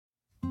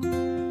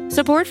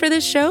Support for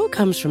this show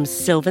comes from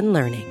Sylvan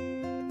Learning.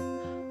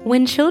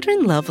 When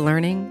children love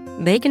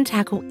learning, they can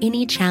tackle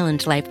any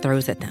challenge life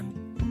throws at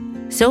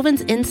them.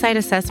 Sylvan's Insight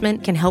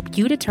Assessment can help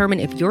you determine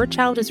if your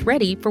child is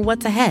ready for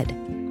what's ahead.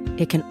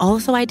 It can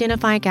also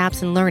identify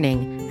gaps in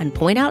learning and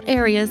point out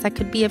areas that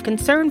could be of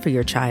concern for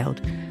your child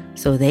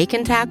so they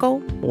can tackle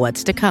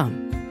what's to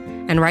come.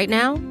 And right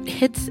now,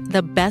 it's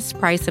the best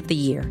price of the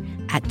year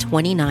at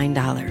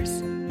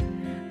 $29.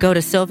 Go to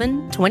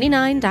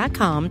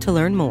sylvan29.com to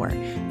learn more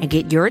and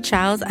get your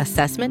child's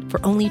assessment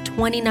for only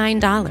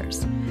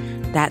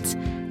 $29. That's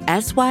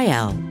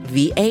SYLVAN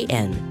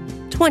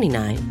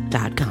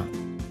 29.com.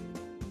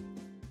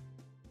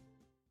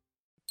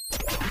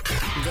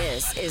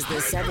 This is the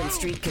 7th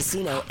Street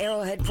Casino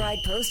Arrowhead Pride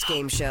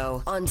postgame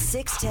show on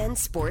 610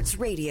 Sports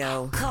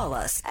Radio. Call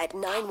us at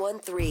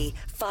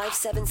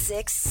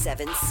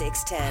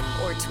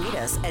 913-576-7610 or tweet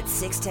us at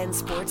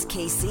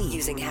 610sportskc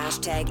using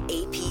hashtag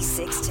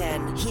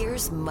AP610.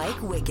 Here's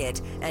Mike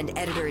Wickett and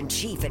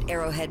editor-in-chief at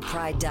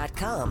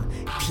arrowheadpride.com,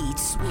 Pete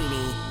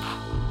Sweeney.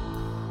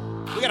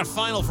 We got a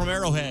final from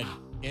Arrowhead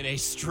in a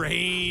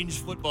strange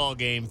football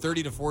game,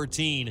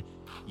 30-14.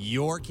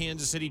 Your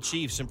Kansas City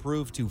Chiefs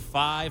improved to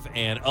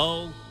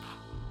 5-0.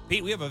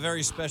 Pete, we have a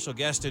very special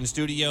guest in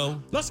studio.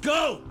 Let's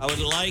go. The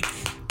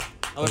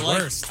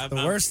worst of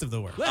the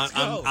worst. Let's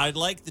go. I'd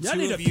like the Y'all two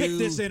need of to you. pick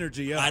this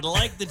energy up. I'd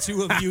like the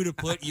two of you to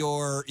put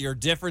your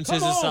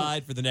differences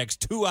aside for the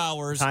next 2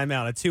 hours.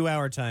 Timeout, a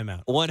 2-hour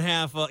timeout.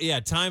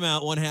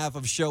 Timeout. One half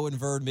of Show and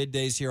Vern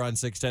middays here on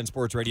 610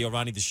 Sports Radio.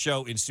 Ronnie, the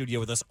show in studio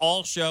with us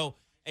all show.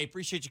 Hey,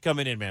 appreciate you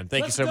coming in, man.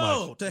 Thank you so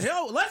much. To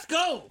hell, let's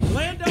go.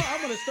 Orlando,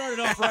 I'm going to start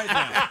it off right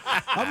now.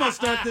 I'm going to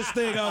start this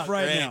thing off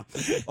right now.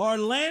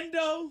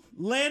 Orlando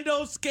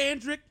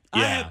Scandrick,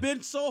 I have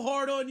been so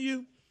hard on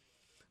you.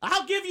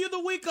 I'll give you the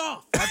week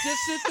off. I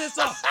just sent this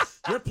off.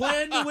 We're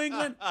playing New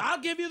England.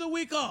 I'll give you the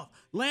week off.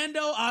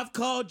 Lando, I've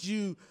called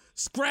you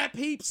Scrap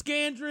Heap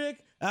Scandrick.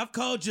 I've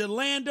called you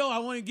Lando. I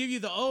want to give you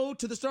the ode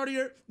to the start of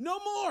your. No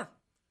more.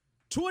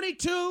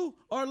 22,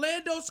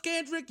 Orlando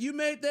Scandrick, you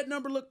made that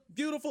number look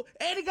beautiful.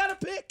 And he got a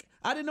pick.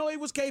 I didn't know he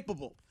was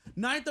capable.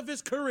 9th of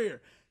his career.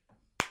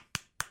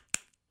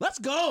 Let's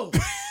go.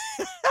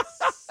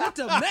 Sent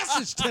a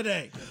message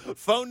today.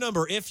 Phone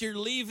number, if you're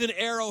leaving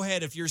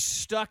Arrowhead, if you're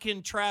stuck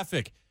in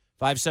traffic,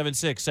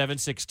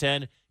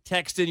 576-7610.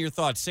 Text in your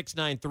thoughts,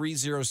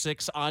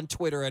 69306 on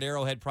Twitter at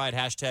Arrowhead Pride,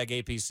 hashtag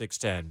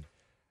AP610.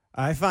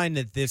 I find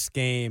that this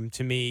game,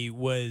 to me,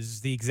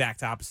 was the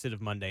exact opposite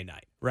of Monday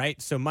night, right?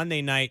 So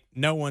Monday night,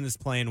 no one is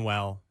playing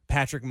well.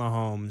 Patrick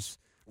Mahomes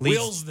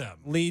leads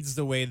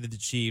the way to the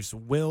Chiefs,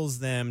 wills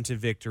them to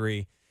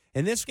victory.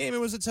 In this game,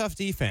 it was a tough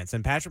defense,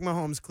 and Patrick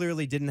Mahomes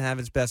clearly didn't have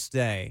his best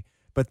day,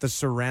 but the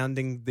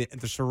surrounding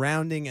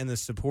and the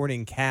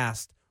supporting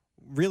cast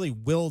really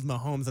willed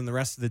Mahomes and the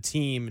rest of the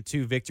team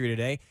to victory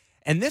today.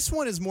 And this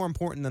one is more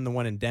important than the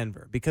one in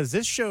Denver because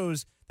this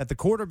shows that the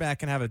quarterback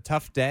can have a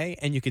tough day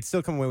and you could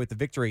still come away with the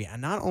victory.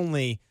 And not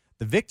only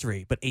the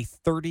victory, but a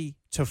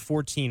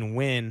 30-14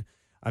 win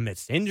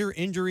amidst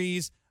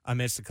injuries,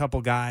 amidst a couple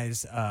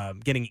guys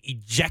getting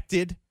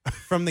ejected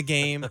from the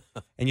game.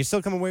 And you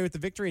still come away with the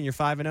victory, and you're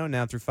 5-0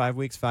 now through 5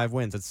 weeks, 5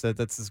 wins.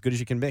 That's as good as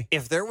you can be.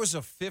 If there was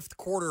a fifth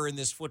quarter in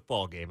this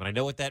football game, and I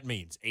know what that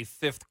means, a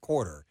fifth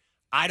quarter,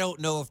 I don't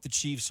know if the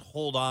Chiefs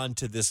hold on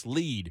to this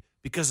lead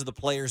because of the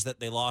players that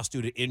they lost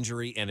due to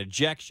injury and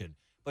ejection.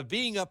 But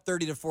being up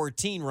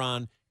 30-14,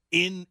 Ron,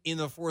 in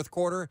the fourth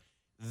quarter,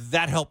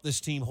 that helped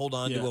this team hold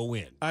on to a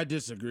win. I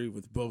disagree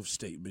with both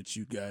statements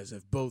you guys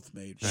have both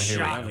made.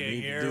 Shocking.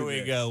 Here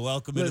we go.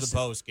 Welcome into the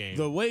post game.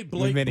 The way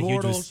Blake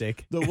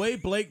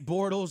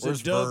Bortles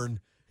and Doug,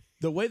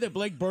 the way that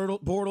Blake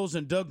Bortles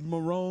and Doug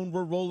Marrone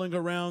were rolling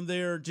around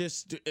there,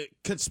 just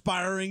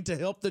conspiring to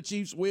help the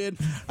Chiefs win.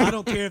 I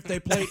don't care if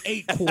they played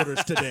 8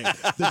 quarters today.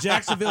 The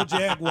Jacksonville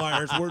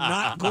Jaguars were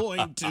not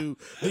going to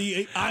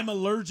the I'm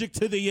allergic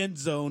to the end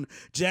zone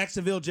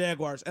Jacksonville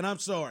Jaguars. And I'm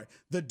sorry.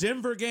 The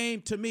Denver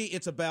game, to me,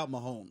 it's about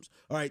Mahomes.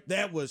 All right,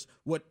 that was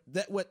what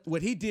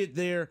he did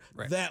there.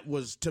 Right. That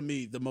was, to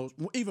me, the most,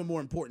 even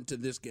more important to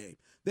this game.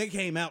 They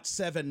came out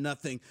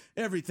 7-0.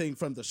 Everything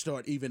from the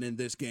start, even in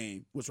this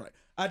game, was right.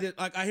 I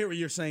hear what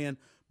you're saying,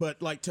 but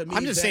to me,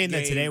 I'm just saying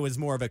that today was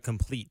more of a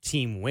complete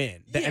team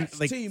win. Yes,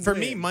 for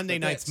me, Monday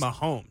night's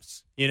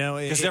Mahomes.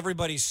 Because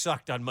everybody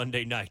sucked on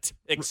Monday night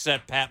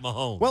except Pat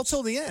Mahomes. Well,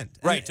 till the end,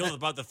 right? Till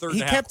about the third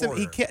and a half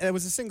quarter. It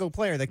was a single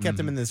player that kept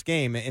him in this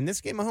game. In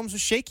this game, Mahomes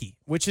was shaky,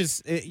 which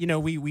is,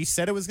 we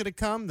said it was going to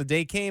come. The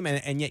day came,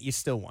 and yet you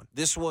still won.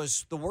 This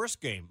was the worst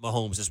game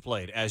Mahomes has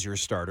played as your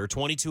starter.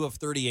 22 of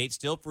 38,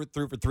 still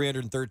threw for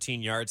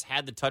 313 yards,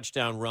 had the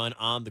touchdown run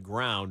on the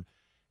ground,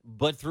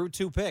 but threw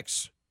 2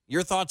 picks.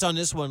 Your thoughts on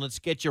this one? Let's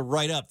get you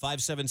right up.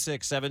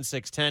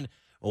 576-7610.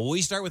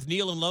 We start with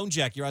Neil and Lone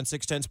Jack. You're on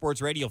 610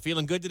 Sports Radio.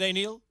 Feeling good today,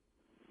 Neil?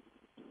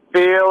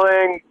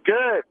 Feeling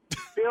good.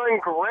 Feeling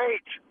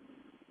great.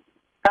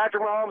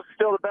 Patrick Mahomes is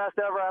still the best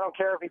ever. I don't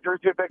care if he threw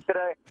 2 picks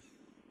today.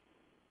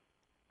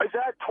 Is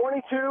that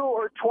 22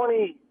 or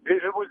 20?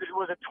 Was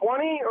it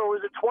 20 or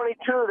was it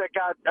 22 that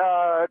got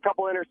a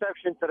couple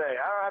interceptions today?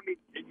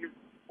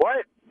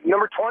 What?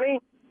 Number 20?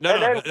 No, I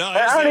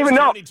don't even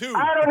know.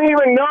 I don't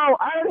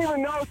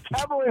even know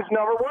Kevin's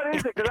number. What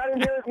is it? Because I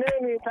didn't hear his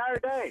name the entire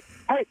day.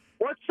 Hey,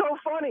 what's so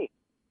funny?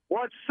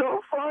 What's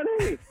so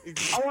funny?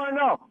 I want to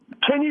know.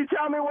 Can you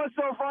tell me what's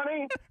so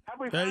funny?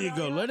 There you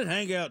go. Let it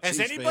hang out. Has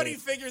anybody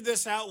figured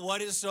this out?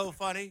 What is so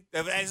funny?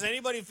 Has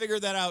anybody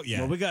figured that out yet?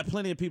 Well, we got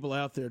plenty of people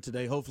out there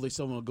today. Hopefully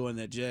someone will go in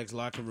that Jags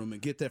locker room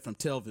and get that from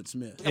Telvin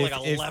Smith. Like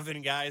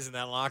 11 guys in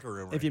that locker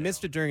room. If you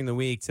missed it during the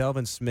week,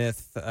 Telvin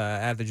Smith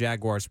at the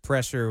Jaguars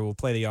presser will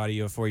play the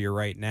audio for you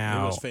right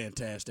now. It was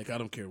fantastic. I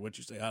don't care what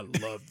you say. I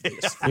love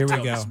this. Here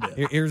we go.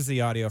 Here's the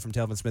audio from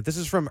Telvin Smith. This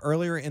is from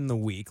earlier in the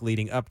week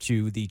leading up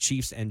to the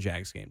Chiefs and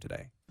Jags game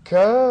today.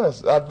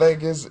 Cause I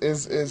think it's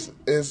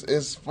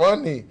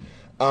funny.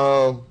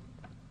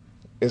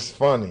 It's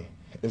funny.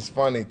 It's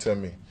funny to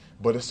me.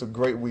 But it's a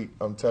great week,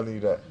 I'm telling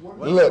you that.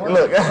 Look.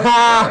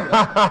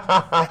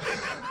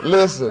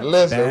 Listen.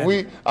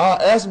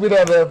 Ask me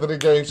that after the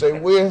game. Say,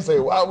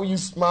 why were you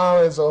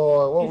smiling so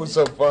hard? What was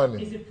so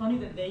funny? Is it funny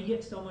that they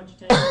get so much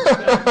attention?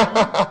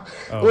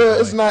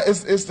 It's not.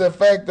 It's the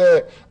fact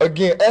that,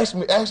 again, ask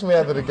me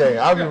after the game.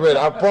 I'll be ready.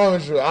 I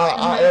promise you.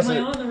 I'll answer.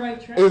 Am I on the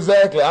right track?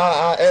 Exactly.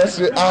 I'll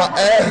answer.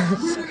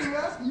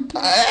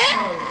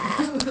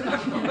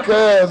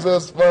 Because it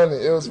was funny.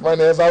 It was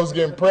funny as I was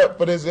getting prepped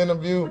for this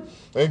interview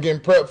and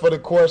getting prepped for the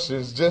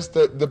questions. Just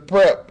the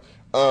prep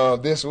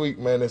this week,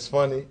 man. It's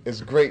funny.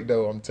 It's great,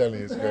 though. I'm telling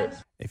you, it's great.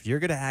 If you're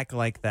gonna act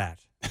like that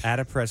at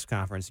a press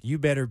conference, you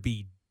better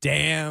be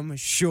damn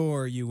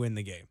sure you win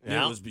the game.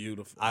 Yeah. It was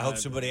beautiful. I hope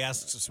somebody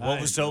asks us what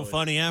was so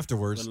funny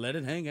afterwards. But let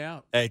it hang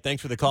out. Hey,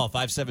 thanks for the call.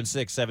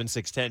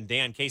 576-7610.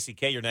 Dan,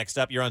 KCK, you're next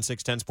up. You're on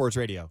 610 Sports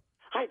Radio.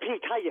 Hi, Pete.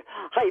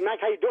 Hi, Mike.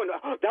 How you doing?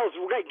 That was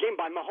a great game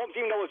by Mahomes,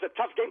 even though it was a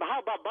tough game. But how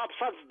about Bob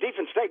Sutton's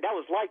defense today? That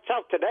was lights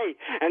out today.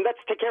 And let's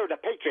take care of the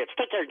Patriots.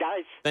 Take care,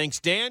 guys. Thanks,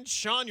 Dan.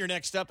 Sean, you're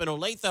next up in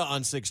Olathe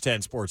on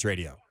 610 Sports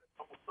Radio.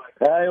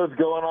 Hey, what's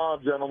going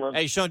on, gentlemen?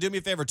 Hey, Sean, do me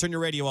a favor. Turn your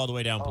radio all the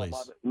way down, please.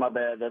 My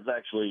bad. That's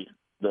actually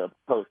the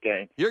post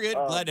game. You're good.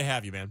 Glad to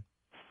have you, man.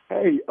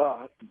 Hey,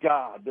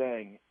 God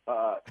dang.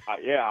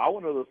 I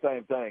want to know the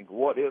same thing.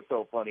 What is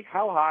so funny?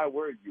 How high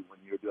were you when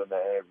you were doing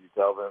that interview,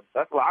 Telvin?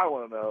 That's what I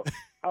want to know.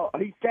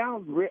 He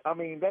sounds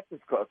that's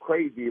just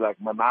crazy,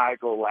 like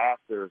maniacal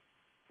laughter.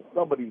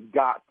 Somebody's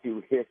got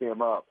to hit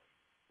him up.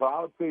 But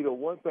I would say the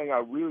one thing I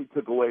really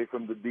took away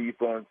from the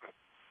defense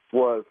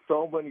was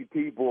so many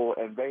people,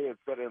 and they had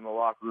said it in the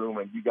locker room,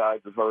 and you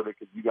guys have heard it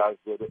because you guys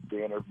did it,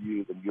 the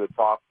interviews, and you had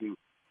talked to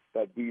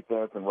that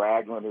defense, and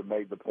Ragland had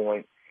made the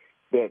point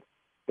that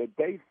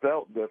they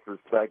felt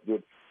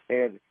disrespected,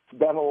 and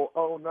that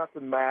whole,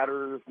 nothing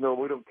matters, no,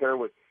 we don't care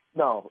what.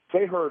 No,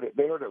 they heard it.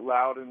 They heard it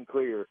loud and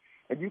clear.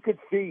 And you could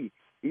see,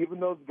 even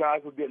those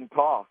guys were getting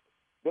tossed,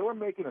 they were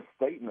making a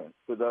statement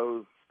to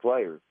those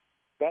players.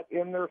 That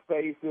in their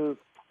faces,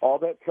 all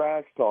that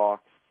trash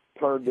talk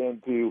turned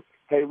into,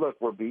 hey, look,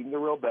 we're beating you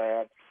real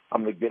bad.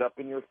 I'm going to get up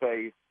in your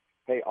face.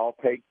 Hey, I'll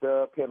take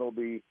the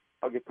penalty.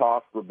 I'll get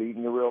tossed. We're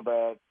beating you real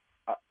bad.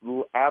 I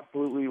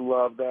absolutely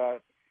love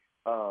that.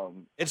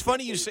 It's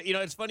funny you say.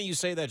 It's funny you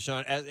say that,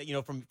 Sean. As,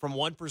 from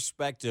one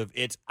perspective,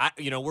 it's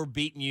we're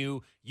beating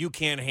you. You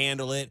can't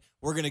handle it.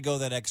 We're going to go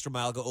that extra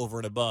mile, go over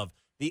and above.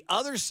 The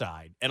other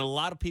side, and a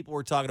lot of people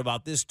were talking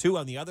about this too.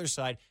 On the other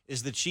side,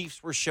 is the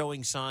Chiefs were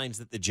showing signs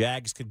that the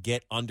Jags could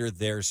get under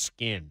their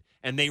skin,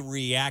 and they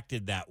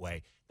reacted that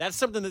way. That's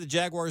something that the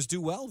Jaguars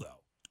do well, though.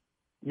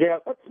 Yeah,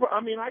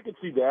 I can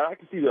see that. I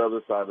can see the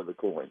other side of the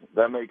coin.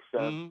 That makes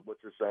sense, what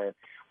you're saying.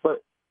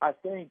 But I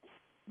think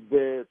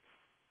that,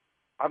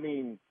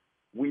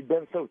 we've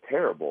been so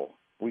terrible.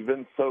 They've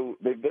been so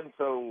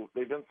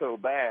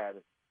bad.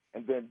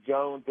 And then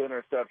Jones'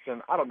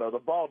 interception, I don't know, the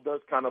ball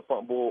does kind of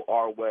fumble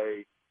our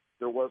way.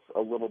 There was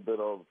a little bit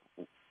of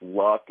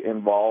luck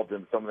involved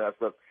in some of that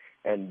stuff.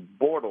 And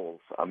Bortles,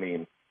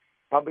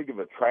 how big of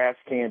a trash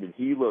can did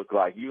he look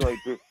like? He only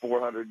threw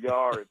 400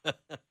 yards.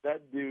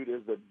 That dude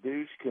is a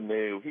douche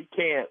canoe. He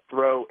can't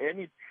throw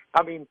any.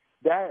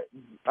 The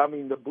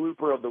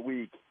blooper of the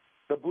week,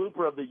 the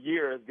blooper of the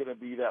year is going to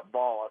be that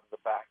ball at the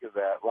back of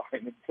that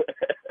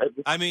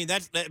line.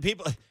 That's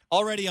people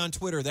already on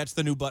Twitter. That's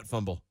the new butt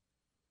fumble.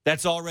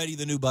 That's already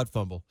the new butt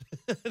fumble.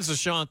 So,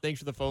 Sean, thanks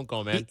for the phone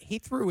call, man. He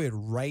threw it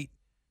right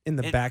in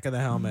the back of the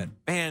helmet,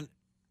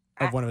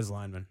 of one of his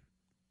linemen.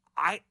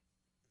 I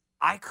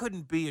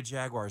couldn't be a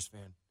Jaguars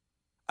fan.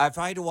 If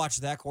I had to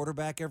watch that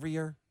quarterback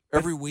every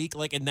week,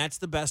 and that's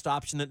the best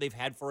option that they've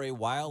had for a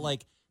while,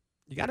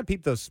 you got to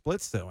peep those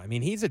splits, though.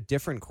 He's a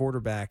different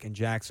quarterback in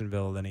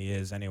Jacksonville than he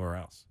is anywhere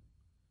else.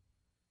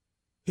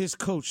 His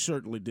coach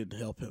certainly didn't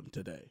help him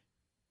today.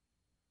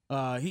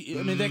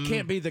 That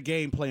can't be the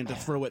game plan to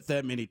throw it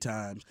that many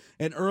times.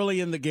 And early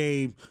in the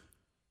game,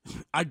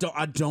 I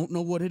don't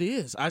know what it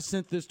is. I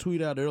sent this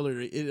tweet out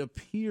earlier. It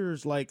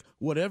appears like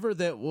whatever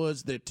that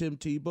was that Tim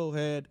Tebow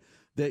had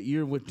that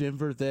year with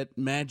Denver, that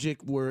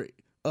magic where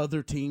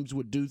other teams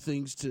would do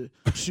things to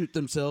shoot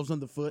themselves in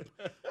the foot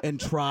and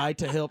try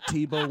to help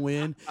Tebow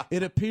win.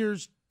 It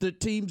appears the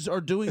teams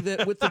are doing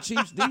that with the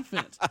Chiefs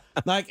defense.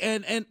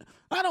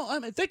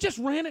 They just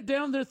ran it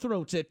down their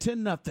throats at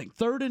 10-0,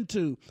 3rd and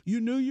 2. You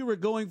knew you were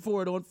going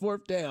for it on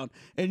 4th down,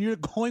 and you're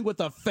going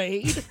with a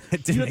fade.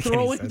 You're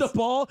throwing the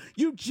ball.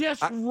 You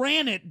just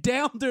ran it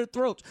down their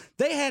throats.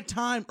 They had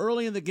time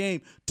early in the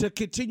game to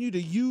continue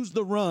to use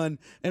the run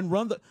and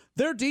run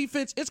their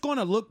defense. It's going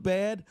to look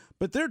bad,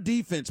 but their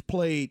defense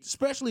played,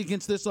 especially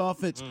against this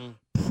offense,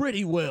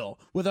 pretty well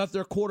without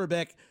their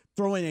quarterback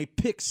throwing a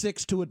pick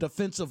 6 to a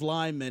defensive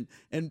lineman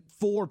and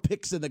 4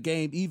 picks in the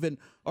game, even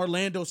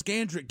Orlando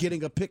Scandrick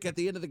getting a pick at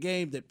the end of the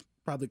game that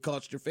probably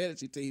cost your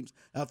fantasy teams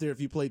out there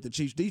if you played the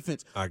Chiefs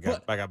defense. I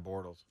got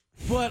Bortles.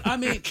 But, I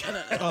mean,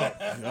 oh,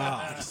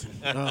 God.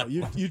 Oh,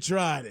 you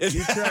tried it.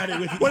 You tried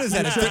it. What is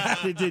that?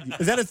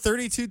 Is that a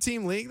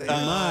 32-team league?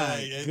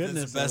 My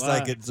goodness. It's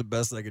the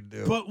best I could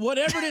do. But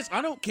whatever it is,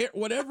 I don't care.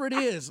 Whatever it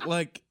is,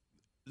 like,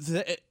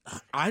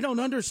 I don't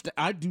understand.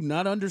 I do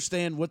not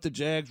understand what the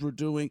Jags were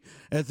doing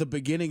at the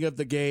beginning of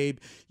the game.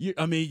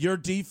 Your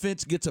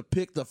defense gets a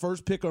pick, the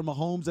first pick or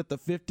Mahomes at the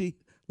 50.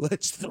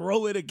 Let's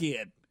throw it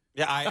again.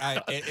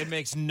 Yeah, it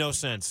makes no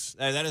sense.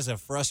 That is a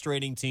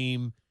frustrating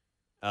team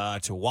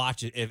to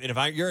watch.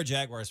 If you're a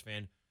Jaguars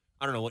fan,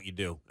 I don't know what you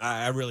do.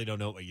 I really don't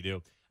know what you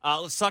do.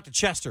 Let's talk to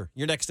Chester.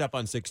 You're next up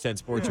on 610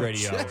 Sports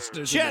Radio.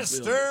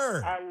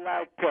 Chester! I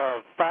like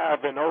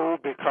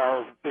 5-0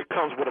 because it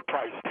comes with a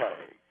price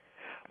tag.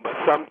 But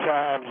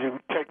sometimes you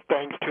take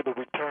things to the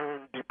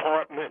return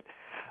department.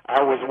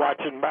 I was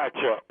watching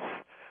matchups,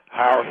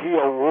 how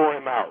Hill wore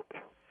him out.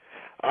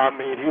 I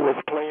mean, he was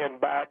playing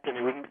back, and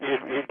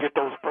he'd get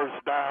those first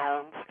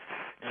downs.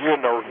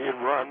 He'd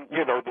run,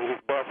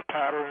 his best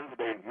patterns.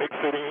 They'd mix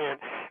it in.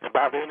 And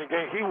by the end of the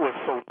game, he was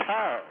so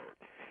tired.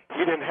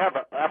 He didn't have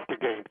an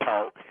after-game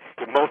talk.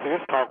 Most of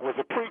his talk was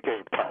a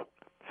pre-game talk.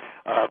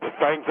 The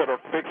things that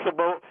are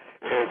fixable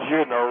is,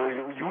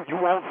 you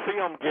won't see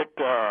him get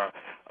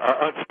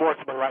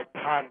unsportsmanlike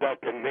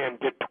conduct and then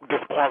get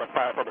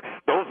disqualified from it.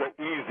 Those are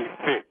easy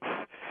fix.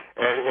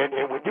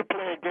 And when you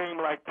play a game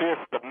like this,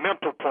 the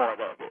mental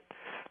part of it,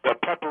 the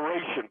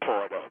preparation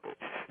part of it,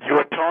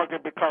 you're a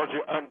target because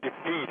you're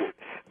undefeated.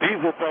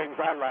 These are things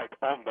I like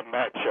on the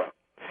matchup.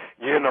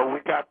 We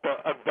got the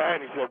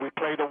advantage that we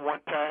played them one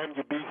time.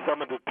 You beat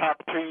some of the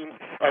top teams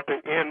at the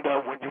end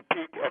of when you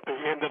peak at the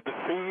end of the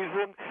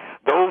season.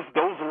 Those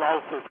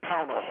losses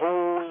count a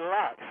whole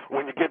lot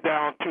when you get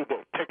down to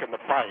taking the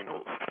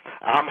finals.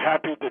 I'm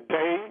happy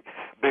today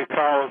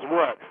because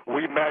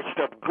we matched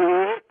up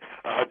good.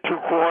 2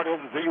 quarters,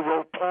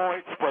 0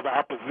 points for the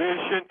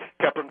opposition,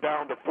 kept them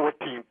down to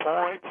 14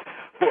 points.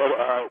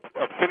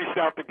 Finished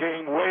out the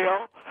game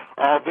well.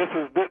 This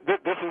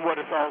is what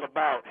it's all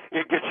about.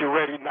 It gets you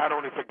ready not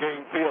only for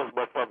game fields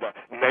but for the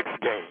next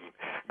game.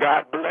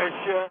 God bless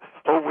you.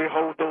 Hope we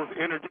hold those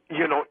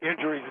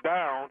injuries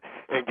down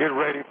and get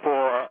ready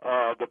for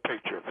the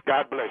Patriots.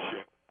 God bless you.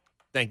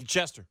 Thank you,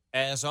 Chester.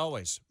 As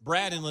always,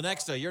 Brad and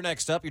Lenexa, you're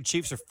next up. Your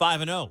Chiefs are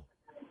 5-0.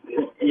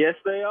 Yes,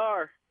 they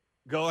are.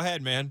 Go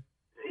ahead, man.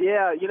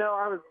 Yeah,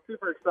 I was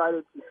super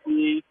excited to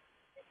see.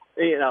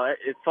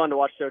 It's fun to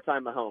watch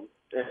Showtime Mahomes,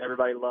 and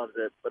everybody loves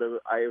it. But it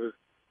was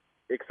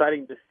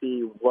exciting to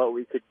see what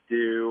we could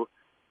do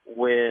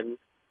when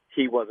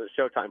he wasn't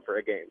Showtime for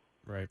a game.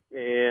 Right.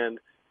 And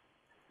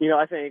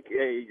I think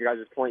your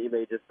guys' point you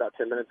made just about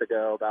 10 minutes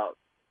ago about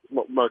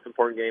most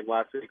important game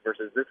last week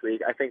versus this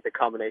week. I think the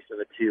combination of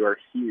the two are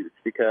huge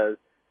because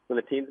when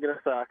the team's going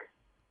to suck,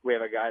 we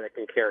have a guy that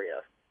can carry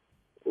us.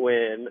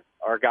 When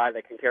our guy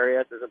that can carry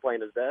us isn't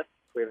playing his best,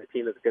 we have a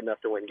team that's good enough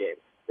to win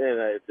games.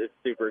 And it's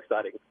super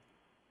exciting.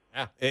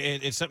 Yeah,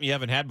 it's something you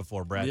haven't had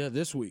before, Brad. Yeah,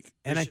 this week.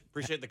 And I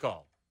appreciate the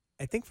call.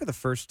 I think for the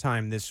first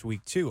time this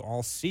week, too,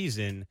 all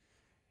season,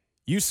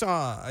 you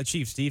saw a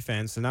Chiefs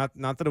defense, and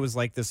not that it was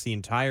like this the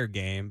entire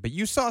game, but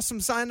you saw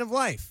some sign of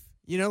life.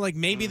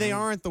 Maybe they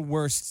aren't the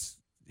worst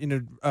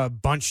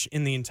bunch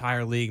in the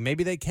entire league.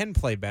 Maybe they can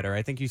play better.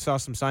 I think you saw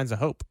some signs of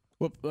hope.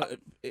 Well,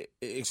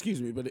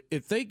 excuse me, but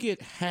if they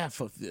get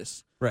half of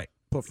this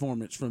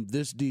performance from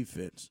this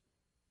defense,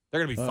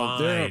 they're going to be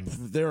fine.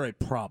 They're a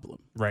problem.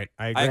 Right.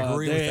 I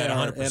agree with that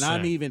 100%. And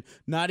I'm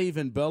not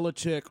even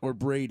Belichick or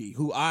Brady,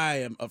 who I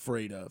am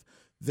afraid of.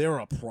 They're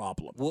a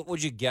problem. What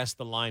would you guess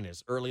the line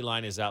is? Early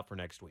line is out for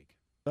next week.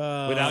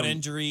 Without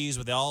injuries,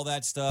 with all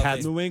that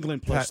stuff. New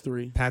England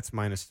 +3. Pat's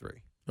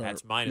 -3.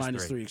 Pat's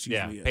 -3.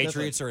 Excuse me.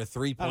 Patriots are a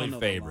 3-point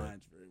favorite.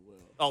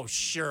 Oh,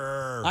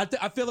 sure.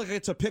 I feel like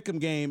it's a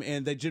pick'em game,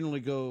 and they generally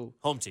go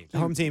home team.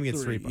 Home team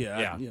gets 3 points.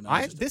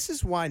 Yeah. This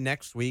is why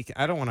next week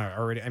I don't want to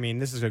already. I mean,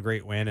 this is a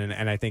great win,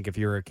 and I think if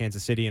you're a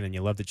Kansas City and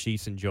you love the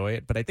Chiefs, enjoy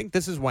it. But I think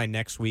this is why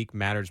next week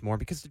matters more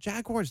because the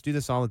Jaguars do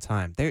this all the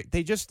time.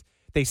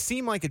 They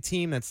seem like a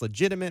team that's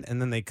legitimate,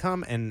 and then they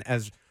come and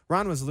as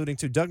Ron was alluding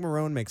to, Doug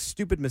Marrone makes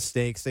stupid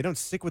mistakes. They don't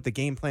stick with the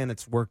game plan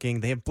that's working.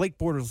 They have Blake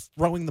Bortles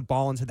throwing the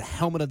ball into the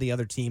helmet of the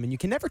other team, and you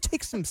can never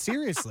take them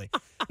seriously.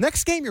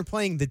 Next game, you're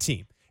playing the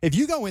team. If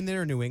you go in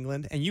there in New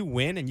England and you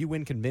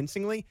win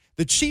convincingly,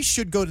 the Chiefs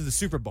should go to the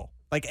Super Bowl.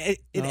 Like it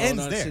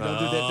ends there. See, don't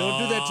do that.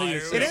 Don't do that to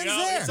yourself. It ends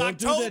there. It's Don't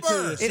October. do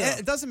that to yourself.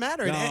 It doesn't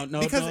matter.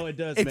 Because it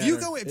does if you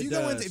matter. go,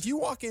 if you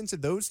walk into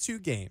those two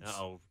games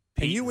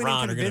and you win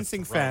in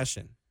convincing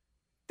fashion,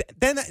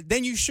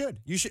 then you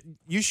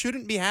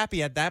shouldn't be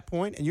happy at that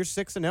point, and you're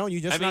 6-0.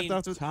 You just knocked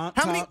off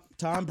the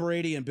Tom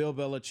Brady and Bill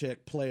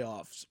Belichick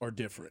playoffs are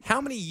different.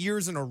 How many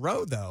years in a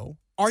row though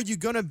are you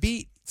going to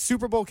beat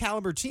Super Bowl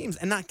caliber teams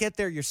and not get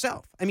there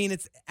yourself? I mean,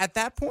 it's at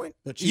that point.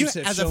 The Chiefs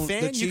as a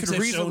fan, you could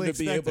reasonably to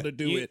be able to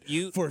do it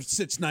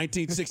since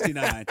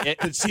 1969.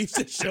 The Chiefs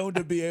have shown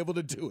to be able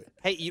to do it.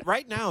 Hey,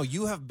 right now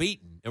you have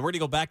beaten, and we're going to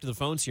go back to the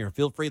phones here.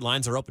 Feel free,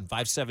 lines are open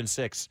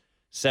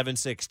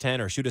 576-7610,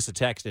 or shoot us a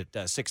text at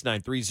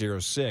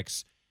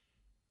 69306.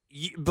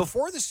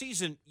 Before the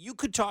season, you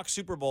could talk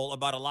Super Bowl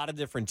about a lot of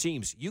different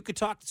teams. You could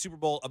talk the Super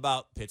Bowl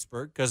about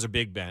Pittsburgh because of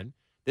Big Ben.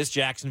 This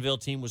Jacksonville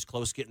team was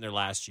close getting there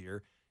last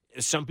year.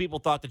 Some people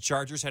thought the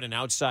Chargers had an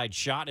outside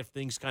shot if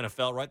things kind of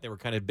fell right. They were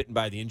kind of bitten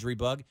by the injury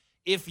bug.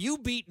 If you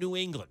beat New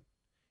England,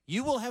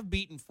 you will have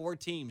beaten 4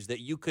 teams that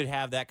you could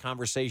have that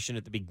conversation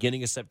at the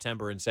beginning of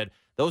September and said,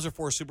 those are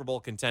 4 Super Bowl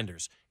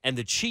contenders. And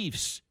the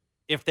Chiefs,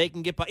 if they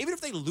can get by, even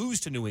if they lose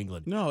to New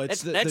England,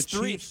 that's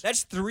three. Chiefs.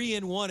 That's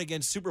 3-1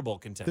 against Super Bowl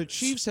contenders. The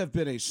Chiefs have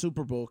been a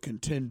Super Bowl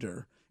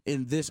contender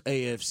in this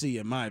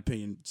AFC, in my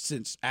opinion,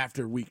 since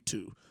after week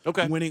 2.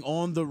 Okay. Winning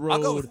on the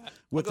road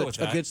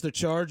against the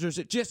Chargers,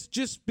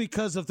 just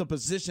because of the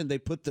position they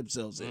put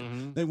themselves in.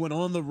 Mm-hmm. They went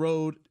on the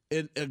road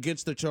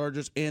against the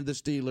Chargers and the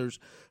Steelers.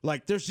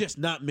 Like, there's just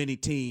not many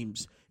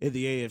teams in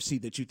the AFC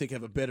that you think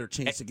have a better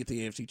chance to get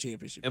the AFC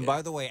Championship. And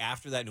by the way,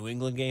 after that New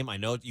England game, I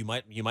know you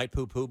might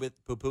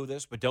poo-poo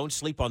this, but don't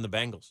sleep on the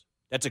Bengals.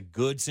 That's a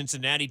good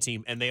Cincinnati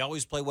team, and they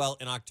always play well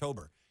in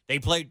October. They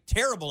played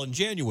terrible in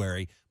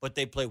January, but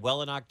they play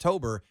well in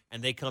October,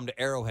 and they come to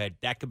Arrowhead.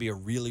 That could be a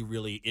really,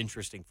 really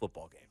interesting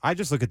football game. I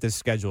just look at this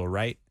schedule,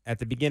 right? At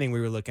the beginning,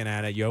 we were looking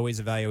at it. You always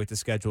evaluate the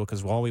schedule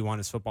because all we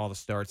want is football to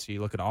start. So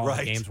you look at all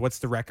the games. What's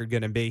the record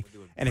going to be?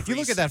 And if you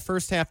look at that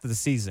first half of the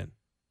season,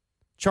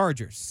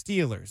 Chargers,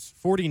 Steelers,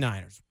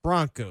 49ers,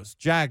 Broncos,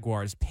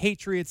 Jaguars,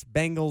 Patriots,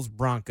 Bengals,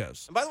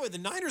 Broncos. And by the way, the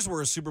Niners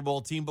were a Super Bowl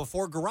team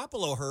before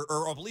Garoppolo hurt,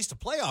 or at least a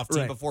playoff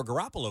team before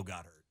Garoppolo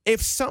got hurt.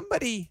 If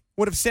somebody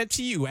would have said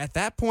to you at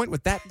that point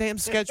with that damn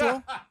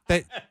schedule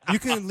that you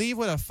can leave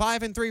with a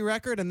 5-3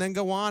 record and then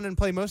go on and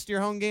play most of your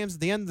home games at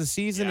the end of the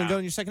season and go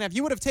in your second half,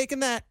 you would have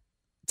taken that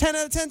 10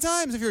 out of 10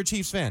 times if you're a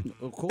Chiefs fan.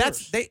 Of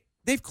course.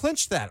 They've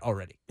clinched that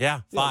already. Yeah,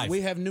 5. We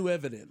have new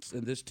evidence,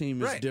 and this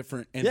team is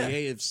different, and the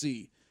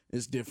AFC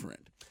is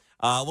different.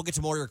 We'll get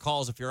to more of your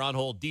calls if you're on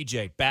hold.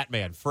 DJ,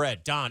 Batman,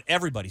 Fred, Don,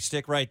 everybody,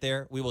 stick right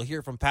there. We will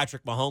hear from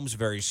Patrick Mahomes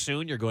very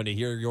soon. You're going to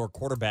hear your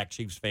quarterback,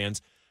 Chiefs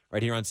fans,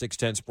 right here on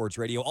 610 Sports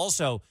Radio.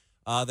 Also,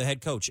 the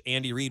head coach,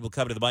 Andy Reid, will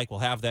come to the mic. We'll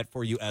have that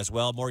for you as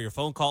well. More of your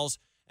phone calls,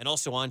 and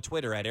also on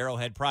Twitter at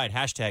Arrowhead Pride,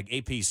 hashtag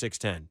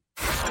AP610.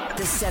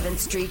 The 7th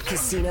Street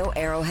Casino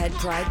Arrowhead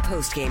Pride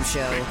postgame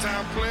show.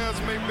 Big-time players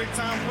make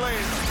big-time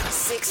plays.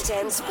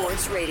 610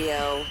 Sports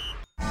Radio.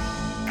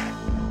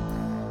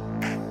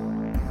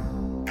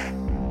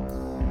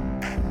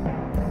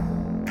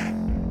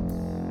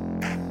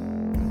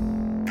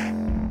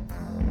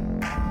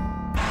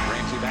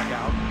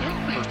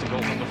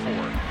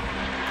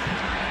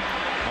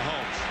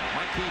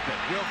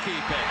 Will keep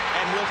it,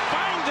 and will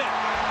find it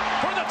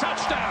for the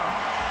touchdown.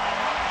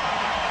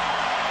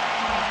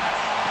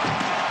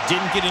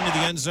 Didn't get into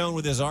the end zone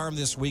with his arm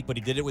this week, but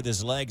he did it with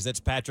his legs.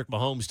 That's Patrick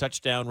Mahomes'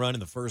 touchdown run in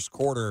the first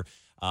quarter.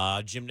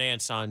 Jim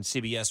Nantz on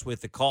CBS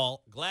with the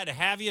call. Glad to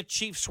have you.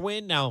 Chiefs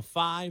win, now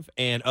 5-0,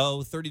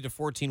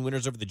 30-14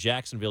 winners over the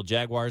Jacksonville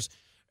Jaguars.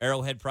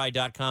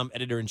 Arrowheadpride.com,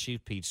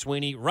 editor-in-chief Pete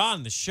Sweeney.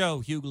 Ron, the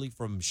show, Hughley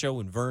from Show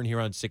and Vern here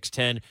on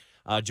 610.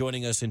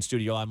 Joining us in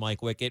studio, I'm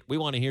Mike Wickett. We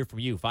want to hear from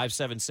you,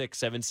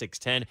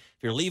 576-7610. If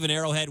you're leaving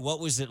Arrowhead, what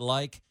was it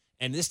like?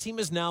 And this team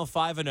is now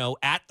 5-0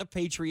 at the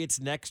Patriots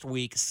next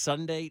week,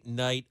 Sunday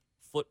Night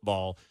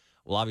Football.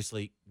 We'll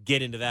obviously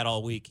get into that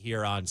all week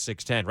here on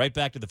 610. Right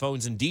back to the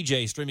phones, and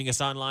DJ streaming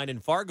us online in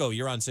Fargo.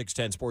 You're on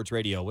 610 Sports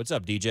Radio. What's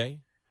up, DJ?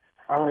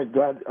 All right,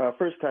 glad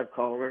first-time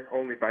caller,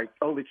 only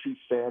Chiefs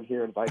fan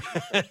here in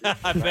Vikings.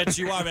 I bet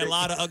you are. A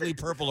lot of ugly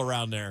purple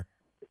around there.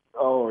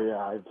 Oh,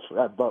 yeah. It's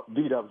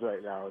beat-ups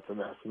right now. It's a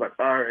mess. But,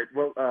 all right.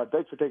 Well,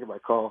 thanks for taking my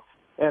call.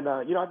 And,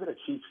 I've been a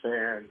Chiefs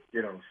fan,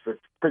 for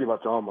pretty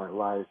much all my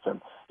life.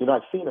 And,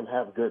 I've seen them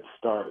have good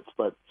starts.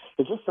 But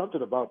it's just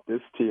something about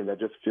this team that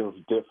just feels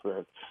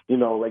different.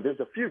 Like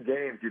there's a few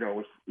games,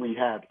 we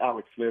had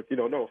Alex Smith.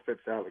 No offense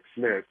to Alex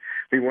Smith.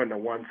 We wouldn't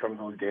have won some of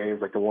those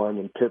games, like the one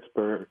in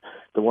Pittsburgh,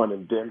 the one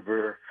in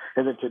Denver.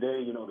 And then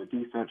today, the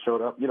defense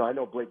showed up. I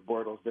know Blake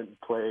Bortles didn't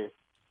play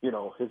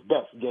his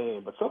best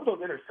game. But some of those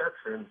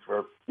interceptions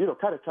were,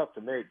 kind of tough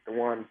to make. The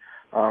one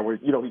where,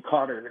 he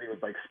caught her and then he was,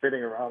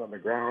 spinning around on the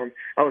ground.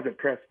 I was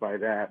impressed by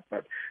that.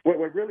 But what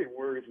really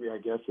worries me, I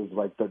guess, is,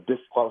 the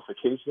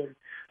disqualification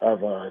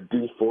of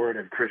Dee Ford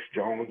and Chris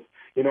Jones.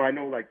 I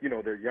know,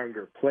 they're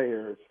younger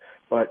players,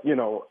 But,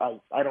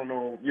 I don't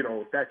know,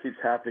 if that keeps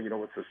happening,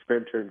 with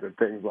suspensions and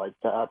things like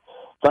that.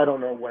 So I don't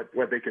know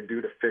what they can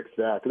do to fix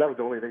that. Because that was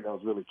the only thing that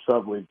was really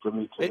troubling for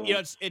me today.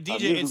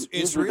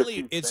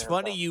 DJ, it's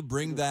funny you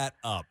bring that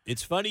up.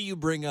 It's funny you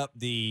bring up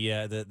the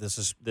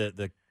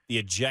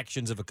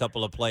ejections of a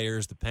couple of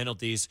players, the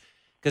penalties.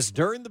 Because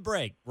during the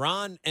break,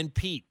 Ron and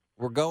Pete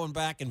were going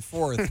back and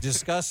forth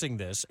discussing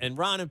this. And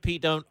Ron and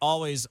Pete don't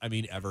always,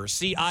 ever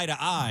see eye to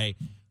eye.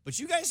 But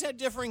you guys had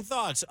differing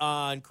thoughts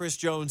on Chris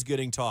Jones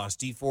getting tossed,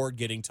 D Ford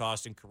getting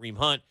tossed, and Kareem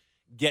Hunt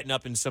getting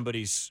up in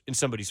somebody's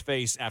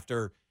face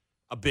after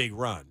a big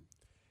run.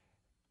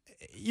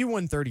 You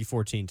won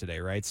 30-14 today,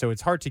 right? So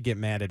it's hard to get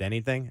mad at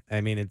anything.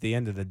 At the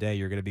end of the day,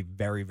 you're going to be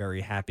very, very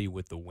happy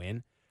with the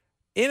win.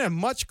 In a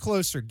much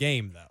closer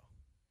game, though.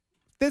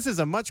 This is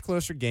a much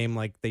closer game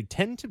like they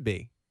tend to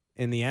be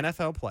in the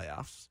NFL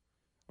playoffs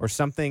or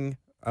something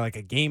like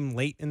a game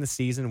late in the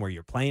season where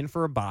you're playing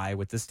for a bye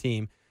with this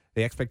team.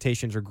 The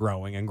expectations are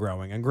growing and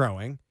growing and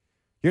growing.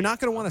 You're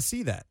not going to want to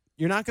see that.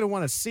 You're not going to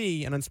want to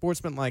see an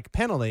unsportsmanlike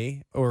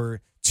penalty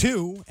or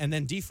two, and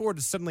then D Ford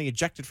is suddenly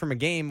ejected from a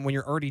game when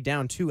you're already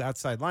down 2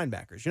 outside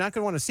linebackers. You're not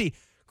going to want to see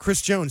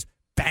Chris Jones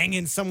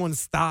banging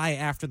someone's thigh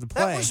after the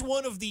play. That was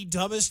one of the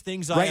dumbest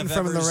things I have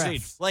ever seen.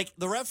 Like,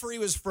 the referee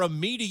was from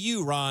me to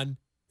you, Ron.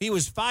 He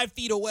was 5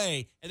 feet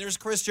away, and there's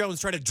Chris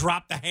Jones trying to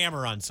drop the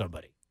hammer on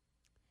somebody.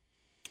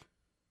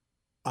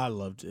 I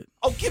loved it.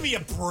 Oh, give me a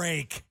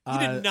break. You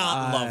did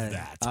not love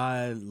that.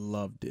 I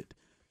loved it.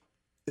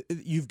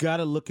 You've got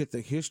to look at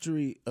the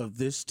history of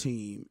this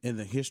team and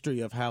the history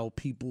of how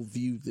people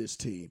view this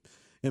team,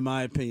 in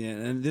my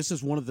opinion. And this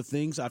is one of the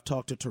things I've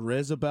talked to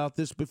Therese about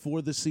this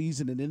before the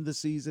season and in the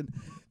season.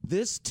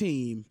 This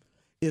team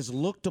is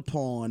looked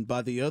upon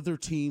by the other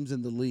teams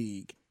in the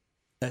league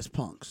as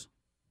punks.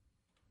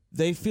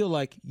 They feel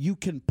like you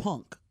can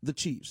punk the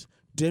Chiefs.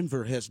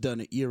 Denver has done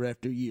it year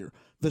after year.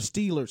 The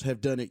Steelers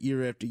have done it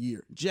year after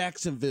year.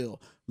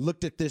 Jacksonville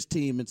looked at this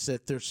team and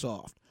said they're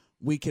soft.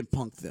 We can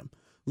punk them.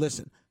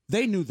 Listen,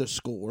 they knew the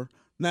score.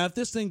 Now, if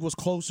this thing was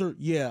closer,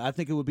 yeah, I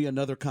think it would be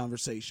another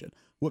conversation.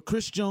 What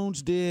Chris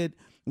Jones did,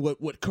 what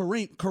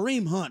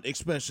Kareem Hunt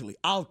especially,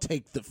 I'll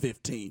take the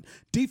 15.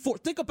 D4,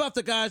 think about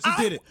the guys who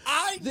did it.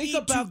 I need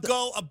to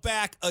go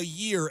back a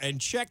year and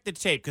check the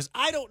tape because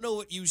I don't know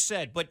what you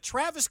said, but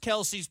Travis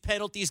Kelce's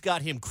penalties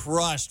got him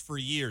crushed for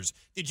years.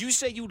 Did you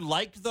say you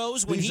liked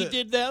those when he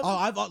did them? Oh,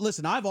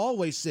 I've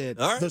always said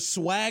the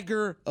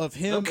swagger of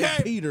him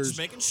and Peters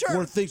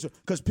were things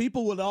because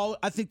people would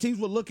I think teams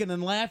would look in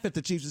and laugh at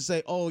the Chiefs and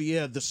say, "Oh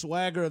yeah, the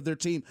swagger of their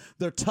team.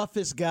 Their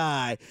toughest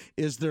guy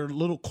is their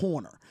little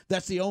corner.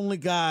 That's the only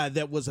guy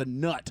that was a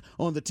nut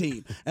on the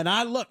team." And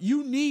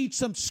you need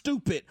some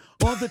stupid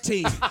on the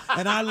team.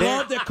 And I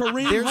love that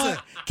Kareem Hunt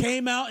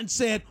came out and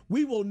said,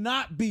 "We will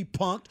not be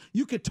punked.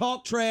 You can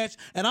talk trash,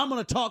 and I'm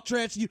going to talk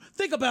trash to you."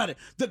 Think about it.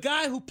 The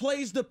guy who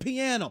plays the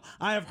piano.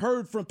 I have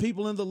heard from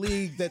people in the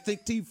league that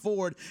think T.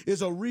 Ford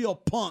is a real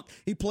punk.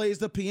 He plays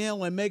the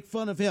piano and make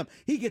fun of him.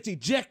 He gets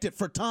ejected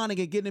for taunting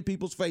and getting in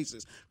people's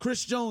faces.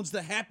 Chris Jones,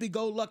 the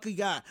happy-go-lucky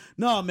guy.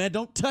 No, man,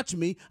 don't touch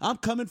me. I'm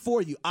coming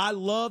for you. I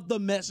love the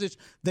message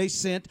they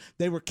sent.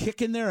 They were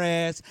kicking their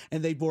ass,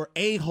 and they were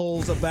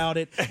a-holes about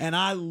it, and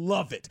I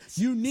love it.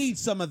 You need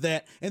some of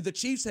that, and the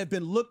Chiefs have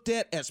been looked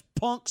at as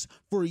punks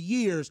for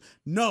years.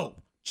 No,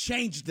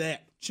 change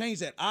that. Change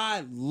that.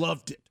 I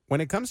loved it. When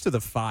it comes to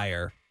the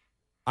fire,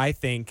 I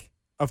think,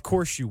 of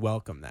course, you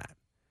welcome that.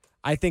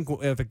 I think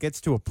if it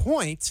gets to a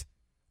point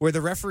where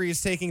the referee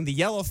is taking the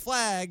yellow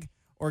flag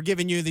or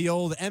giving you the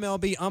old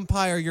MLB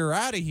umpire, you're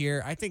out of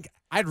here, I think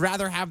I'd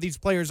rather have these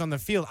players on the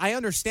field. I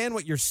understand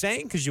what you're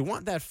saying because you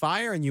want that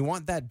fire and you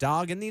want that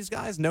dog in these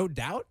guys, no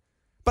doubt.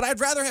 But I'd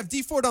rather have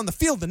D. Ford on the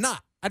field than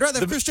not. I'd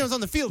rather have Chris Jones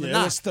on the field than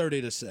not. It was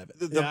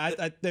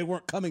 30-7. They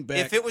weren't coming back.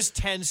 If it was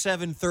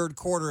 10-7 third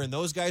quarter and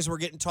those guys were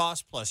getting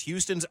tossed, plus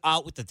Houston's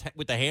out with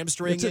the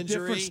hamstring injury. It's a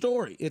different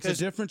story. It's a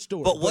different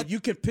story. But you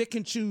can pick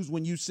and choose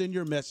when you send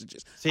your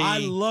messages. See, I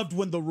loved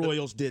when the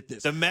Royals did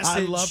this. The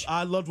message.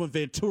 I loved when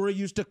Ventura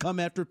used to come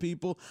after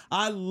people.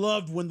 I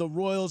loved when the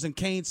Royals and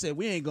Kane said,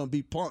 "We ain't going to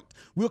be punked.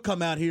 We'll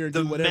come out here and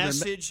do whatever." The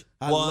message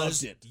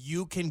was,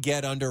 you can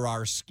get under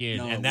our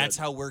skin, and that's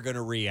how we're going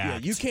to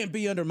react. Yeah, you can't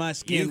be under my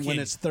skin when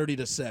it's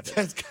 30-7.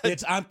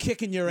 I'm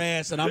kicking your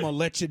ass, and I'm going to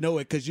let you know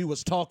it because you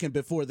was talking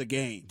before the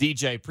game.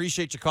 DJ,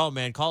 appreciate your call,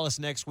 man. Call us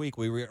next week.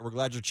 We're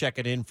glad you're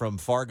checking in from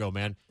Fargo,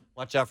 man.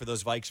 Watch out for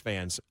those Vikes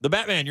fans. The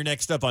Batman, you're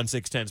next up on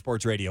 610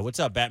 Sports Radio. What's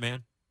up,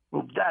 Batman?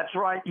 That's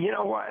right. You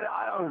know what?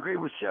 I don't agree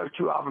with Joe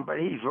too often, but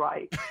he's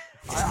right.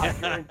 I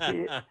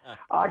guarantee it.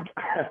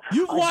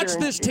 You've watched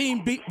this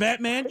team beat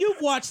Batman. You've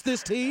watched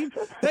this team.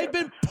 They've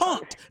been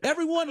punked.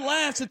 Everyone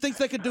laughs and thinks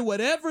they can do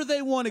whatever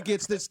they want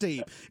against this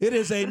team. It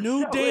is a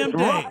new damn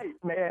day. Right,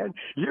 man.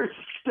 You're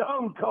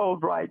stone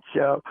cold right,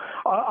 Joe.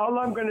 All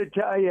I'm going to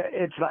tell you,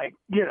 it's like,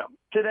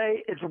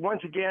 today it's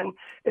once again,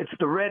 it's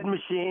the red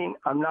machine.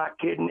 I'm not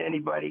kidding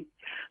anybody.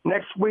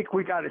 Next week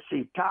we got to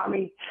see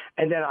Tommy,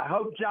 and then I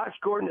hope Josh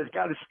Gordon has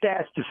got a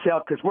stash to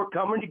sell because we're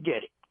coming to get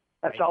it.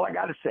 That's all I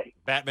got to say.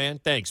 Batman,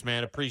 thanks,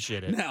 man.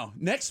 Appreciate it. Now,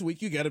 next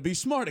week, you got to be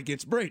smart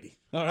against Brady.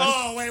 All right?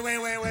 Oh,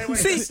 wait.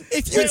 See,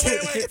 if you where's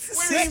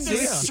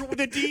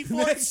the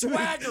D4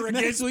 swagger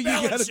against next week,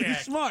 you got to be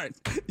Belichick? smart.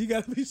 You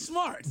got to be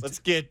smart. Let's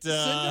get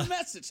send your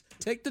message.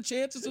 Take the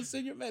chances and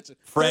send your message.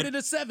 Fred.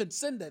 30-7.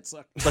 Send that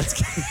sucker. Let's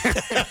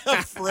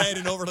get Fred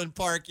in Overland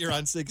Park. You're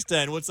on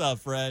 610. What's up,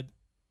 Fred?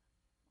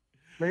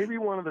 Maybe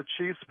one of the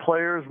Chiefs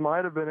players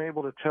might have been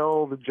able to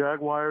tell the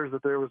Jaguars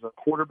that there was a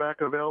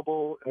quarterback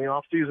available in the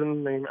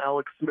offseason named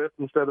Alex Smith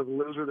instead of the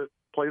loser that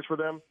plays for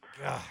them.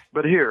 God.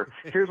 But here's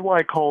why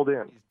I called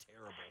in.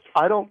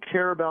 I don't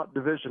care about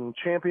division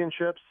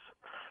championships.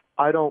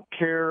 I don't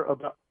care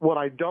about – what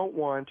I don't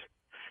want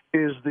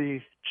is the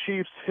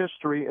Chiefs'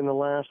 history in the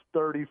last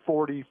 30,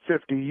 40,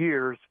 50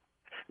 years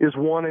is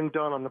one and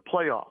done on the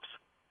playoffs.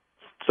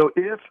 So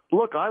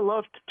look, I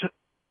love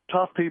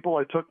tough people.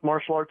 I took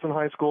martial arts in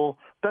high school.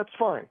 That's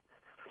fine.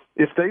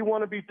 If they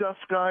want to be tough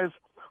guys,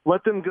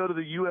 let them go to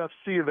the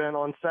UFC event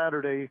on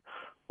Saturday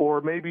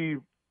or maybe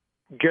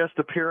guest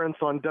appearance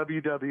on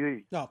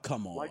WWE. Oh,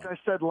 come on. Like I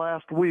said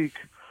last week,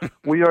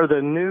 we are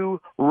the new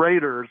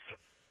Raiders,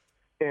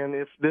 and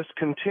if this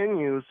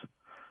continues,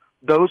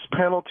 those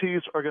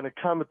penalties are going to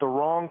come at the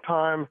wrong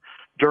time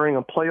during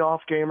a playoff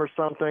game or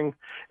something,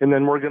 and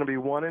then we're going to be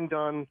one and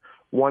done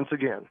once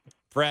again.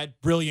 Fred,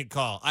 brilliant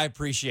call. I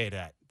appreciate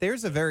that.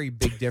 There's a very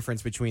big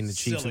difference between the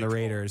Chiefs and the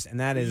Raiders,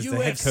 and that is UFC,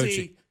 the head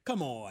coaching.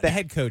 Come on. The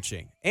head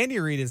coaching. Andy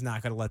Reid is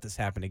not going to let this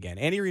happen again.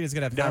 Andy Reid is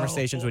going to have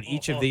conversations with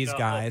each of these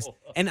guys.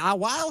 And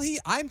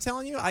I'm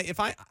telling you,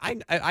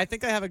 I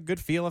think I have a good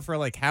feel for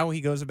like how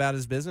he goes about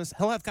his business.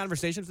 He'll have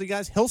conversations with you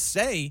guys. He'll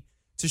say,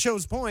 to show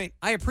his point,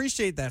 I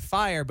appreciate that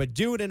fire, but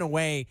do it in a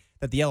way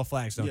that the yellow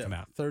flags don't come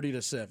out.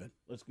 30-7.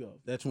 Let's go.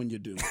 That's when you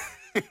do.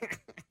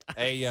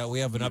 Hey, we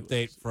have an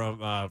update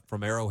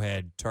from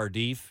Arrowhead.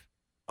 Tardif,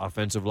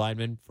 offensive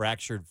lineman,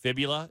 fractured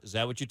fibula. Is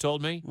that what you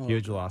told me?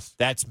 Huge loss.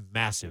 That's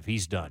massive.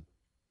 He's done.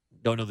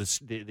 Don't know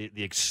the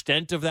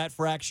extent of that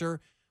fracture,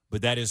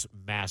 but that is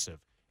massive.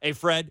 Hey,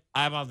 Fred,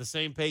 I'm on the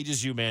same page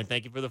as you, man.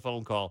 Thank you for the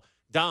phone call.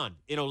 Don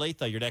in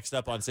Olathe, you're next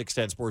up on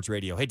 610 Sports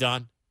Radio. Hey,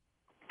 Don.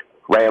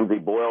 Ramsey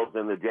Boyles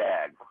and the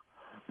Jags.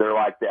 They're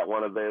like that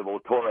one available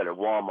toilet at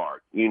Walmart.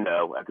 You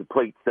know, a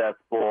complete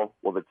cesspool.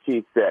 Well, the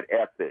Chiefs said,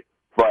 F it,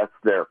 flush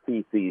their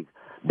feces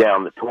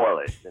down the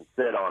toilet and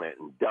sit on it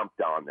and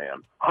dumped on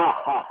them.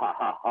 Ha, ha, ha,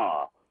 ha,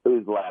 ha.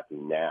 Who's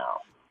laughing now?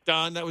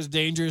 Don, that was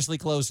dangerously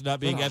close to not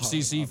being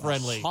FCC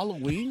friendly.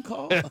 Halloween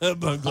call? I'm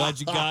glad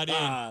you got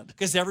in.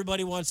 Because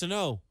everybody wants to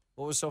know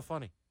what was so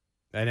funny.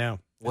 I know.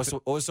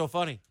 What was so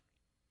funny?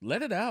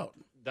 Let it out.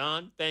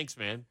 Don, thanks,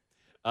 man.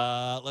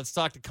 Let's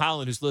talk to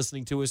Colin, who's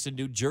listening to us in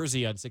New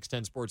Jersey on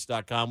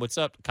 610sports.com. What's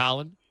up,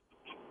 Colin?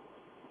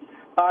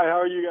 Hi, how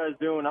are you guys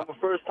doing? I'm a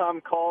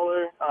first-time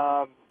caller.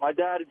 My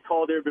dad had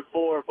called here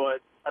before, but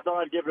I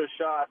thought I'd give it a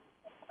shot.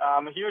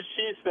 I'm a huge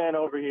Chiefs fan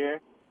over here.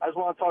 I just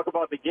want to talk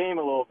about the game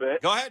a little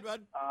bit. Go ahead,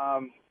 bud.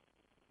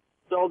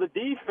 So the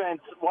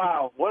defense,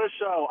 wow, what a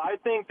show. I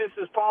think this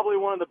is probably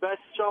one of the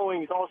best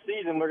showings all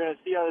season we're going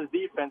to see out of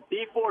this defense.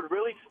 D Ford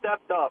really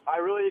stepped up. I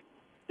really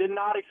did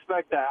not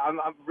expect that. I'm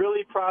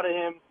really proud of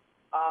him.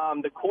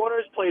 The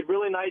corners played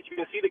really nice. You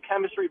can see the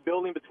chemistry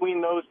building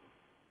between those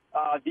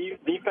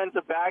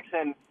defensive backs.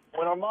 And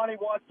when Armani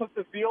Watts took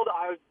the field,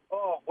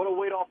 what a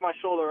weight off my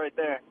shoulder right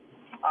there.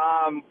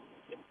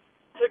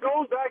 To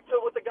go back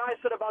to what the guy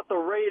said about the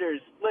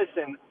Raiders,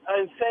 listen,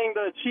 and saying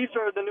the Chiefs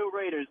are the new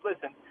Raiders,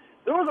 listen,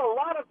 there was a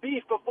lot of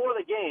beef before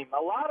the game,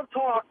 a lot of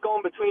talk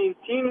going between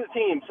team to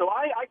team. So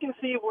I can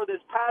see where this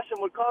passion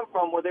would come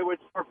from, where they would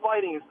start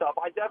fighting and stuff.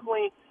 I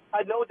definitely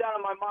had no doubt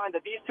in my mind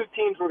that these two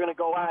teams were going to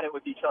go at it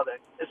with each other,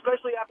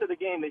 especially after the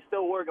game. They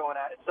still were going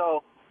at it.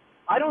 So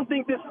I don't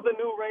think this is the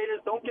new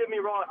Raiders. Don't get me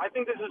wrong. I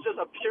think this is just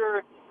a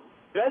pure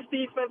best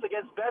defense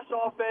against best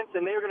offense,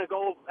 and they're going to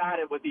go at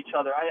it with each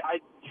other. I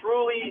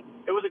truly,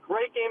 it was a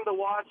great game to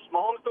watch.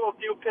 Mahomes threw a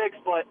few picks,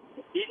 but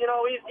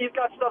he's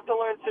got stuff to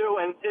learn too,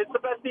 and it's the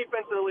best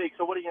defense in the league.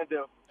 So what are you going to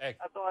do? Hey.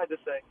 That's all I had to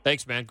say.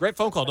 Thanks, man. Great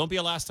phone call. Don't be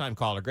a last-time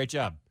caller. Great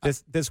job.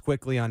 This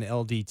quickly on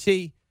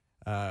LDT,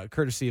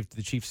 courtesy of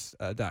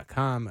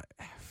thechiefs.com.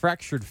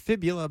 Fractured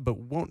fibula, but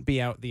won't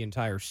be out the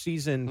entire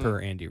season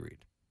per Andy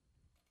Reid.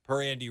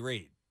 Per Andy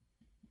Reid.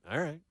 All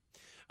right.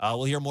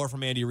 We'll hear more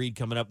from Andy Reid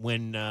coming up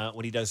when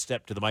he does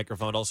step to the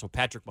microphone. Also,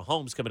 Patrick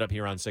Mahomes coming up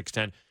here on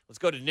 610. Let's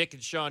go to Nick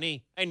and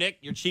Shawnee. Hey, Nick,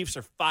 your Chiefs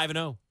are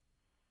 5-0.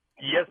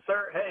 Yes,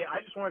 sir. Hey,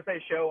 I just want to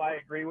say, Show, I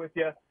agree with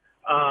you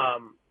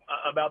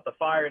about the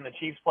fire and the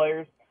Chiefs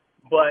players.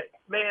 But,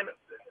 man,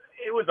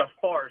 it was a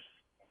farce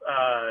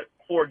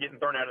Ford getting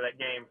thrown out of that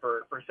game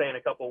for saying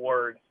a couple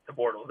words to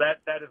Bortles. That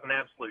is an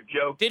absolute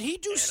joke. Did he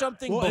do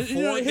something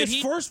before?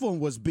 His first one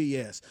was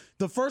BS.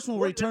 The first one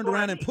where he turned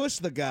around and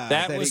pushed the guy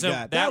that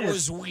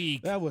was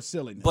weak. That was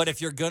silliness. But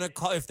if you're gonna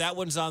call, if that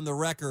one's on the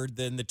record,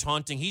 then the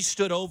taunting. He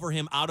stood over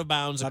him out of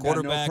bounds. I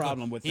quarterback. got no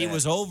problem with he that.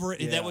 was over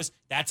it. Yeah.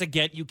 That's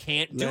again. You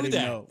can't do that.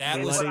 Know. That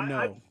Let was him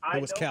know.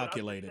 It was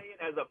calculated.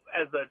 As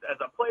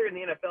a player in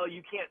the NFL,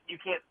 you can't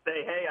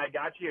say, hey, I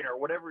got you, or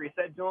whatever he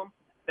said to him.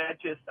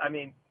 That just, I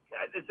mean,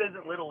 this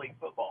isn't Little League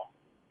football.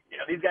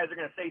 These guys are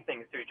going to say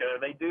things to each other.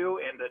 They do,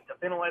 and to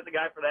penalize the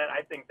guy for that,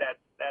 I think that's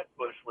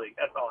Bush League.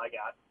 That's all I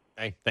got.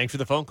 Hey, thanks for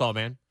the phone call,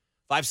 man.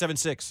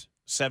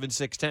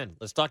 576-7610.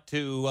 Let's talk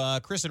to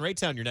Chris in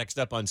Raytown. You're next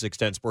up on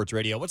 610 Sports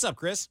Radio. What's up,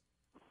 Chris?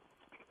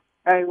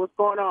 Hey, what's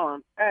going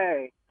on?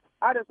 Hey,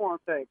 I just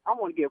want to say, I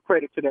want to give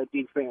credit to that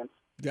defense.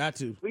 Got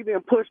to. We've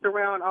been pushed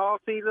around all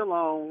season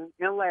long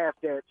and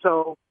laughed at.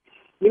 So,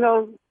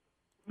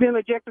 been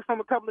ejected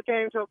from a couple of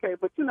games, okay,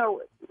 but,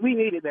 we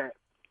needed that.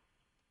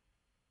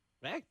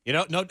 Hey,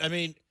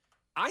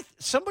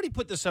 somebody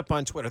put this up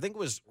on Twitter. I think it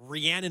was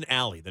Rhiannon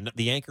Alley,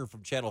 the anchor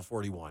from Channel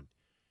 41.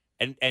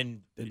 And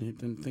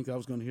didn't think I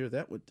was going to hear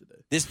that one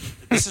today. This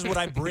is what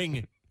I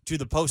bring to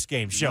the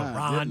post-game show, My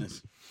Ron.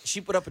 goodness.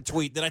 She put up a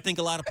tweet that I think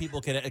a lot of people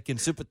can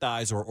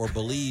sympathize or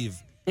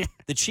believe.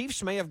 The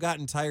Chiefs may have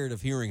gotten tired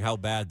of hearing how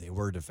bad they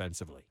were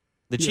defensively.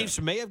 The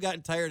Chiefs may have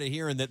gotten tired of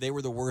hearing that they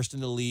were the worst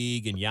in the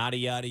league and yada,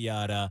 yada,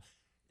 yada.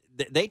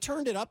 They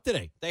turned it up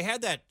today. They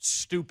had that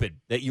stupid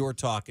that you were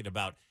talking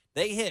about.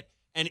 They hit.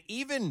 And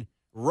even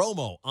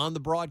Romo on the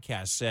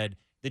broadcast said,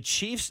 the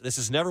Chiefs, this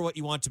is never what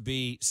you want to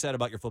be said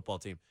about your football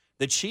team.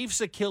 The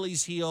Chiefs'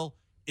 Achilles heel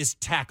is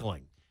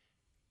tackling.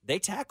 They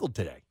tackled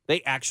today.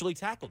 They actually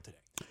tackled today.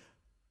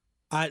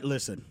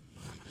 Listen.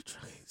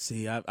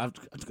 See, I've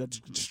got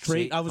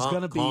straight. See, I was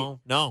going to be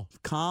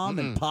calm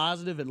and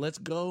positive, and let's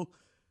go.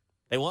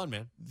 They won,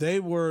 man.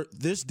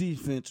 This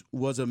defense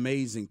was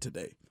amazing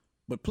today.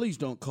 But please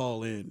don't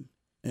call in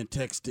and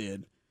text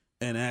in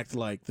and act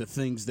like the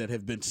things that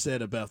have been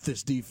said about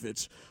this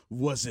defense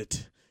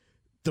wasn't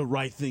the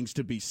right things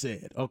to be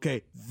said,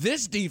 okay?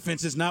 This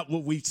defense is not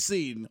what we've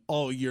seen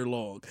all year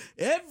long.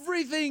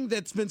 Everything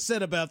that's been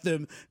said about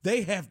them,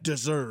 they have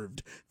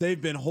deserved.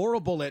 They've been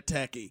horrible at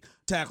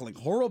tackling,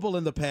 horrible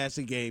in the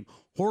passing game,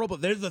 horrible.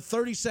 They're the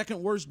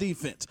 32nd worst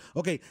defense.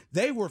 Okay,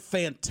 they were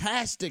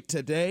fantastic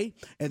today,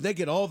 and they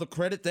get all the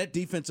credit. That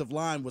defensive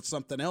line was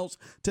something else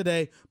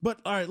today. But,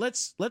 all right,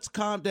 let's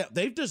calm down.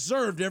 They've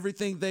deserved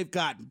everything they've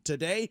gotten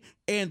today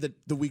and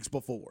the weeks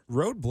before.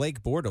 Rode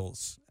Blake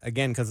Bortles,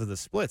 again, because of the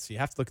splits. You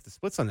have to look at the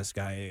splits on this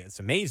guy. It's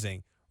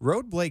amazing.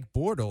 Rode Blake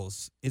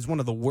Bortles is one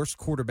of the worst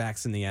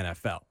quarterbacks in the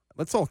NFL.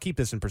 Let's all keep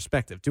this in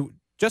perspective.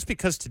 Just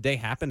because today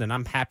happened and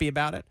I'm happy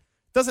about it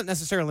doesn't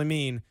necessarily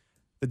mean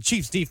the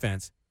Chiefs'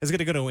 defense is going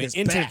to go into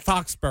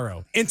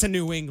Foxborough, into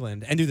New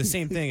England, and do the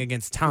same thing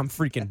against Tom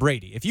freaking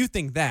Brady. If you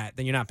think that,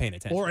 then you're not paying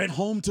attention. Or at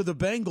home to the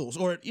Bengals.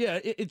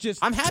 It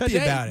just. I'm happy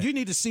about it. You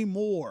need to see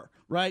more,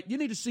 right? You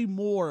need to see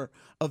more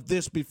of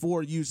this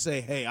before you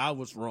say, hey, I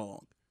was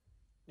wrong.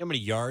 How many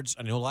yards?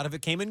 I know a lot of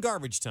it came in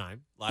garbage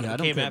time. A lot of it I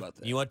don't came care after. about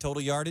that. You want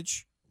total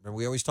yardage? Remember,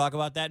 we always talk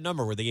about that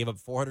number where they gave up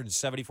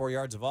 474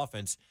 yards of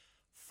offense.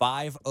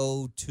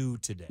 502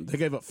 today. They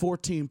gave up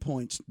 14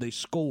 points. They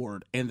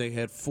scored, and they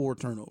had 4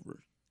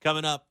 turnovers.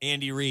 Coming up,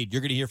 Andy Reid.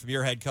 You're going to hear from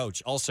your head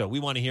coach. Also, we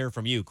want to hear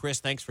from you. Chris,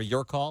 thanks for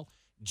your call.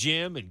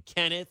 Jim and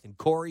Kenneth and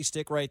Corey,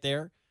 stick right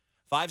there.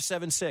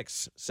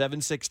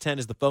 576-7610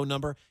 is the phone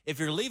number. If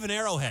you're leaving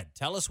Arrowhead,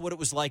 tell us what it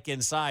was like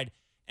inside.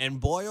 And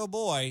boy, oh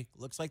boy,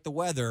 looks like the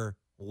weather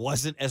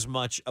wasn't as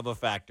much of a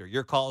factor.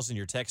 Your calls and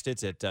your text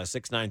hits at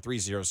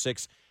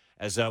 69306.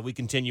 As we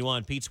continue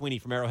on, Pete Sweeney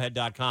from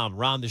Arrowhead.com.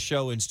 Ron the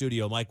show in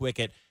studio, Mike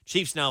Wickett.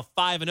 Chiefs now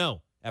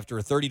 5-0 after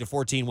a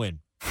 30-14 win.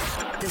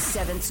 The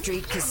 7th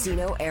Street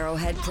Casino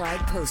Arrowhead Pride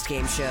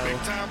postgame show.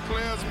 Big-time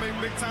players make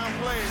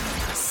big-time plays.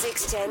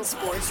 610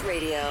 Sports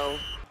Radio.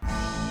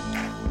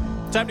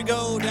 Time to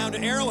go down to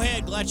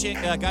Arrowhead. Got you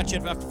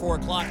after 4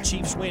 o'clock.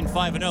 Chiefs win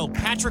 5-0.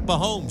 Patrick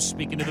Mahomes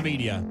speaking to the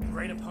media.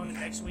 Great opponent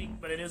next week,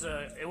 but it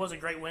was a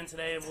great win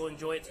today, and we'll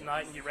enjoy it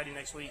tonight and get ready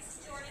next week.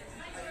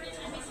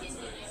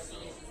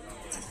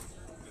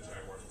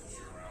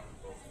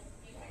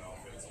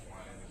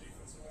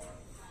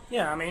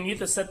 Yeah, I mean, you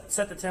have to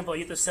set the tempo. You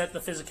have to set the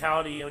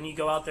physicality when you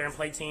go out there and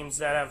play teams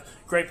that have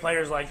great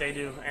players like they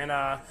do. And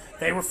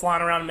they were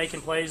flying around and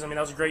making plays. I mean,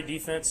 that was a great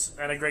defense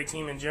and a great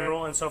team in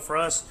general. And so for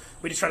us,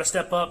 we just try to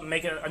step up and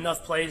make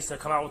enough plays to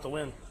come out with the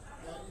win.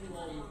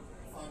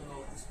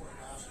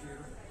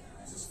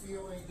 Does this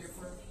feel any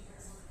different,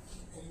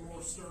 any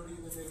more sturdy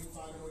than maybe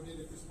 5-0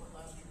 did at this point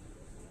last year?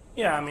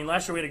 Yeah, I mean,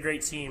 last year we had a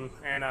great team,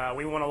 and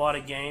we won a lot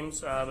of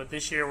games. But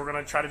this year we're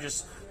going to try to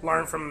just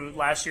learn from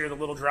last year, the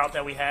little drought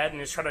that we had, and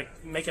just try to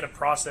make it a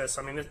process.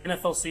 I mean, the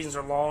NFL seasons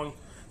are long.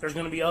 There's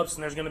going to be ups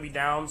and there's going to be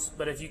downs.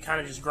 But if you kind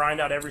of just grind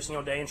out every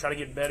single day and try to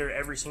get better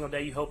every single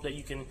day, you hope that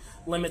you can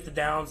limit the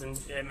downs and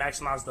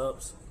maximize the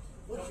ups.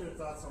 What's your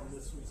thoughts on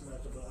this week's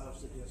matchup,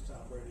 obviously, against Tom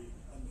Brady?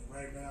 I mean,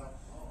 right now,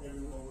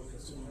 everyone would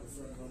consider you the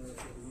front runner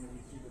for the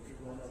MVP, but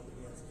you're going up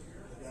against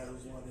the guy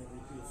who's won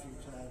MVP a few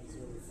times,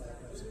 over 5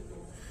 times.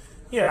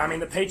 Yeah, I mean,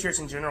 the Patriots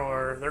in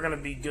general they're going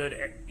to be good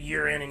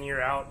year in and year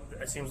out.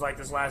 It seems like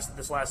this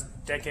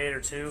last decade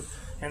or two.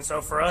 And so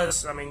for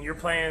us, I mean, you're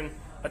playing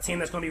a team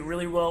that's going to be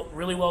really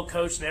well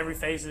coached in every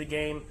phase of the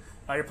game.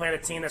 You're playing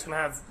a team that's going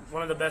to have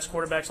one of the best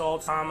quarterbacks of all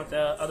time at the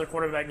other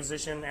quarterback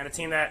position, and a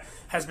team that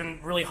has been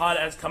really hot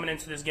as coming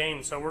into this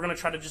game. So we're going to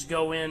try to just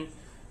go in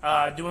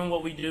doing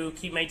what we do,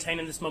 keep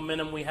maintaining this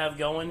momentum we have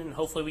going, and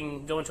hopefully we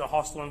can go into a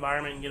hostile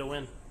environment and get a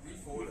win. Lee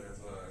Ford has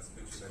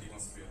mentioned that he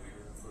wants to be a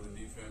leader for the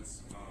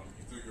defense.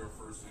 You threw your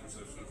first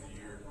interception of the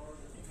year.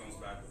 He comes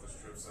back with a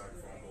strip sack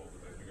fumble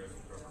that you guys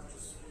recovered.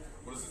 Just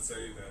what does it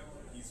say that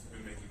he's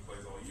been making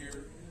plays all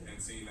year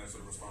and seeing that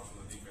sort of response from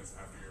the defense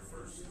after your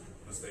first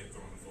mistake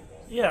throwing the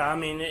football? Yeah, I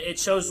mean, it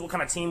shows what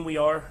kind of team we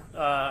are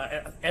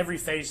at every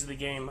phase of the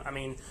game. I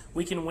mean,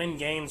 we can win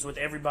games with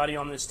everybody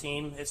on this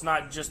team. It's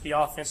not just the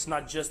offense,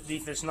 not just the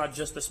defense, not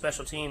just the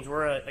special teams.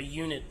 We're a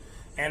unit,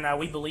 and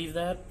we believe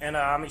that. And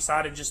I'm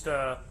excited just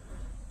to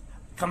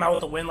come out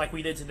with a win like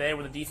we did today,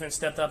 where the defense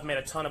stepped up and made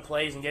a ton of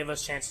plays and gave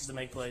us chances to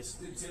make plays.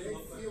 Did today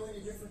feel any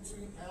different to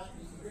you, Pat?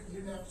 You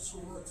didn't have to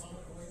score a ton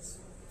of points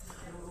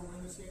in order to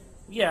win this game?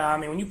 Yeah, I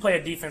mean, when you play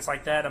a defense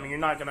like that, I mean, you're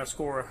not going to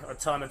score a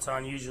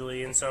ton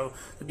usually. And so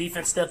the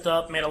defense stepped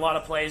up, made a lot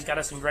of plays, got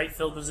us in great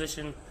field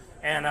position.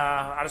 And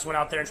I just went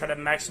out there and tried to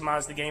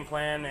maximize the game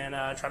plan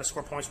and try to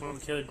score points when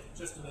we could.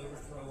 Just an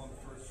overthrow on the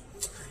first.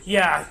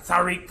 Yeah,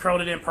 Tyreek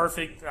curled it in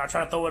perfect. I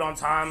tried to throw it on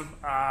time.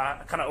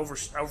 I kind of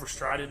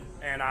overstrided,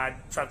 and I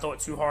tried to throw it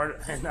too hard,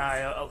 and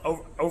I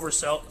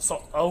oversold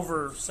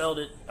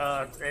it.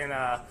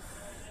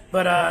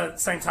 But at the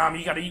same time,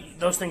 you got to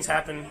those things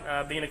happen.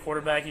 Being a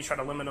quarterback, you try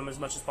to limit them as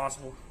much as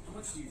possible. How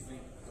much do you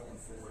think going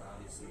forward,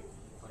 obviously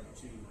playing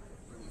two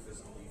really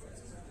physical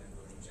defenses in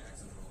Denver and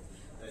Jacksonville,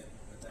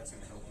 that's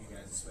going to help you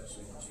guys,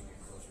 especially once you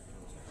get closer to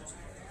those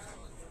playoffs?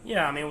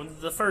 Yeah, I mean,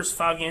 the first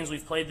 5 games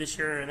we've played this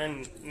year, and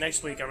then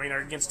next week, I mean,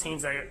 are against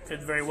teams that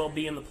could very well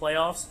be in the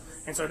playoffs.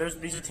 And so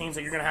these are teams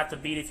that you're going to have to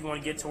beat if you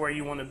want to get to where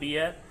you want to be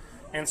at.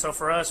 And so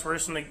for us, we're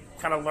just going to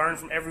kind of learn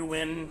from every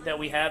win that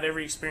we have,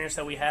 every experience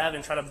that we have,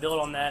 and try to build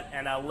on that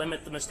and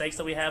limit the mistakes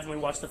that we have when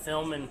we watch the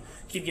film and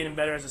keep getting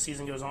better as the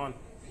season goes on.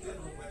 It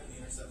didn't look like the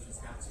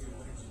interceptions got to you.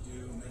 What did you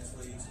do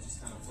mentally to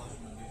just kind of flush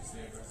them and stay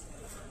aggressive?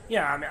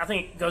 Yeah, I mean, I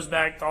think it goes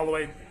back all the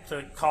way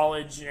to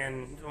college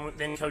and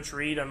then Coach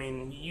Reed. I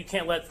mean, you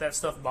can't let that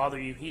stuff bother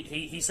you.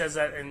 He says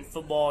that in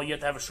football you have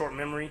to have a short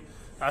memory,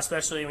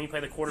 especially when you play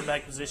the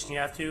quarterback position. You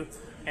have to,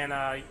 and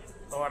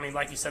well, I mean,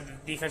 like you said, the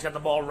defense got the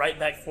ball right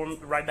back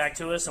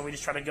to us, and we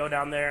just try to go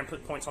down there and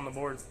put points on the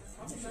board.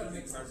 How much do you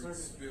think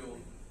Tyreek's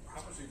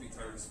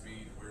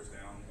speed wears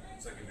down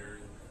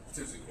secondary?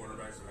 Potentially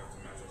quarterbacks would have to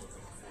match up with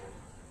him for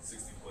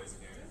 60 plays a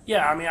game.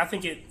 Yeah, I mean, I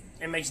think it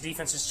makes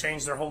defenses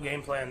change their whole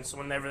game plan. So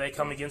whenever they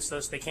come against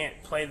us, they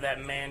can't play that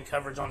man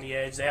coverage on the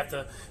edge. They have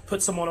to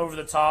put someone over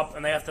the top,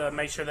 and they have to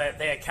make sure that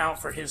they account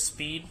for his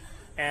speed.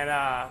 And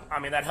I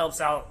mean, that helps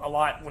out a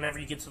lot whenever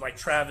you get to like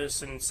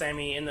Travis and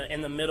Sammy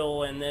in the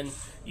middle, and then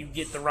you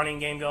get the running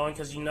game going,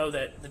 because you know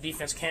that the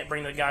defense can't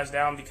bring the guys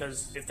down,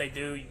 because if they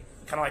do,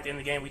 kind of like the end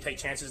of the game, we take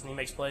chances and he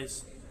makes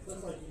plays.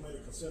 Looks like you made a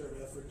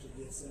concerted effort to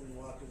get Sammy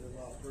Watkins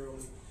involved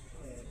early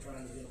and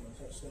trying to get him a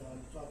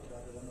touchdown. Talk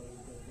about it. I know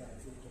you've been kind of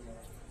tweaked him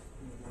out.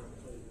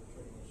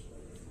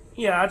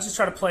 Yeah, I just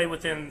try to play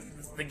within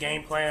the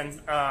game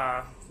plan.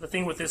 The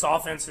thing with this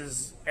offense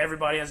is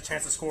everybody has a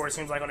chance to score, it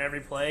seems like, on every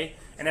play,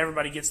 and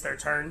everybody gets their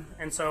turn.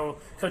 And so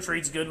Coach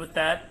Reed's good with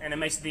that, and it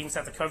makes the defense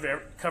have to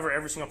cover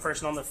every single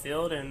person on the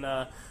field. And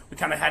we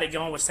kind of had it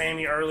going with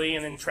Sammy early,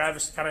 and then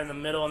Travis kind of in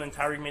the middle, and then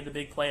Tyreek made the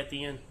big play at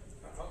the end.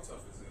 How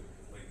tough is it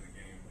late in the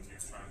game when you're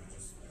trying to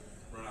just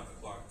run out the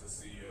clock to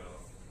see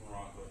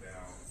Moran go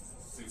down?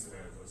 Seems to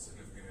have a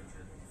significant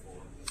injury moving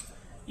forward.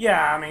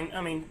 Yeah, I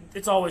mean,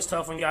 it's always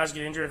tough when guys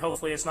get injured.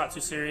 Hopefully, it's not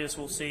too serious.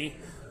 We'll see.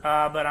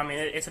 But I mean,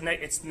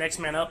 it's next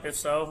man up. If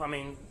so, I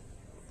mean,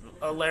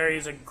 Larry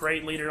is a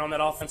great leader on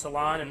that offensive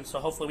line, and so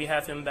hopefully we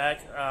have him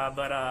back.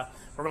 But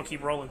we're gonna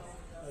keep rolling.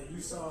 You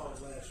saw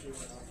last year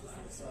when I was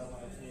on the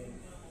sideline game,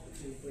 the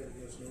team played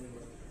against New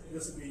England.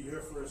 This would be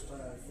your first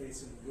time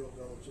facing Bill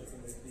Belichick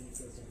in that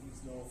defense, and he's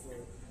known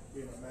for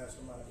being a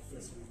mastermind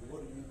defensively.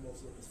 What are you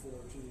most looking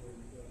forward to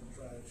and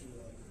trying to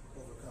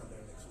overcome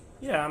that next week?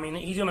 Yeah, I mean,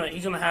 he's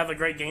gonna have a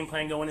great game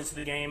plan going into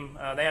the game.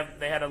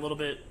 They had a little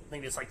bit, I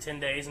think it's like 10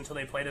 days until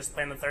they playing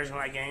the Thursday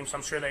night game. So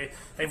I'm sure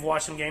they've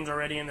watched some games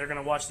already, and they're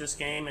gonna watch this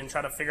game and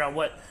try to figure out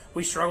what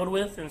we struggled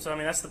with. And so I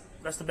mean, that's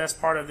the best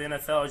part of the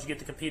NFL is you get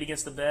to compete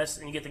against the best,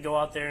 and you get to go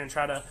out there and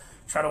try to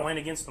win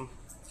against them.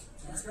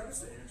 Describe us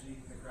the energy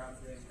in the crowd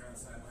today, the crowd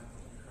sideline,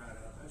 putting the crowd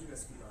out. How did you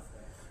guys feed off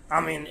that? I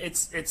mean,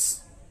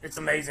 it's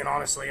amazing,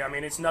 honestly. I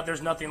mean,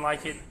 there's nothing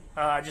like it.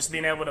 Just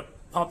being able to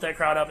pump that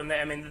crowd up, and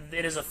I mean,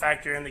 it is a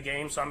factor in the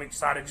game. So I'm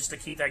excited just to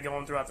keep that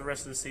going throughout the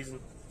rest of the season.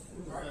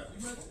 All right,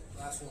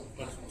 last one.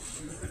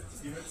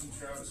 You mentioned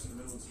Travis in the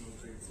middle of some of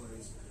the big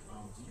plays.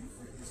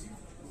 Is he the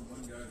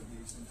one guy that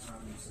needs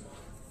sometimes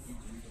you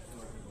feel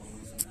like there's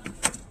always a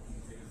matchup you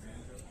can take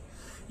advantage of?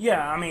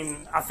 Yeah, I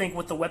mean, I think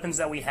with the weapons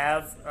that we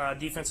have,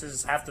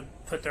 defenses have to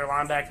put their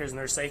linebackers and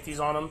their safeties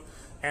on them.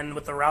 And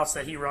with the routes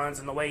that he runs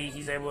and the way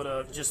he's able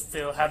to just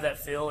have that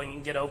feel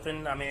and get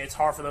open, I mean, it's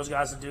hard for those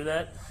guys to do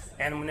that.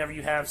 And whenever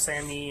you have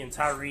Sammy and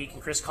Tyreek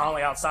and Chris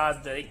Conley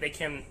outside, they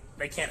can't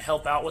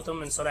help out with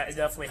them, and so that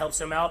definitely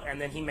helps him out.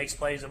 And then he makes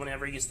plays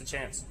whenever he gets the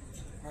chance.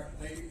 All right,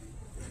 thank you.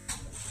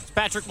 It's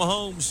Patrick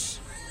Mahomes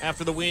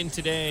after the win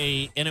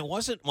today, and it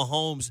wasn't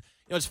Mahomes.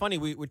 know, it's funny.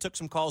 We took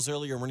some calls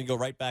earlier, and we're going to go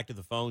right back to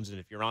the phones. And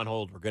if you're on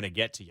hold, we're going to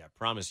get to you. I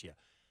promise you.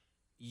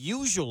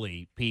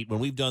 Usually, Pete, when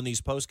we've done these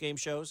post-game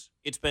shows,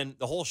 the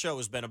whole show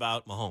has been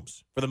about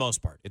Mahomes for the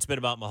most part. It's been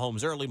about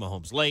Mahomes early,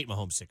 Mahomes late,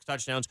 Mahomes 6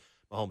 touchdowns,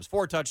 Mahomes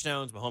 4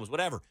 touchdowns, Mahomes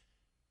whatever.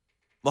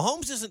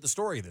 Mahomes isn't the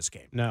story of this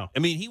game. No. I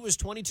mean, he was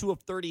 22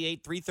 of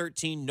 38,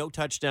 313, no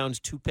touchdowns,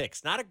 2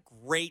 picks. Not a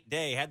great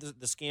day. Had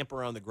the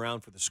scamper on the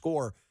ground for the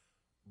score.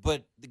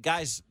 But,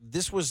 guys,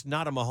 this was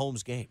not a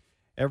Mahomes game.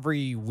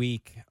 Every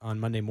week on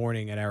Monday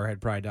morning at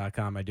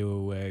arrowheadpride.com, I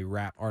do a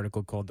rap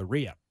article called The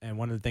Re-Up. And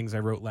one of the things I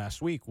wrote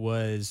last week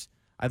was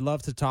I'd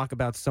love to talk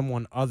about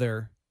someone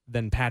other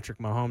than Patrick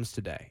Mahomes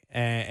today.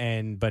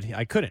 But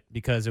I couldn't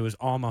because it was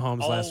all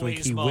Mahomes last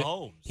week.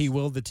 He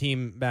willed the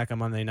team back on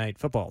Monday Night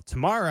Football.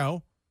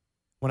 Tomorrow,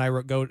 when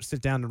I go sit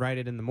down and write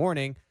it in the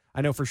morning,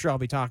 I know for sure I'll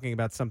be talking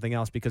about something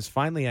else because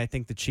finally I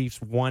think the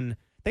Chiefs won.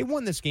 They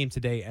won this game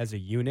today as a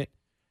unit.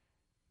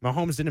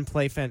 Mahomes didn't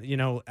play,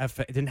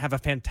 didn't have a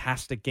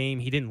fantastic game.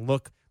 He didn't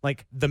look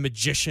like the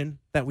magician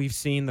that we've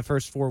seen the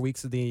first 4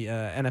 weeks of the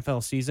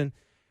NFL season.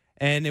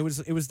 And it was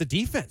the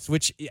defense,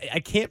 which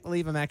I can't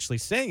believe I'm actually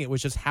saying it,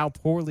 which is how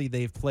poorly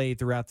they've played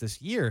throughout this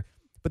year.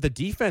 But the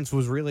defense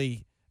was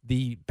really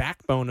the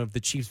backbone of the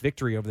Chiefs'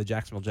 victory over the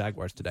Jacksonville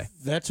Jaguars today.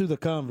 That's who the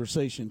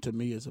conversation to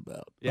me is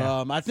about.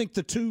 Yeah. I think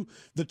the two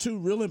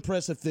real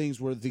impressive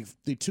things were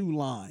the two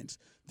lines,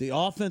 the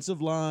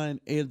offensive line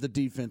and the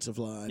defensive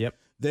line. Yep.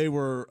 They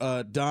were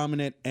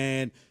dominant,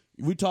 and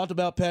we talked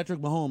about Patrick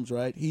Mahomes,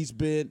 right?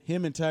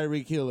 Him and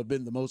Tyreek Hill have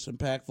been the most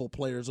impactful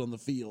players on the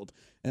field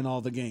in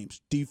all the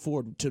games. D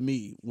Ford, to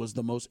me, was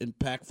the most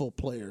impactful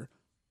player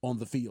on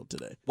the field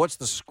today. What's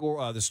the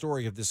score? The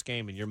story of this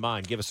game in your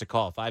mind? Give us a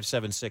call,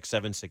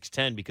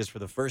 576-7610, because for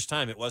the first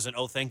time it wasn't,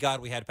 oh, thank God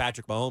we had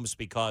Patrick Mahomes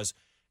because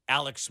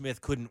Alex Smith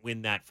couldn't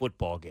win that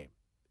football game.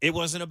 It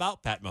wasn't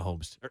about Pat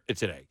Mahomes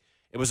today.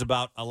 It was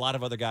about a lot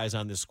of other guys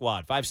on this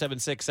squad.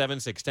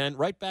 576-7610.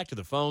 Right back to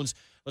the phones.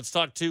 Let's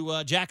talk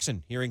to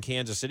Jackson here in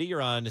Kansas City.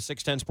 You're on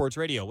 610 Sports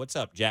Radio. What's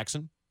up,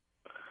 Jackson?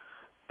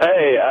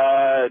 Hey,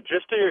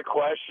 just to your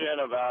question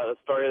about the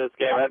story of this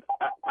game,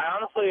 I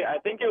honestly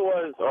think it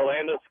was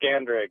Orlando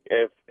Scandrick.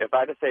 If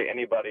I had to say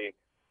anybody,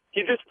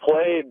 he just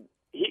played.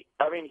 He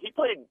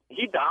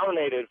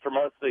dominated for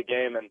most of the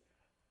game, and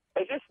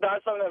it's just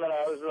not something that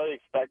I was really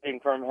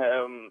expecting from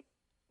him.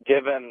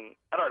 Given,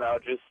 I don't know,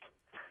 just.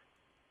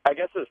 I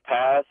guess his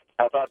past,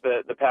 I thought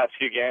that the past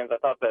few games, I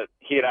thought that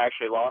he had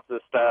actually lost his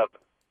step.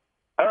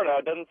 I don't know.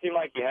 It doesn't seem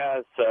like he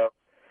has. So,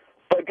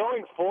 but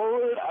going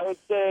forward, I would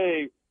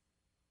say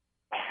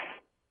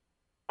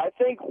I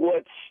think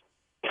what's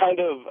kind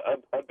of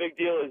a big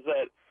deal is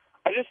that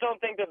I just don't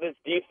think that this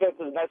defense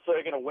is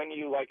necessarily going to win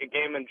you like a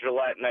game in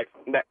Gillette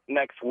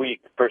next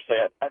week, per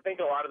se. I think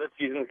a lot of this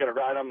season is going to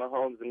ride on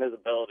Mahomes and his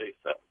ability.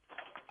 So,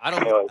 I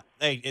don't know.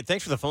 Hey,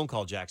 thanks for the phone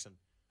call, Jackson.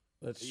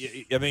 I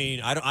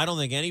don't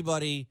think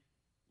anybody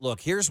 –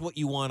 look, here's what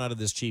you want out of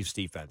this Chiefs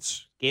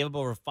defense. Gave up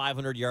over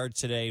 500 yards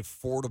today,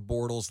 4 to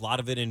Bortles, a lot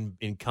of it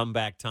in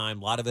comeback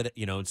time, a lot of it,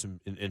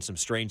 in some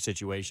strange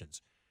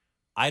situations.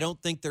 I don't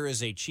think there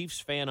is a Chiefs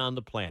fan on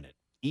the planet,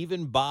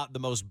 even Bob, the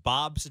most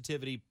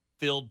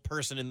Bob-sativity-filled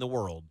person in the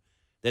world,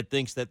 that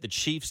thinks that the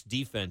Chiefs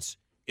defense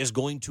is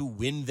going to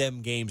win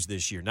them games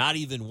this year, not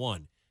even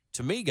one.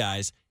 To me,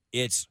 guys,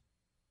 it's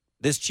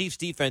this Chiefs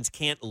defense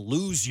can't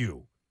lose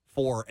you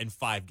 4 and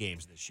 5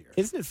 games this year.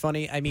 Isn't it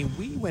funny? I mean,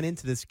 we went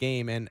into this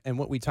game, and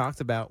what we talked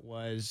about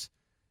was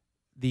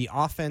the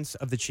offense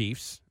of the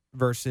Chiefs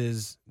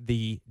versus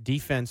the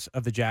defense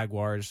of the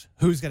Jaguars.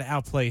 Who's going to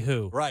outplay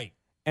who? Right.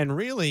 And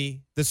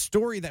really, the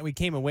story that we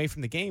came away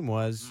from the game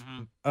was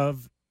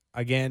of,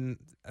 again,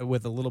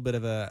 with a little bit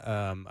of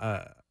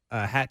a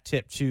hat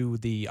tip to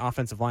the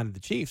offensive line of the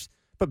Chiefs,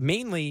 but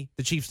mainly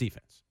the Chiefs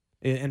defense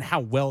and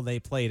how well they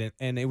played it.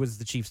 And it was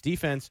the Chiefs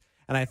defense.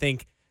 And I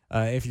think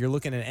if you're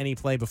looking at any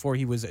play before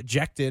he was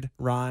ejected,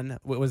 Ron,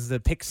 it was the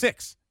pick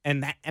 6.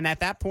 And at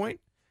that point,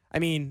 I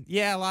mean,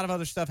 yeah, a lot of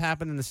other stuff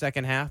happened in the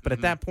second half, but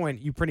at that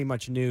point, you pretty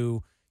much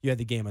knew you had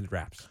the game on the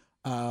wraps.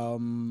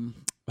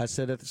 I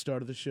said at the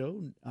start of the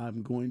show,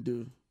 I'm going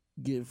to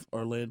give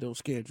Orlando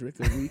Scandrick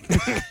a week.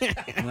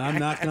 And I'm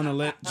not going to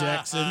let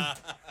Jackson,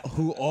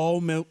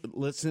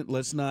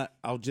 let's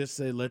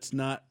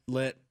not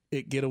let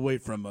it get away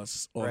from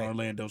us on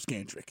Orlando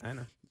Scandrick. I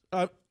know.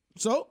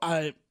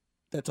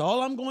 That's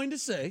all I'm going to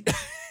say.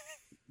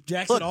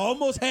 Jackson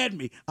almost had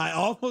me. I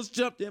almost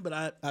jumped in,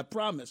 but I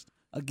promised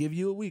I'll give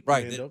you a week.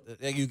 Right. Orlando.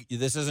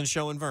 This isn't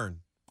Show and Vern.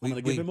 I'm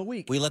going to give him a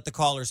week. We let the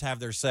callers have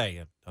their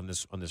say on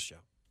this show.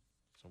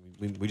 So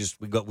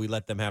we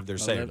let them have their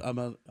say.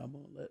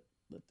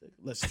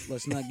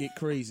 Let's not get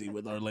crazy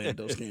with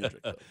Orlando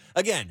Scandrick.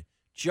 Again,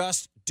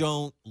 just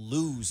don't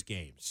lose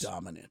games.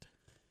 Dominant.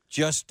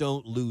 Just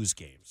don't lose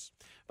games.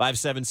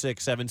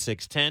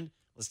 576-7610.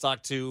 Let's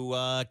talk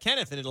to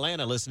Kenneth in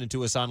Atlanta listening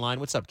to us online.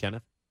 What's up,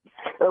 Kenneth?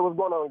 Hey, what's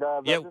going on,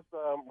 guys? Yeah.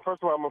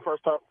 First of all, I'm a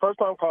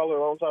first-time caller,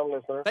 long-time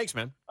listener. Thanks,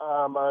 man.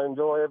 I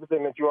enjoy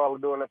everything that you all are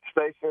doing at the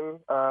station.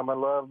 I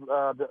love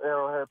the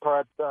Arrowhead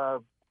Pride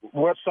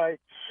website.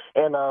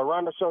 And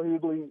Ron, the show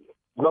usually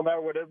no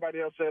matter what everybody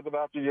else says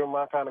about you, you're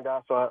my kind of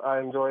guy, so I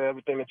enjoy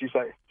everything that you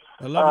say.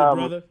 I love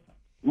you, brother.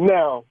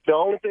 Now, the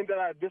only thing that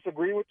I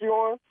disagree with you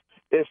on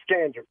is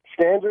Scandrick.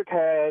 Scandrick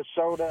has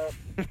showed up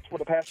for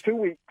the past 2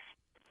 weeks.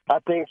 I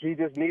think he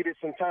just needed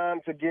some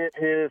time to get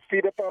his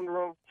feet up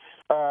under him.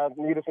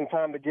 Needed some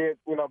time to get,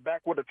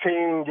 back with the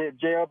team, get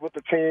gelled with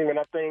the team. And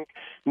I think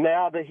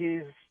now that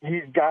he's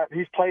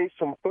played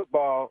some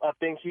football, I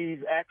think he's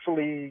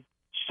actually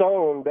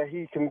shown that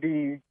he can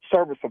be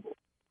serviceable.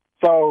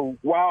 So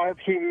while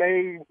he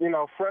may,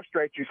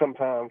 frustrate you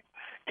sometimes,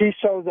 he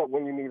shows up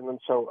when you need him to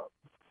show up.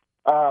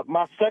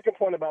 My second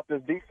point about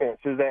this defense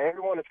is that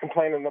everyone is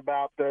complaining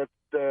about the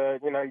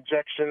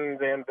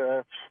ejections and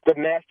the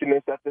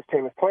nastiness that this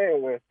team is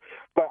playing with.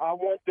 But I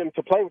want them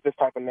to play with this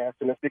type of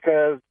nastiness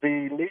because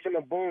the Legion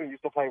of Boom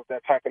used to play with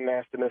that type of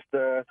nastiness.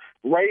 The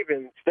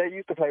Ravens, they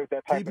used to play with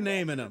that type of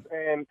naming them.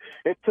 And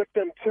it took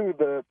them to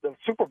the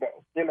Super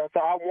Bowl. So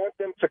I want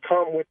them to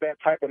come with that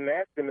type of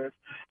nastiness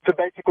to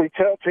basically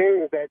tell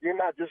teams that you're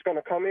not just going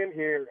to come in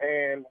here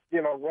and,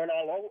 run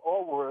all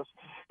over us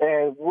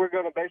and we're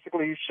going to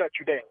basically shut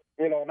you down.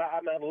 And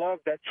I love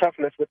that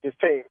toughness with this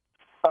team.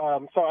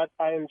 So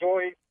I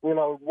enjoy,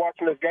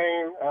 watching this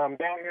game.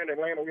 Down here in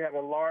Atlanta, we have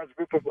a large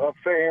group of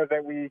fans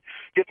that we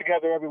get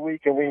together every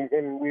week, and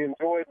we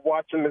enjoyed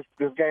watching this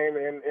game,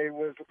 and it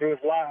was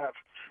live,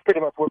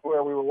 pretty much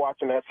where we were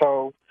watching that.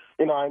 So,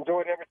 I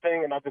enjoyed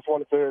everything, and I just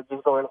wanted to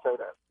just go ahead and say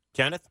that.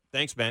 Kenneth,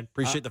 thanks, man.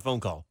 Appreciate the phone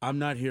call. I'm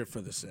not here for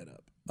the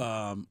setup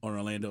on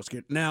Orlando.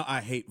 Now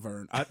I hate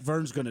Vern.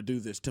 Vern's going to do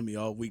this to me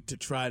all week to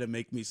try to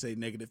make me say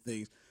negative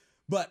things.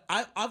 But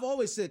I've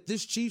always said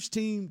this Chiefs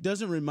team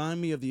doesn't remind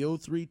me of the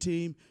 03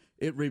 team.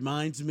 It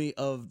reminds me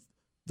of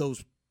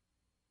those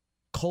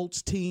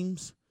Colts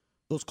teams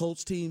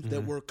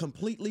that were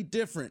completely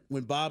different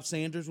when Bob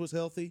Sanders was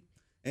healthy,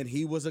 and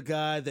he was a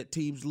guy that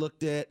teams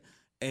looked at,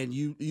 and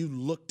you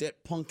looked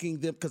at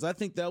punking them, because I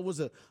think that was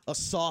a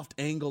soft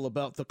angle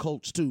about the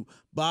Colts too.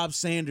 Bob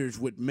Sanders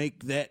would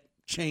make that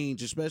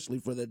change, especially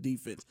for the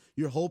defense.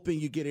 You're hoping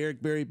you get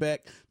Eric Berry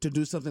back to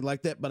do something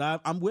like that, but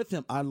I'm with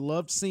him. I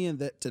loved seeing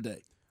that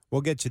today.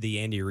 We'll get to the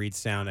Andy Reid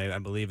sound, I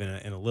believe,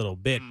 in a little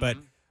bit, but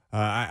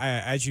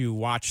as you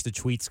watch the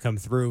tweets come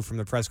through from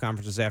the press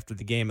conferences after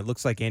the game, it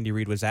looks like Andy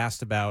Reid was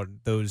asked about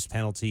those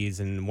penalties,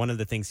 and one of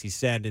the things he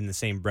said in the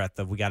same breath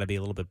of we got to be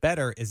a little bit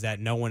better is that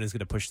no one is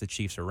going to push the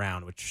Chiefs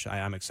around, which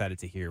I'm excited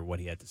to hear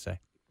what he had to say.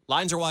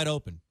 Lines are wide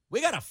open. We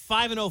got a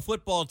 5-0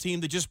 football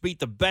team that just beat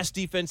the best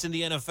defense in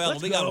the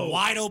NFL. We got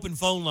wide open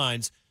phone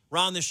lines. We're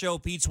on the show.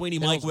 Pete Sweeney,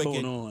 Mike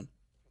Wickett.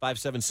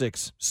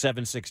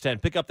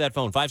 576-7610. Pick up that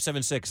phone,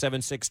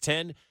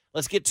 576-7610.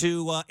 Let's get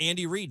to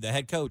Andy Reid, the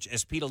head coach,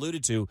 as Pete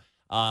alluded to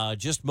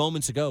just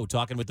moments ago,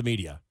 talking with the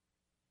media.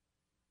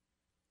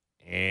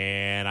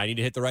 And I need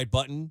to hit the right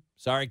button.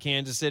 Sorry,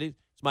 Kansas City.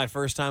 It's my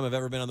first time I've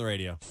ever been on the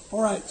radio.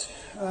 All right.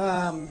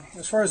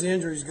 As far as the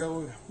injuries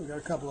go, we've got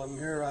a couple of them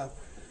here.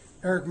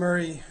 Eric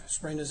Murray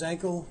sprained his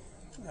ankle.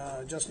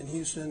 Justin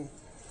Houston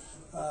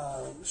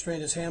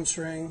strained his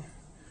hamstring.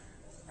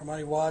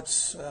 Armani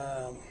Watts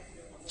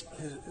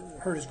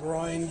hurt his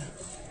groin.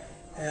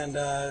 And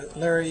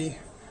Larry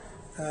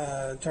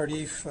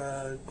Tardif,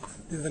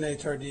 Duvernay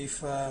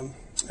Tardif,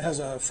 has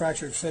a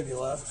fractured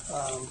fibula,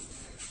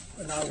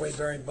 not a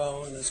weight-bearing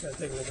bone. It's going to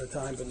take a little bit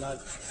of time, but not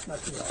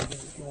too long.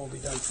 He won't be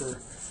done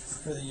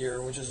for the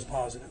year, which is a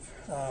positive.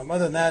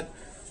 Other than that,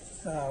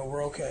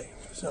 we're okay.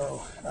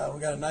 So we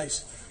got a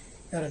nice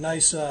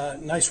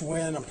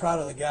win. I'm proud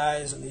of the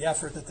guys and the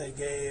effort that they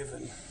gave,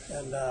 and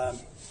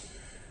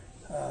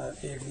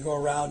you can go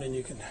around and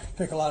you can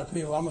pick a lot of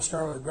people. I'm gonna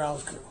start with the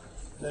grounds crew.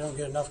 They don't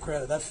get enough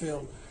credit. That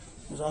field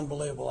was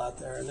unbelievable out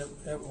there, and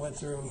it went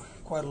through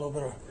quite a little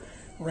bit of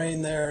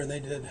rain there, and they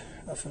did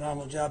a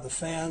phenomenal job. The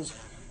fans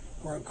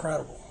were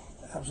incredible,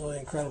 absolutely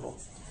incredible.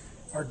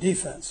 Our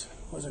defense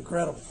was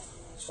incredible.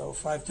 So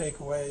 5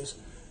 takeaways.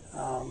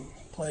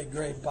 Played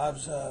great.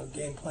 Bob's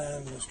game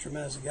plan was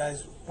tremendous. The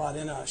guys bought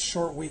in a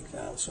short week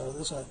now, so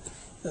this is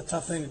a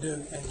tough thing to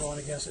do, and going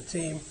against a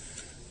team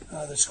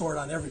that scored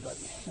on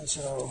everybody. And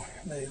so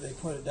they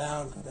put it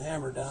down, put the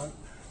hammer down,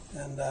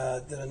 and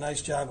did a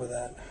nice job with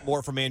that.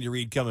 More from Andy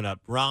Reid coming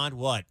up. Ron,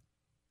 what?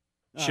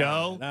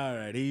 Show? All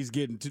right. He's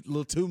getting a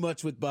little too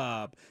much with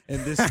Bob,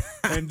 and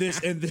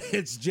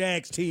this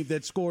Jags team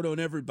that scored on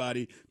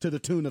everybody to the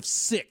tune of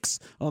 6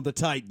 on the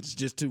Titans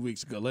just 2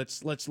 weeks ago.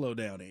 Let's slow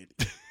down, Andy.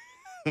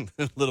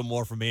 A little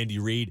more from Andy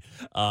Reid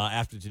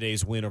after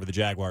today's win over the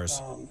Jaguars.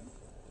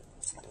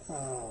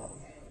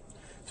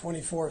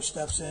 24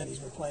 steps in. He's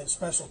been playing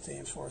special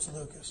teams for us,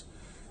 Lucas.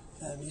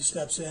 And he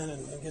steps in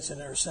and gets an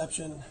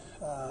interception,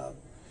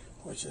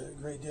 which is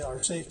a great deal.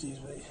 Our safeties,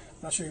 but I'm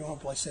not sure you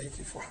want to play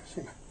safety for us.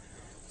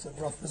 It's a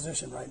rough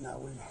position right now.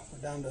 We're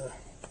down to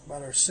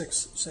about our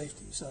 6th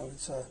safety. So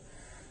it's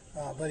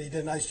but he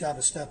did a nice job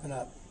of stepping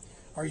up.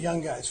 Our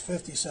young guys,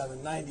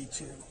 57,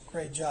 92.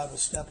 Great job of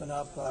stepping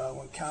up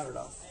when counted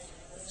on.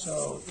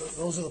 So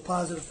those are the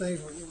positive things.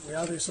 We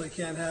obviously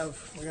can't have.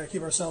 We got to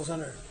keep ourselves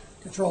under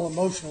control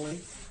emotionally.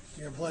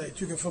 You're going to play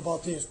 2 good football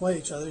teams play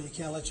each other. You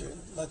can't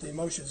let the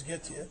emotions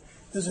get to you.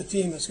 This is a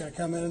team that's going to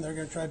come in and they're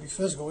going to try to be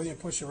physical with you and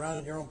push you around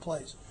in your own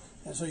place.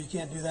 And so you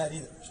can't do that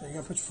either. So you're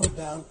going to put your foot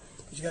down,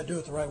 but you got to do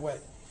it the right way.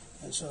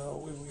 And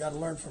so we got to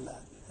learn from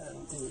that.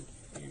 And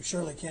you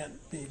surely can't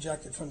be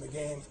ejected from the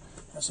game.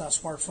 That's not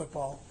smart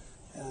football.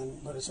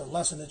 But it's a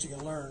lesson that you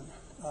can learn.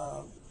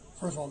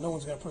 First of all, no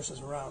one's going to push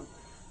us around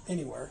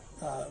anywhere,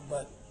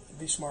 but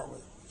be smart with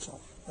it. So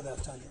for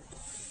that time.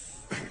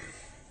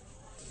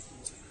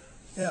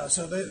 Yeah,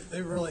 so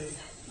they really,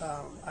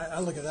 I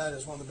look at that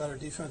as one of the better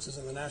defenses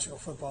in the National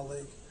Football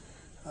League.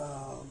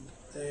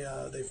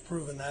 They've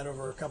proven that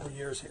over a couple of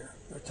years here.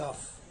 They're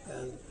tough,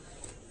 and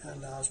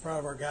I was proud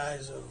of our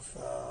guys of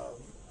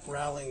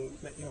rallying,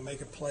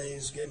 making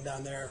plays, getting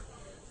down there.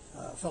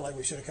 Felt like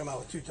we should have come out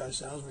with 2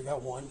 touchdowns. We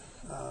got 1,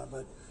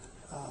 but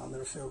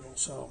they're a field goal.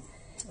 So,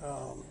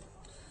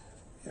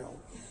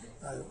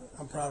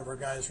 I'm proud of our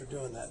guys for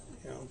doing that.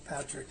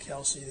 Patrick,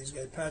 Kelsey, these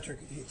guys. Patrick,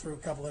 he threw a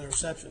couple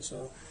interceptions.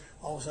 So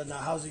all of a sudden, now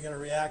how's he going to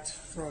react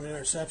throwing an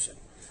interception?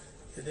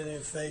 It didn't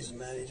even faze him,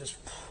 man. He just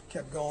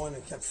kept going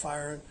and kept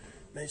firing.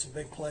 Made some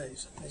big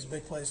plays. Made some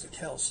big plays to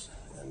Kels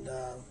and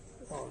a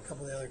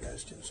couple of the other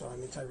guys too. So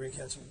Tyreek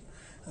had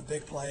a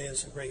big play and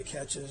some great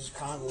catches.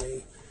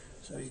 Conley.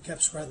 So he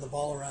kept spreading the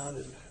ball around,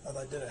 and I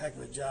thought did a heck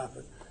of a job.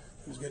 But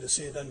it was good to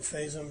see it doesn't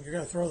faze him. You're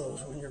going to throw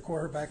those when you're a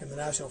quarterback in the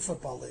National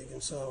Football League,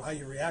 and so how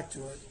you react to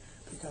it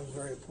becomes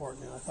very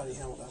important. And I thought he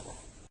handled that well.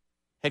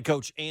 Head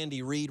coach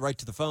Andy Reid, right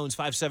to the phones,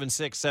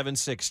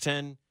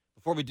 576-7610.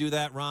 Before we do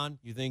that, Ron,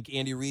 you think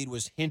Andy Reid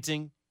was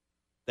hinting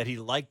that he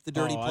liked the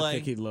dirty play? I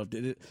think he loved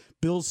it.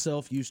 Bill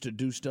Self used to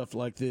do stuff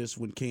like this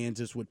when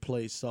Kansas would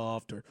play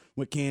soft or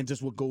when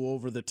Kansas would go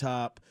over the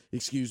top,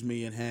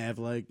 and have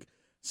like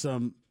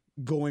some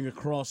going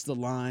across the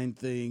line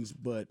things,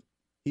 but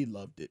he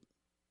loved it.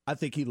 I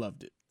think he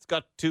loved it. Let's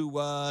go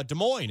to Des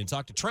Moines and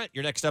talk to Trent.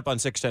 You're next up on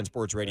 610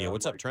 Sports Radio.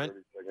 What's up, Trent?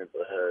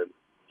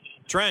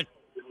 Trent,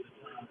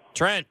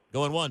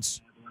 going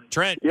once.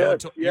 Trent.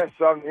 Yes,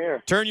 I'm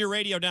here. Turn your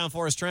radio down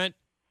for us, Trent.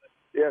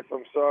 Yes,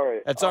 I'm sorry.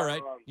 That's all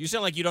right. You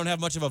sound like you don't have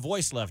much of a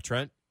voice left,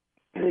 Trent.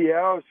 Yeah,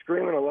 I was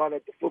screaming a lot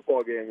at the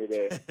football game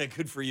today.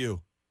 Good for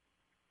you.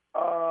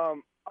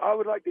 I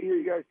would like to hear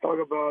you guys talk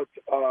about,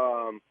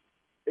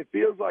 it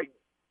feels like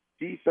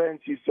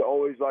defense used to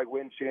always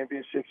win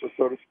championships, or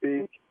so to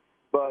speak,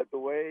 but the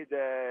way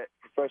that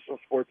professional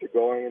sports are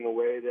going and the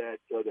way that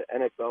the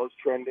NFL is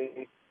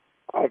trending,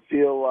 I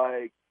feel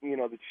like,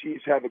 the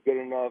Chiefs have a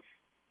good enough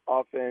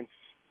offense,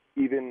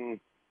 even,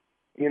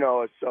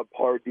 a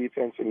subpar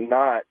defense, and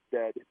not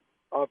that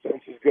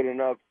offense is good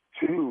enough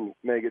to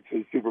make it to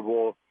the Super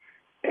Bowl.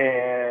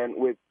 And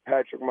with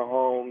Patrick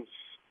Mahomes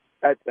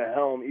at the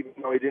helm, even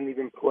though he didn't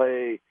even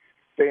play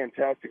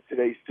fantastic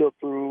today, he still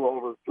threw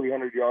over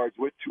 300 yards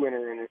with 2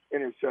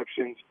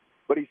 interceptions,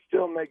 but he's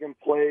still making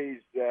plays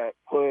that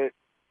put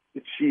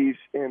the Chiefs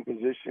in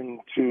position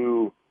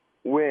to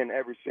win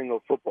every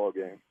single football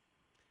game.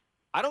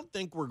 I don't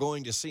think we're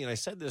going to see, and I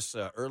said this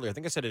earlier, I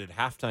think I said it at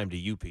halftime to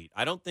you, Pete.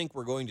 I don't think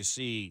we're going to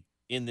see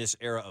in this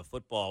era of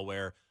football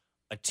where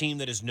a team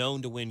that is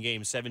known to win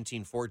games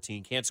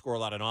 17-14, can't score a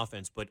lot on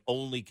offense, but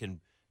only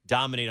can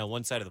dominate on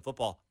one side of the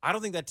football. I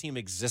don't think that team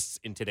exists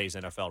in today's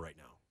NFL right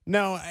now.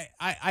 No,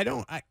 I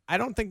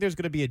don't think there's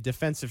going to be a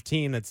defensive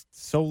team that's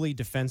solely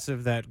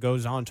defensive that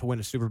goes on to win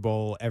a Super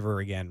Bowl ever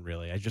again,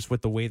 really. Just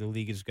with the way the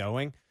league is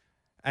going.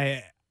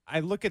 I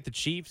look at the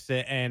Chiefs,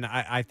 and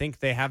I think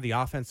they have the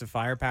offensive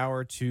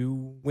firepower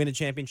to win a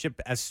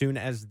championship as soon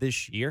as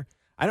this year.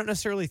 I don't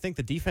necessarily think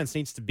the defense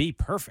needs to be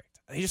perfect.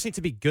 They just need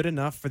to be good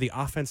enough for the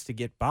offense to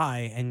get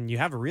by, and you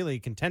have a really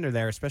contender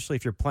there, especially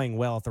if you're playing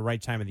well at the right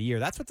time of the year.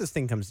 That's what this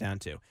thing comes down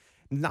to.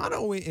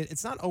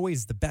 It's not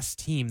always the best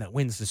team that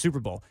wins the Super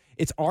Bowl.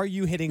 It's, are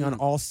you hitting on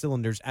all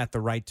cylinders at the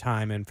right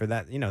time? And for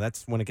that,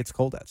 that's when it gets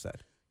cold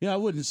outside. Yeah, I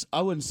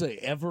wouldn't say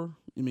ever.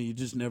 I mean, you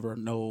just never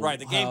know. Right,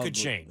 the game could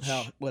change.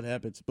 What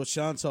happens. But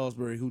Sean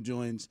Salisbury, who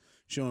joins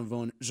Show and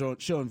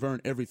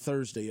Vern every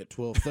Thursday at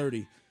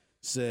 12:30,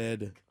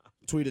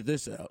 tweeted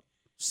this out.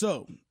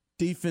 So,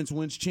 defense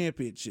wins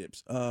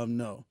championships.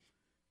 No.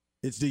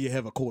 It's, do you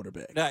have a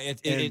quarterback? No,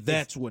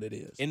 that's what it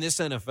is. In this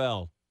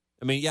NFL,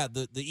 I mean, yeah,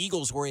 the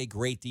Eagles were a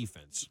great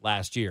defense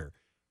last year,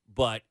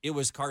 but it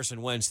was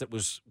Carson Wentz that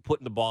was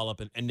putting the ball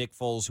up, and Nick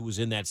Foles, who was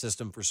in that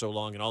system for so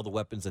long, and all the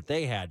weapons that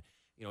they had.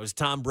 It was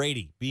Tom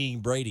Brady being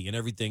Brady and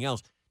everything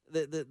else.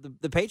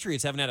 The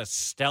Patriots haven't had a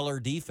stellar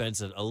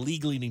defense, a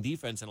league-leading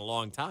defense in a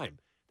long time.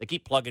 They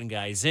keep plugging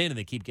guys in, and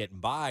they keep getting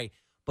by,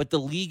 but the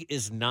league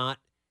is not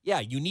 –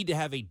 yeah, you need to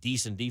have a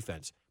decent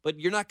defense, but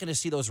you're not going to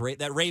see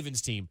that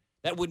Ravens team.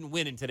 That wouldn't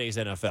win in today's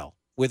NFL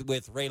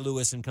with Ray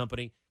Lewis and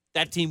company.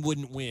 That team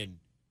wouldn't win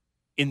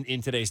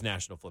in today's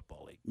National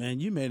Football League. Man,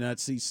 you may not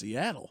see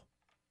Seattle.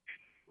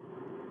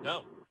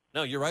 No,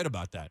 you're right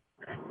about that.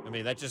 I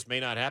mean, that just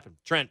may not happen.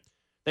 Trent,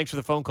 thanks for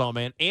the phone call,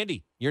 man.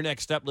 Andy, you're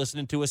next up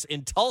listening to us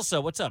in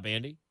Tulsa. What's up,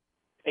 Andy?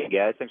 Hey,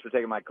 guys. Thanks for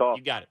taking my call.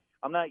 You got it.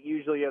 I'm not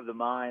usually of the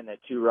mind that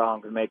 2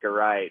 wrongs can make a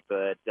right,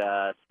 but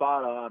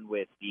spot on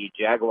with the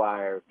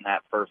Jaguars in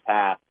that first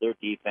half. Their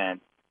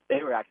defense,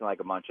 they were acting like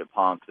a bunch of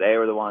punks. They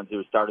were the ones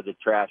who started the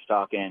trash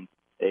talking.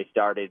 They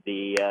started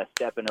the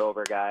stepping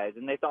over guys,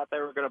 and they thought they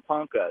were going to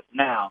punk us.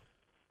 Now,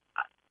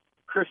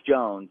 Chris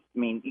Jones, I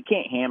mean, you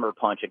can't hammer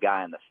punch a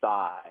guy in the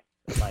thigh.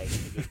 Like,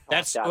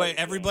 that's wait,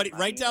 everybody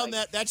write down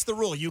that. That's the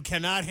rule. You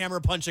cannot hammer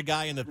punch a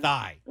guy in the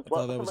thigh. I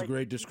thought that was a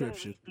great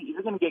description.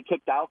 You're going to get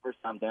kicked out for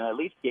something. At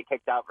least get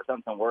kicked out for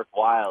something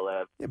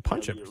worthwhile.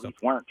 Punch him. You at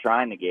least weren't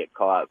trying to get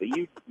caught, but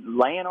you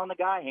laying on the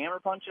guy, hammer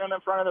punching him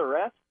in front of the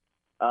ref.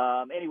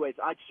 Anyways,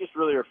 it's just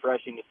really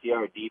refreshing to see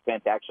our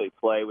defense actually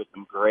play with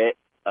some grit.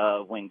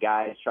 When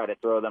guys try to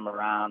throw them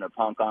around or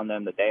punk on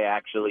them, that they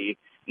actually,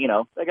 they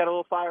got a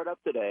little fired up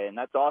today, and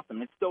that's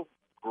awesome. It's still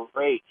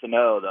great to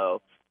know,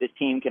 though, this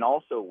team can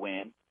also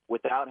win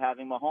without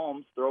having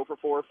Mahomes throw for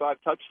 4 or 5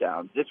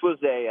 touchdowns.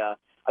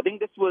 I think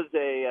this was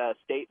a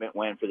statement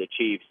win for the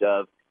Chiefs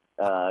of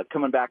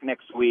coming back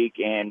next week,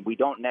 and we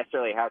don't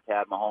necessarily have to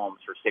have Mahomes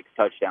for 6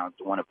 touchdowns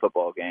to win a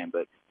football game.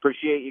 But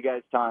appreciate you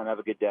guys' time. Have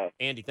a good day.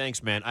 Andy,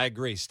 thanks, man. I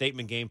agree.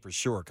 Statement game for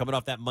sure. Coming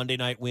off that Monday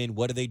night win,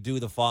 what do they do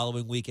the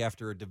following week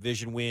after a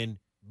division win?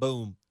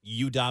 Boom.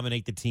 You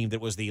dominate the team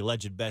that was the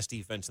alleged best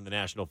defense in the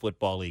National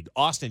Football League.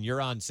 Austin,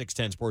 you're on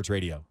 610 Sports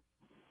Radio.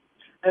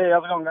 Hey,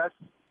 how's it going, guys?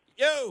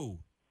 Yo,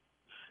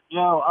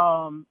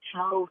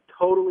 Joe,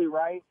 totally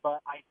right, but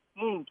I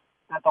think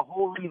that the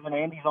whole reason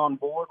Andy's on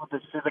board with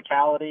his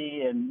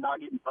physicality and not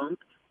getting punked,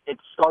 it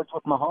starts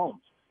with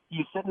Mahomes.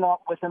 He's sitting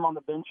up with him on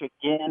the bench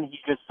again.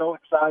 He's just so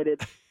excited.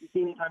 You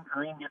see anytime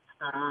Kareem gets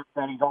stood up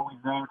that he's always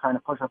there trying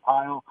to push a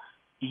pile.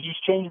 He's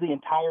changed the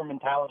entire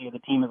mentality of the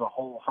team as a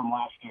whole from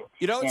last year.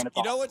 You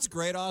know what's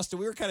great, Austin?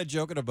 We were kind of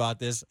joking about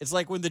this. It's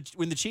like when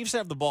the Chiefs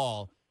have the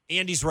ball,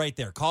 Andy's right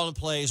there, calling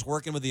plays,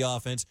 working with the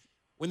offense.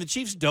 When the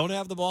Chiefs don't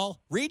have the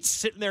ball, Reed's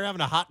sitting there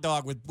having a hot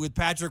dog with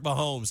Patrick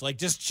Mahomes, like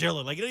just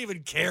chilling. Like, he don't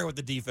even care what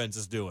the defense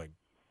is doing.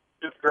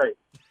 It's great.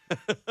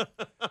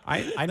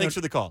 Thanks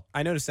for the call.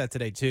 I noticed that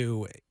today,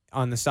 too,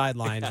 on the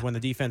sidelines when the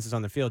defense is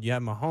on the field. You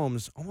have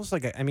Mahomes almost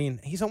like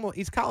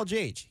he's college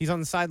age. He's on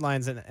the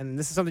sidelines, and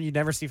this is something you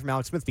never see from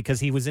Alex Smith because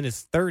he was in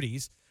his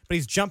 30s, but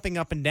he's jumping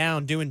up and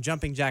down, doing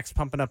jumping jacks,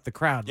 pumping up the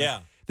crowd.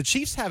 Yeah. The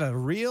Chiefs have a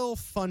real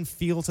fun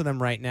feel to them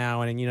right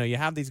now, and you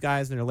have these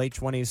guys in their late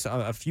 20s,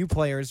 a few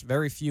players,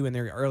 very few in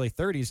their early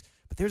 30s,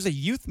 but there's a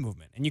youth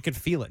movement, and you can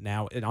feel it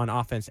now on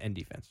offense and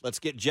defense. Let's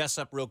get Jess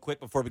up real quick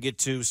before we get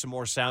to some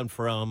more sound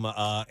from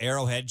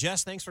Arrowhead.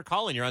 Jess, thanks for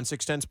calling. You're on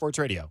 610 Sports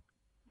Radio.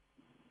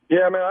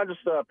 Yeah, man, I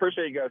just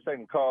appreciate you guys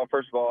taking the call.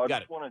 First of all, I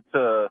just wanted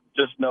to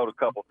just note a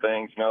couple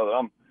things.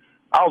 That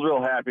I was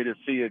real happy to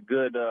see a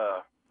good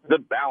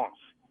balance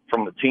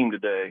from the team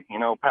today.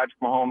 Patrick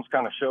Mahomes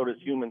kind of showed his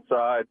human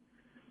side,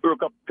 threw a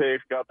couple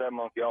picks, got that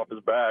monkey off his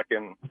back,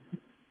 and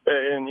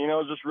it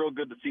was just real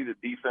good to see the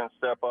defense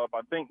step up.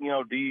 I think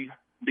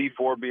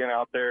D4 being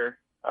out there,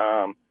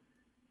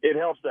 it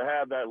helps to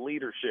have that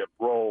leadership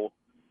role,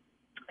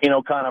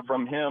 kind of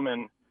from him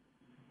and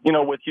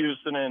with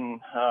Houston,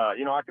 and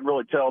I could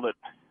really tell that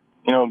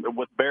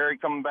with Barry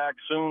coming back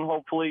soon,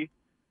 hopefully.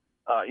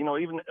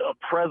 Even a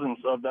presence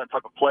of that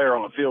type of player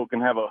on the field can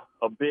have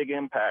a big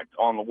impact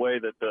on the way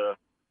that the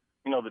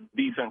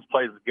defense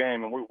plays the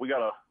game. And we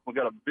got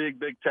a big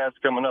test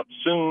coming up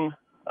soon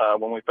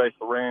when we face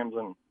the Rams.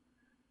 And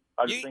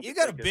I just think you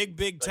got a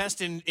big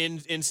test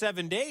in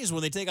 7 days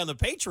when they take on the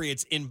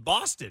Patriots in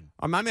Boston.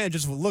 My man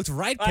just looked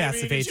right past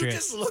the Patriots. You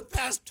just look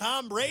past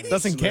Tom Brady.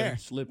 Doesn't care.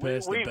 Slip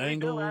past the Bengals. We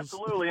do,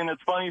 absolutely, and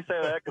it's funny you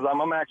say that because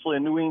I'm actually a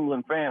New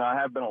England fan. I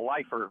have been a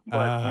lifer, but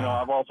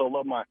I've also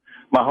loved my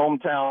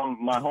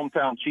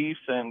hometown Chiefs,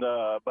 and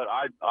but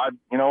I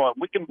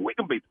we can beat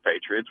the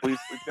Patriots. We've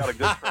got a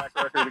good track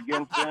record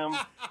against them.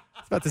 I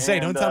was about to say,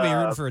 don't tell me you're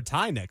rooting for a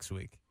tie next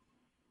week.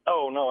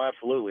 Oh no,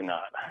 absolutely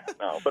not.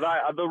 No, but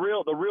the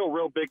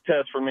real big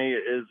test for me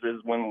is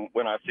when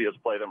I see us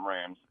play them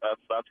Rams.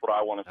 That's what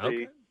I want to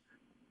see.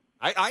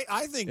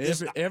 I think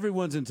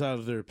everyone's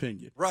entitled to their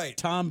opinion. Right.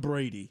 Tom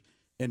Brady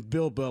and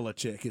Bill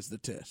Belichick is the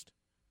test.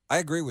 I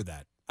agree with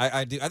that.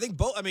 I do. I think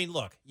both. I mean,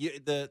 look,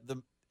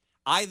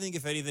 I think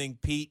if anything,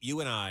 Pete, you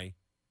and I,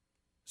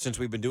 since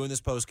we've been doing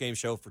this post game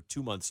show for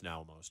 2 months now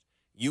almost,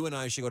 you and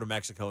I should go to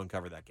Mexico and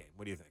cover that game.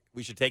 What do you think?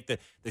 We should take the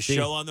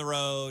show on the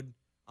road.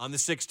 On the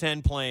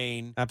 610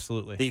 plane.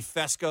 Absolutely. The Air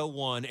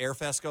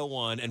Fesco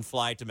 1, and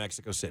fly to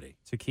Mexico City.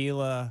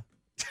 Tequila.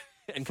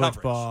 And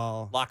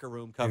football. coverage. Locker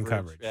room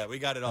coverage. Yeah, we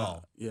got it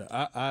all.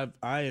 I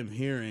am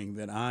hearing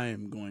that I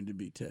am going to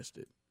be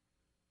tested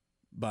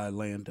by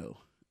Lando.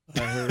 I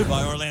heard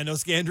by Orlando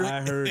Scandrick.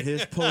 I heard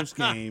his post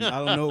game.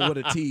 I don't know what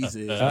a tease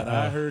is, but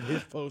I heard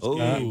his post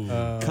game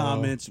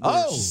comments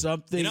were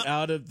something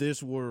out of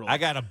this world. I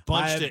got a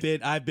bunch.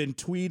 I've been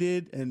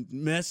tweeted and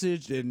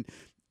messaged and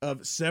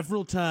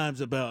several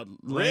times about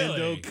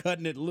Lando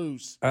cutting it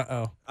loose.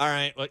 Uh-oh. All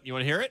right. You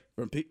want to hear it?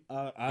 You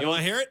want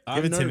to hear it?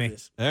 Give it to me.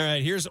 All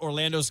right. Here's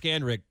Orlando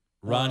Scandrick,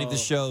 Ronnie the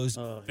Show's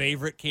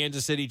favorite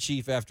Kansas City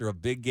Chief after a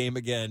big game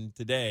again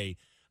today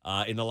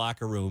in the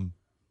locker room.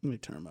 Let me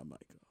turn my mic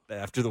off.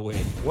 After the win.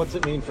 What's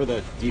it mean for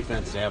the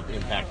defense to have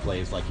impact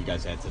plays like you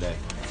guys had today?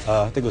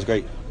 I think it was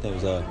great. It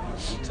was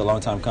it's a long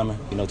time coming.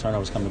 You know,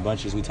 turnovers come in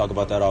bunches. We talk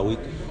about that all week.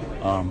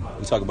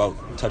 We talk about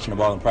touching the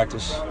ball in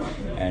practice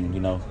and,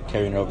 you know,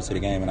 carrying it over to the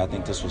game. And I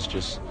think this was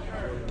just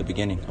the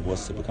beginning of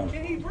what's to become.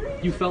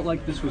 You felt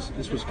like this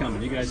was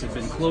coming. You guys have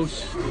been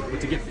close,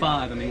 but to get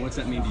 5, I mean, what's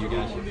that mean to you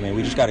guys? I mean,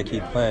 we just got to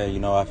keep playing. You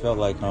know, I felt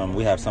like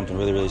we have something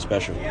really, really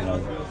special. You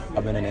know,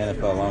 I've been in the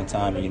NFL a long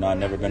time, and, you know, I've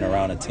never been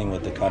around a team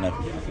with the kind of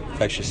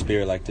infectious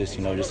spirit like this.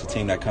 You know, just a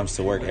team that comes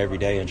to work every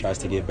day and tries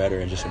to get better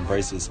and just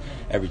embraces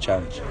every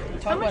challenge.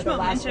 How much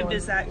momentum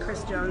does that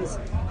Chris Jones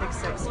pick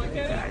 6 give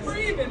you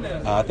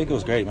guys? I think it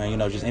was great, man. You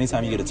know, just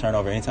anytime you get a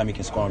turnover, anytime you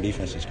can score on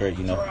defense, it's great.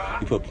 You know,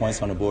 you put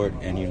points on the board,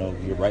 and, you know,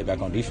 you're right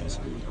back on defense.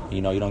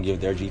 You know, you don't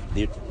give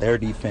their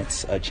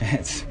defense a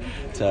chance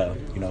to,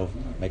 you know,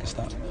 make a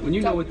stop. When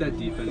you know what that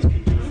defense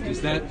can do,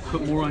 does that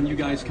put more on you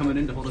guys coming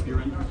in to hold up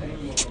your end?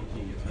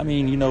 I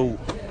mean, you know,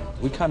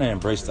 we kind of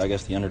embraced, I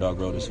guess, the underdog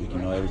role this week. You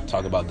know, every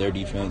talk about their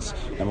defense,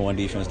 number 1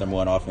 defense, number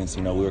 1 offense.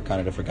 You know, we were kind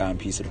of the forgotten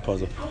piece of the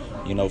puzzle.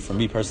 You know, for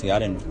me personally, I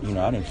didn't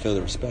feel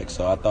the respect.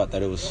 So I thought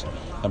that it was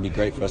going to be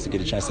great for us to get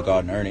a chance to go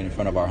out and earn it in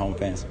front of our home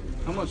fans.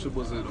 How much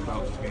was it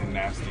about just being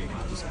nasty,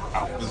 just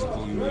out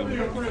physicaling them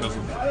because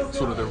of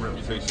sort of their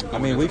reputation? I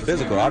mean, we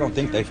physical. I don't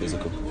think they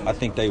physical. I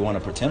think they want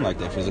to pretend like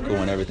they're physical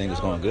when everything is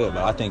going good.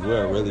 But I think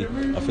we're really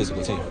a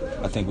physical team.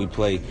 I think we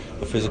play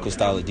a physical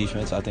style of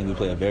defense. I think we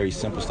play a very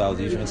simple style of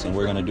defense, and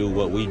we're going to do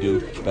what we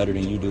do better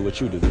than you do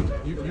what you do.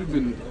 You've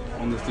been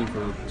on this team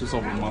for just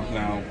over a month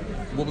now.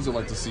 What was it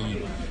like to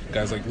see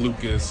guys like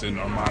Lucas and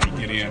Armani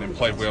get in and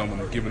play well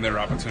and given their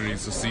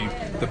opportunities to see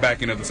the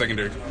back end of the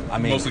secondary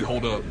mostly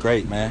hold up?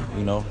 Great, man.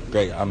 You know,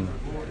 great. I'm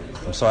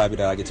so happy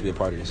that I get to be a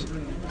part of this.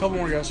 Couple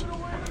more guys.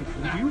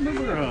 Do you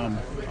remember,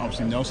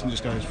 obviously Nelson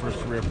just got his first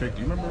career pick.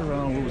 Do you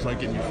remember what it was like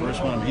getting your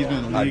first one? I mean, he's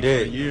been in the league for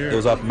a year. It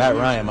was off Matt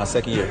Ryan, my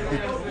second year.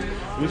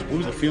 What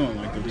was the feeling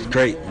like? It was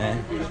great,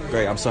 man.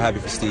 Great. I'm so happy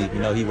for Steve. You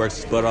know, he works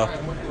his butt off,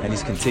 and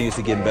he's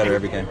continuously getting better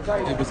every game.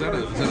 Hey, was that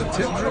a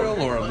tip drill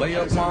or a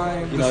layup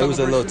line? You know, it was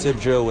a little tip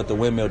drill with the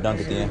windmill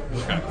dunk at the end.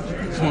 Okay.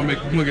 Just want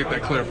to get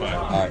that clarified.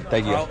 All right.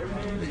 Thank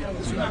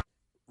you.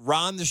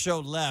 Ron, the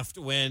show, left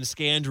when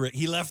Skandrick,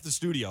 he left the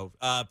studio.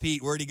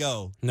 Pete, where'd he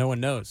go? No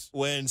one knows.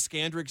 When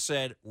Skandrick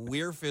said,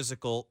 we're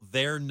physical,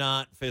 they're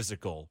not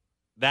physical,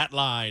 that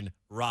line,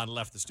 Ron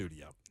left the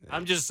studio.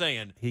 I'm just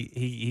saying.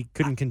 He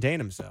couldn't contain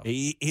himself.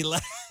 He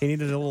left. He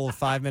needed a little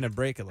 5-minute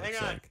break, it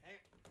looks like.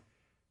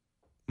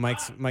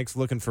 Mike's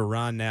looking for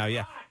Ron now,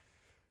 yeah.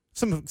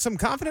 Some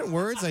confident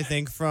words, I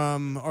think,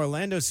 from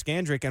Orlando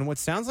Skandrick and what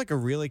sounds like a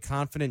really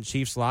confident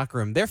Chiefs locker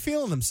room. They're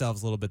feeling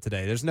themselves a little bit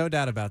today. There's no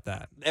doubt about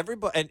that.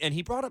 Everybody, and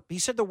he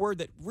said the word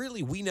that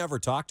really we never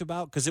talked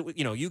about because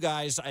you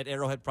guys at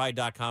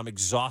arrowheadpride.com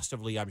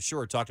exhaustively, I'm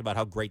sure, talked about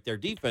how great their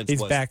defense was.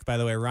 He's back, by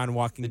the way. Ron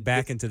walking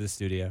back into the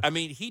studio. I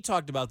mean, he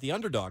talked about the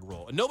underdog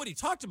role, and nobody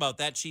talked about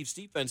that Chiefs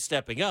defense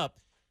stepping up.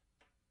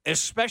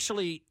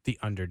 Especially the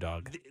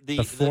underdog, the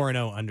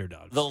 4-0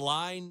 underdog. The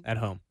line at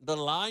home. The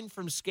line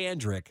from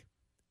Skandrick,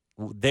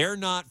 they're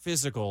not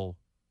physical,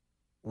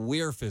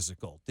 we're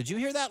physical. Did you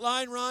hear that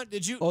line, Ron?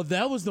 Did you? Oh,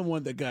 that was the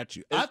one that got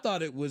you. I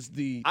thought it was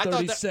the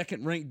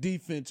 32nd ranked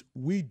defense.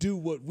 We do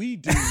what we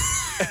do.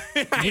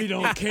 We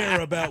don't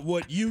care about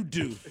what you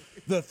do.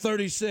 The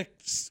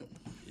 36.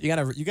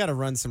 You gotta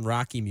run some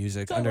Rocky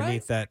music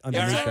underneath that.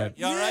 Underneath that.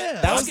 You all right? Yeah.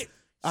 That was.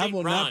 I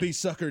will not be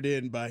suckered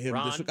in by him.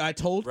 Ron,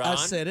 I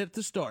said it at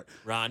the start.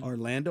 Ron,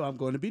 Orlando, I'm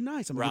going to be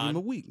nice. I'm going to give him a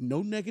week.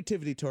 No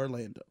negativity to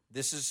Orlando.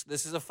 This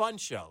is a fun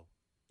show.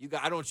 I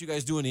don't know what you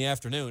guys do in the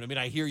afternoon. I mean,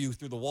 I hear you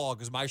through the wall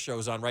because my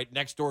show's on right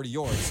next door to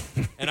yours,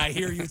 and I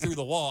hear you through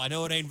the wall. I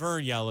know it ain't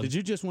Vern yelling. Did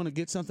you just want to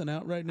get something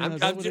out right now?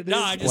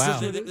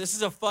 This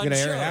is a fun show.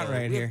 Air it out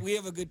right here. We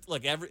have a good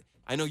look.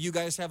 I know you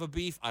guys have a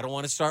beef. I don't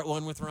want to start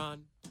one with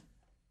Ron.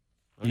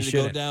 You should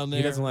go down there.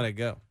 He doesn't let it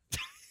go.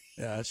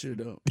 Yeah, I sure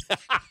don't.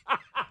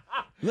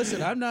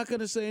 Listen, I'm not going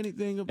to say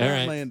anything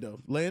about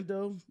Lando.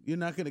 Lando, you're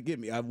not going to get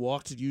me. I've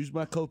used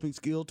my coping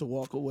skill to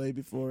walk away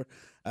before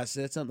I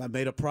said something. I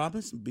made a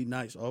promise and be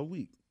nice all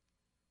week.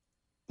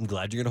 I'm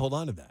glad you're going to hold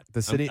on to that.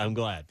 The city, I'm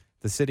glad.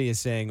 The city is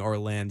saying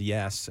Orlando,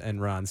 yes,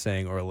 and Ron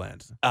saying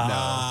Orlando.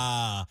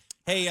 No.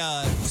 Hey,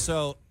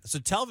 so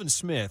Telvin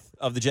Smith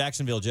of the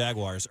Jacksonville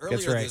Jaguars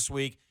earlier this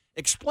week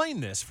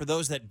explained this for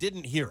those that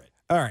didn't hear it.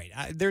 All right.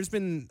 There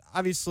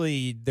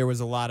was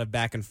a lot of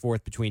back and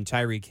forth between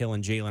Tyreek Hill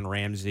and Jalen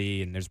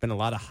Ramsey, and there's been a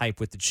lot of hype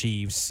with the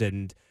Chiefs.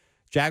 And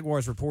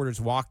Jaguars reporters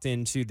walked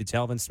into the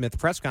Telvin Smith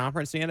press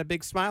conference, and he had a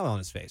big smile on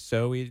his face.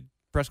 So the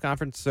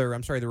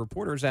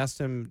reporters asked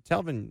him,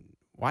 Telvin,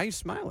 why are you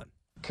smiling?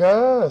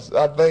 Because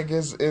I think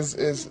it's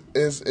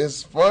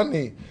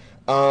funny.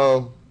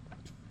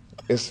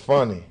 It's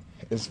funny.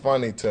 It's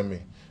funny to me.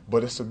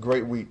 But it's a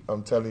great week,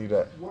 I'm telling you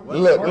that.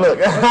 Look.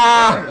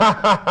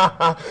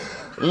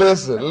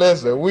 Listen.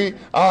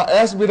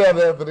 Ask me that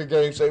after the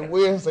game. Say,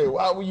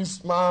 why were you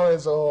smiling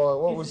so hard?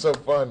 What was so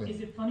funny?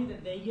 Is it funny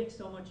that they get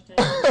so much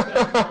attention?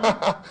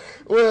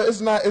 Well, it's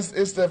not.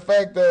 It's the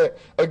fact that,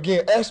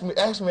 again, ask me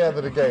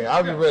after the game.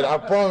 I'll be ready. I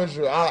promise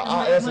you.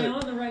 I'll answer. Am I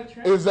on the right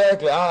track?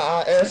 Exactly.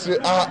 I'll answer.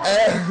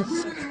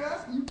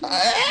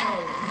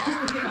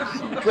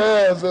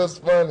 Cause it was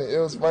funny. It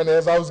was funny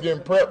as I was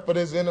getting prepped for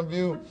this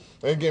interview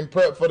and getting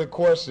prepped for the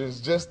questions.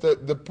 Just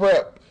the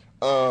prep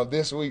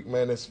this week,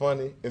 man. It's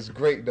funny. It's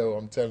great though.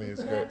 I'm telling you,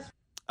 it's great.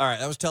 All right,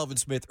 that was Telvin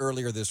Smith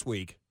earlier this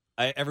week.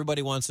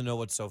 Everybody wants to know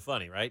what's so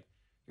funny, right?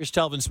 Here's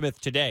Telvin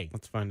Smith today.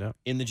 Let's find out.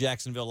 In the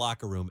Jacksonville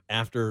locker room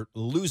after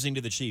losing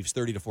to the Chiefs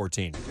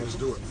 30-14. Let's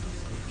do it.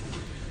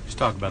 Just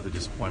talk about the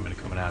disappointment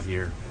of coming out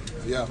here.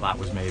 Yeah. A lot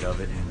was made of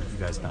it, and you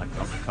guys not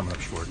coming up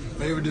short.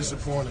 Very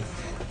disappointing.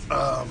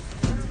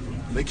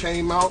 They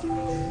came out,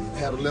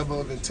 had a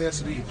level of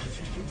intensity.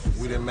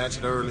 We didn't match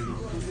it early.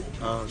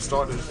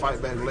 Started to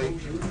fight back late.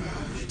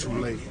 Too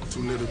late.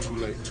 Too little, too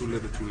late. Too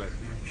little, too late.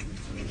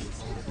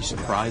 You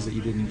surprised that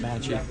you didn't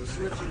match it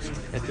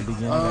at the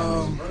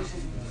beginning?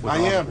 I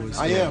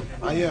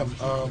am.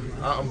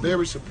 I'm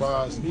very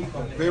surprised,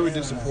 very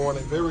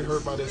disappointed, very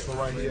hurt by this one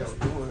right here.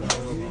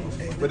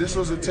 But this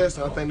was a test,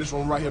 and I think this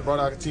one right here brought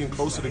our team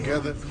closer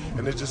together,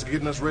 and it's just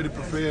getting us ready to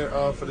prepare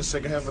for the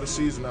second half of the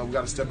season. Now we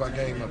got to step our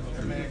game up.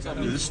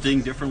 Did this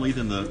sting differently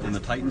than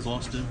the Titans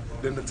lost to?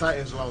 Than the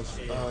Titans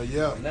lost,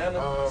 yeah.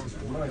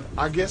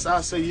 I guess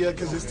I say yeah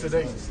because it's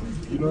today.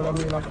 You know what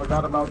I mean? I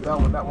forgot about that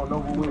one. That one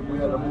over with. We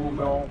had to move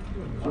on,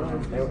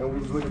 and we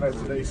was looking at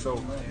today. So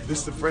this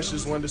is the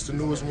freshest one. This is the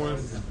newest one.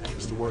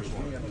 It's the worst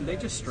one. They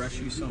just stress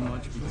you so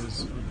much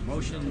because of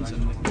emotions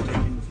and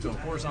taking to a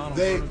horizontal.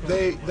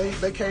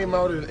 They came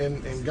out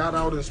and got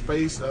out in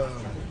space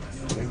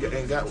and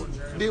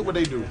did what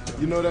they do.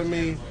 You know what I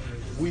mean?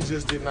 We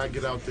just did not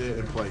get out there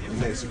and play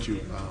and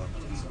execute.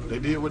 They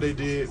did what they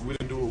did. We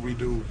didn't do what we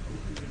do.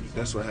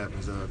 That's what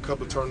happens. A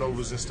couple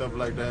turnovers and stuff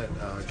like that.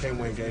 Can't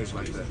win games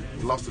like that.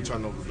 Lost the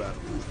turnover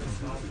battle.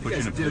 You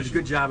guys did a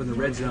good job in the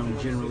red zone,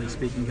 generally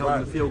speaking,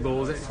 helping the field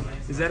goals.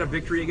 Is that a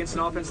victory against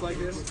an offense like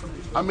this?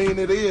 I mean,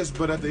 it is,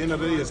 but at the end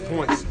of the day, it's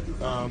points.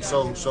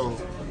 So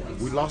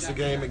we lost the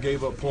game and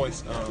gave up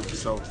points.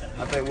 So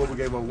I think we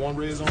gave up one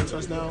red zone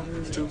touchdown,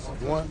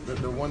 one,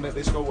 the one that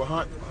they scored with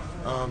Hunt.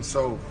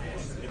 So,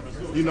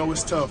 you know,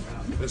 it's tough.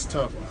 It's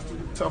tough.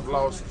 Tough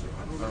loss.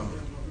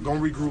 Gonna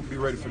regroup, be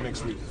ready for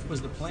next week.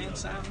 Was the plan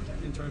sound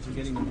in terms of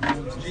getting the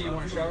homes? You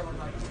weren't sharp?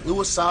 It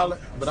was solid,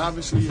 but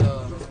obviously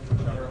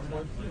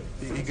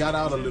he got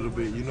out a little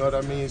bit. You know what I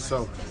mean?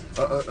 So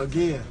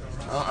again,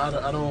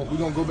 I don't. We're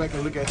gonna go back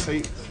and look at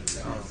tape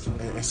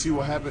and see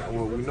what happened.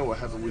 Well, we know what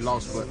happened. We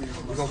lost, but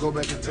we're gonna go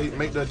back and tape,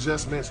 make the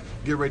adjustments,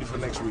 get ready for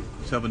next week.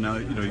 Telvin, now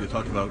you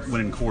talked about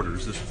winning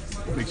quarters. This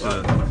puts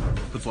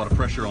a lot of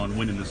pressure on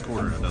winning this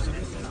quarter, doesn't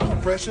it?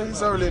 Pressure.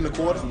 It's early in the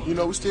quarter. You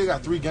know, we still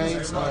got 3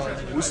 games.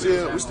 We're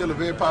still a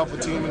very powerful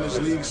team in this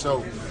league,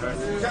 so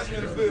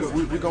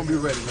we're gonna be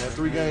ready, man.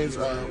 3 games.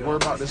 Worry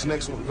about this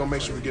next one. We're gonna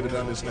make sure we get it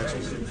done this next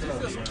one.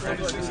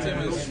 This team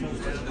is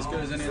as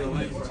good as any of the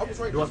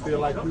league. Do I feel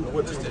like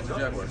what team? The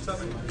Jaguars.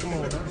 Come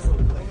on,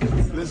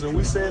 man. Listen,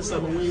 we said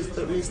something. We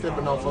ain't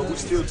stepping off of. We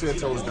still 10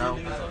 toes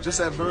down. Just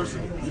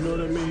adversity. You know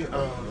what I mean?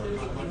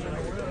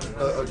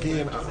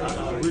 Again,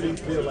 I really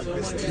feel like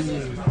this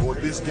team or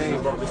this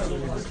game brought this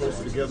team even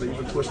closer together,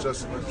 even pushed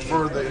us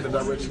further in the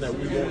direction that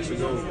we want to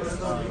go.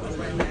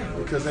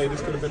 Because, hey,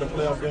 this could have been a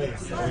playoff game.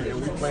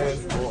 And we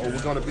playing, or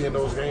we're going to be in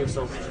those games.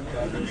 So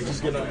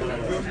just get up there.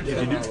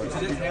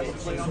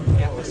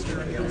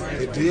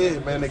 It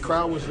did, man. The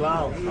crowd was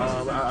loud.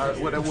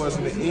 What it was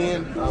in the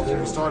end,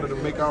 when we started to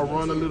make our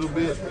run a little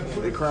bit,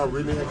 the crowd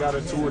really had got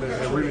into it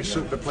and really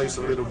shook the place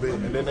a little bit.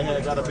 And then they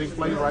had got a big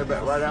play right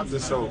after.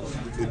 So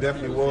it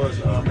definitely was. They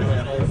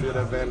had home field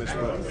advantage,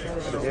 but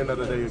at the end of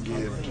the day,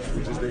 again,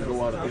 we just didn't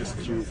go out and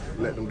execute,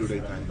 let them do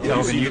their thing.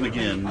 Telvin,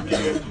 again,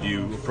 do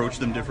you approach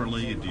them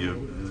differently? Do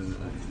you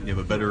have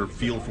a better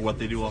feel for what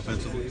they do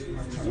offensively?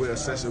 We'll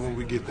assess it when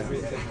we get there.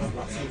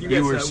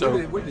 Where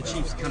do the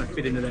Chiefs kind of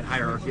fit into that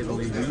hierarchy of the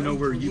league? You know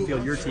where you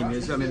feel your team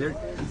is. I mean, they're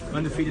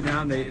undefeated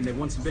now, and they've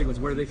won some big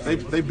ones. Where do they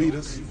fit? They beat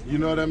us. You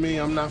know what I mean?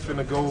 I'm not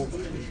finna go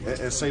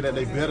and say that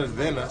they better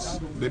than us.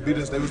 They beat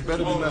us. They was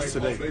better than us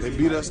today. They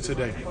beat us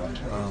today.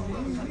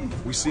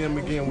 We see them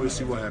again. We'll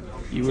see what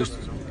happens.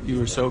 You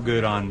were so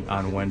good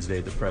on Wednesday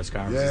at the press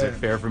conference. Yeah. Is it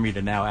fair for me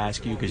to now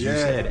ask you? Because you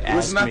said, ask me.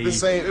 It's not the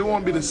same. It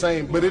won't be the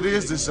same, but it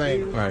is the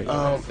same. Right.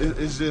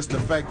 It's just the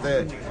fact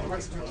that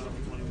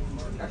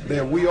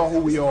we are who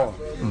we are.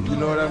 You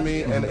know what I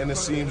mean? And it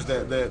seems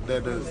that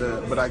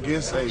but I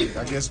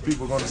guess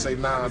people are going to say,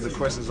 nah, the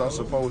questions are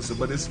supposed to,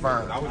 but it's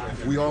fine.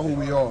 We are who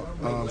we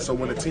are. So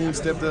when the team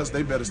stepped us,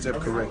 they better step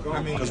correct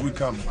because we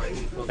coming.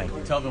 Thank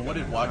you. Telvin, what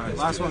did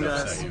Watkins do to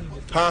upset you?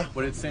 Huh?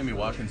 What did Sammy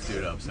Watkins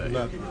do to upset you?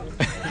 Nothing.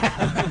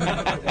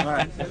 All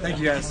right. Thank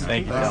you, guys.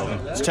 Thank you,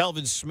 Telvin. It's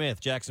Telvin Smith,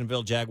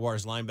 Jacksonville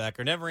Jaguars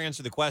linebacker. Never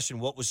answered the question,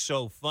 what was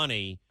so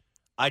funny?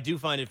 I do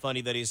find it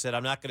funny that he said,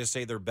 I'm not going to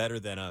say they're better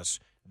than us.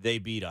 They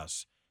beat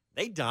us.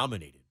 They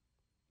dominated.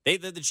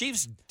 The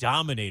Chiefs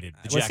dominated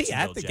the Jacksonville Was he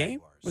at the Jaguars.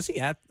 game? Was he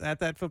at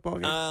that football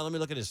game? Let me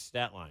look at his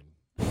stat line.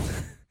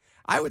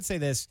 I would say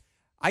this.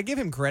 I give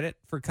him credit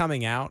for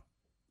coming out,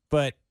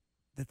 but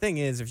the thing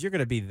is, if you're going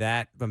to be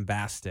that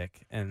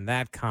bombastic and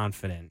that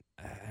confident,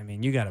 I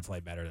mean, you got to play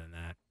better than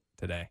that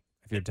today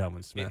if you're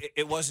Telvin Smith.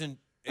 It wasn't.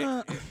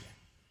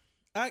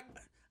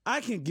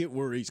 I can get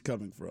where he's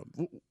coming from.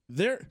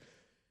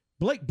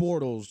 Blake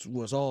Bortles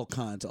was all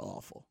kinds of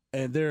awful,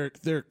 and their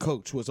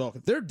coach was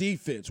awful. Their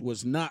defense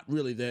was not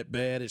really that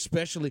bad,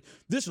 especially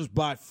this was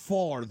by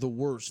far the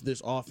worst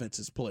this offense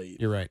has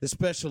played. You're right.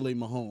 Especially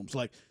Mahomes.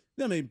 Like,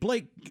 I mean,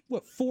 Blake,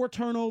 4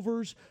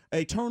 turnovers,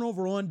 a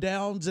turnover on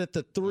downs at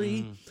the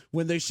 3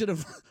 when they should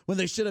have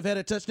had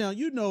a touchdown.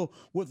 You know,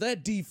 with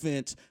that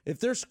defense, if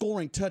they're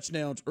scoring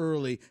touchdowns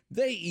early,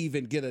 they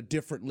even get a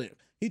different lift.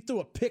 He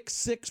threw a pick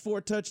 6 for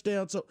a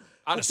touchdown. So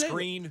on a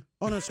screen,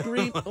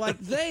 like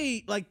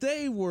they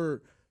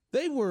were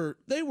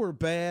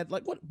bad.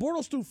 Like what?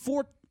 Bortles threw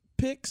 4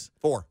 picks.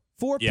 4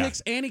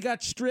 picks, and he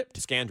got stripped.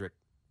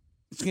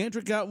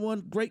 Scandrick got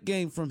one great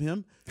game from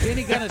him. And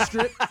he got a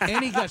strip,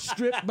 and he got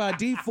stripped by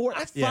D4.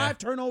 That's 5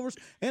 turnovers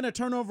and a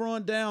turnover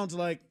on downs.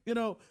 Like, you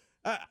know,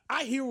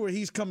 I hear where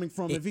he's coming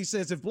from. If he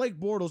says if Blake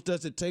Bortles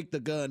doesn't take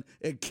the gun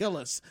and kill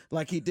us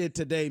like he did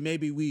today,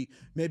 maybe we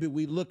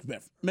look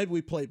better. Maybe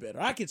we play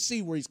better. I can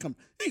see where he's coming.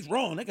 He's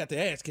wrong. They got the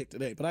ass kicked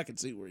today, but I can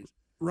see where he's.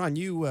 Ron,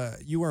 you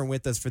weren't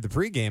with us for the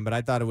pregame, but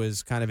I thought it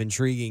was kind of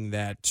intriguing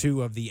that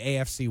 2 of the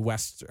AFC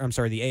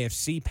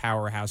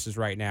powerhouses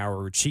right now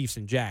are Chiefs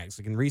and Jags.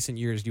 Like in recent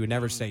years, you would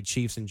never say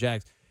Chiefs and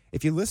Jags.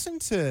 If you listen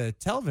to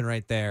Telvin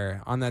right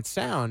there on that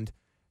sound,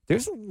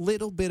 there's a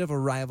little bit of a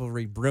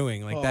rivalry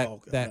brewing, like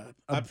that.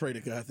 I pray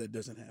to God that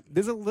doesn't happen.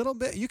 There's a little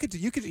bit. You could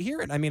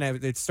hear it. I mean,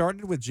 it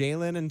started with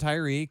Jalen and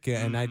Tyreek,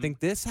 and I think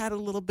this had a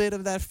little bit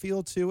of that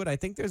feel to it. I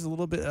think there's a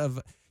little bit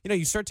of,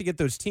 you start to get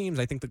those teams.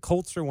 I think the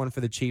Colts are one for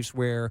the Chiefs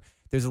where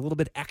there's a little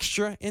bit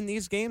extra in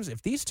these games.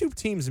 If these 2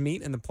 teams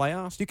meet in the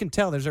playoffs, you can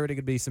tell there's already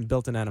going to be some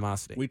built-in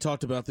animosity. We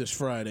talked about this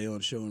Friday on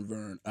Show and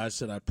Vern. I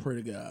said I pray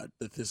to God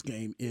that this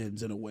game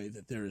ends in a way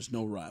that there is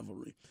no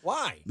rivalry.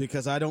 Why?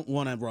 Because I don't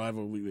want a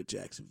rivalry with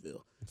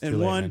Jacksonville. It's and too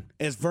late, one, man.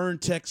 as Vern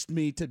texted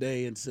me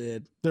today and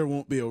said, there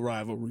won't be a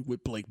rivalry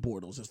with Blake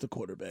Bortles as the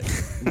quarterback.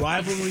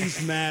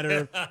 Rivalries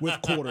matter with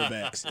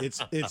quarterbacks.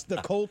 It's the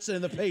Colts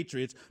and the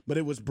Patriots, but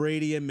it was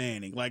Brady and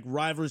Manning. Like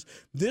rivals.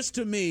 This,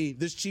 to me,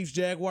 this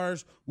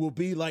Chiefs-Jaguars will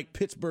be like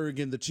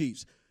Pittsburgh and the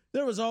Chiefs.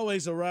 There was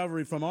always a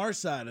rivalry from our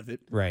side of it.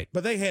 Right.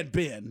 But they had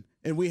Ben,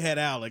 and we had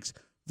Alex.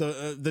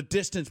 The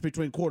distance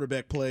between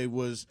quarterback play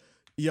was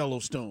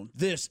Yellowstone.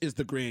 This is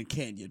the Grand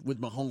Canyon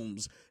with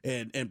Mahomes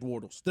and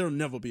Bortles. There'll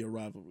never be a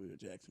rivalry with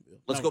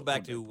Jacksonville. Let's go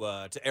back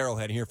to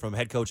Arrowhead and hear from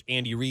head coach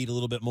Andy Reid a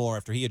little bit more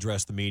after he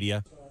addressed the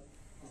media.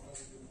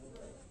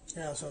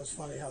 Yeah, so it's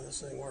funny how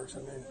this thing works. I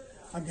mean,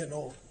 I'm getting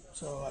old,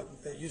 so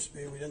it used to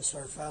be we didn't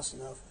start fast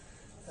enough,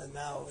 and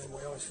now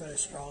we always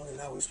finish strong, and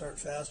now we start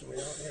fast, and we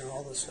don't,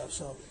 all this stuff.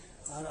 So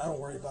I don't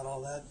worry about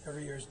all that.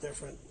 Every year is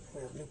different.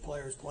 We have new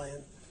players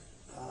playing.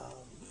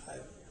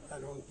 I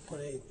don't put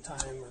any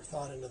time or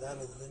thought into that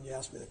other than you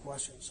asked me the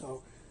question.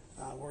 So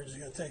we're just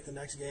going to take the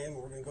next game, and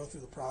we're going to go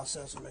through the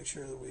process and make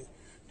sure that we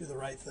do the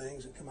right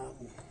things and come out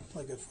and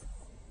play good football.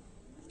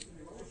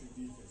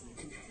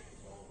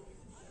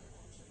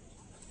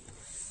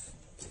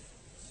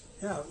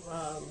 Yeah,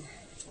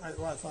 I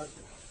thought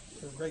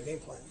it was a great game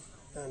plan,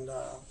 and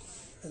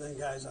then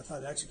guys, I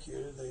thought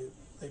executed.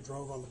 They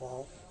drove on the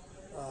ball.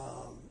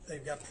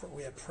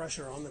 We had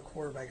pressure on the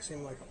quarterback. It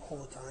seemed like all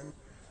the time,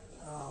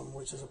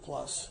 which is a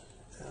plus.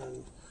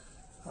 And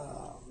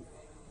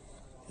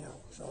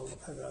so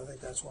I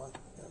think that's why.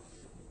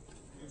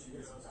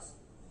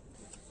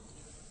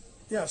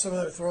 Yeah, some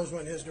of the throws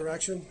went his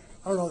direction.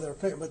 I don't know if they were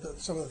picking, but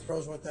some of the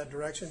throws went that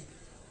direction.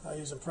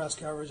 Using press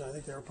coverage, I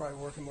think they were probably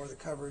working more the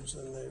coverage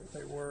than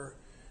they were,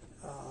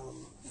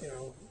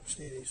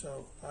 Steedy.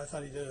 So I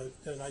thought he did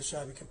a nice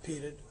job. He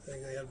competed. I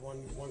think they had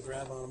one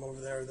grab on him over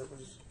there that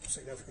was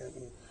significant.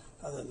 And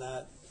other than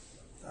that,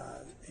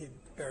 he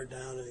bared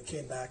down and he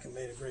came back and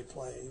made a great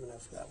play even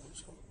after that one.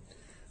 So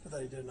I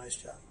thought he did a nice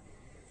job.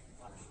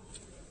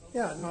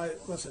 Yeah, no.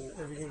 Listen,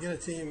 if you can get a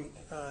team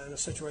in a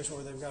situation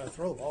where they've got to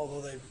throw the ball,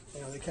 although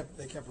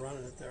they kept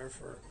running it there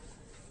for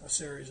a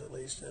series at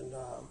least, and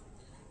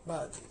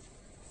but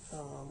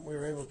we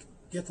were able to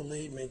get the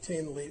lead,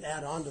 maintain the lead,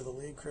 add on to the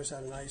lead. Chris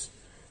had a nice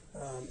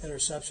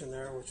interception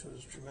there, which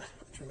was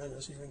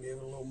tremendous. He even gave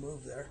it a little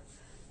move there.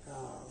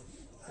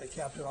 I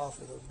capped it off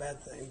with a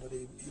bad thing, but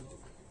he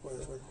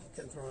with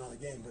getting thrown out of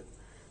the game. But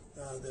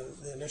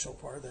the initial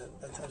part,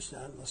 that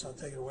touchdown, let's not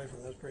take it away from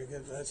him, that's pretty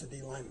good. That's a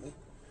D lineman.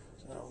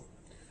 So,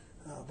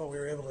 but we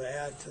were able to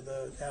add to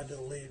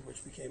the lead,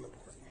 which became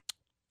important.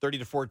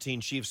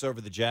 30-14 Chiefs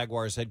over the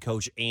Jaguars. Head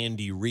coach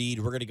Andy Reid.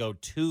 We're going to go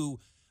to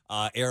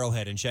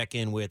Arrowhead and check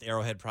in with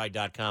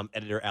arrowheadpride.com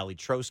editor Allie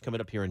Trost coming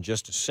up here in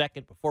just a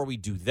second. Before we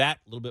do that,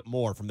 a little bit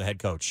more from the head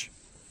coach.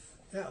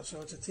 Yeah,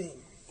 so it's a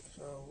team.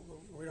 So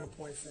we don't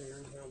point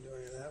fingers. We don't do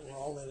any of that. We're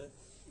all in it.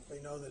 We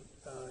know that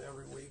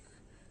every week,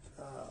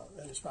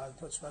 and it's probably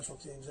put special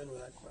teams in with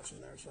that question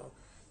there. So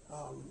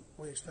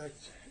we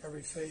expect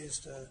every phase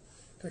to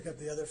pick up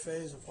the other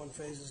phase if one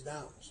phase is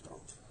down. So,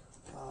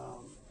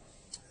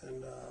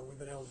 and we've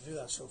been able to do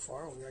that so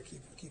far. We got to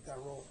keep that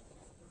rolling.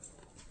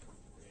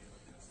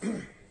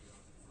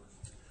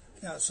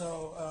 Yeah,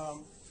 so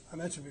I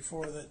mentioned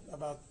before that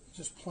about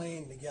just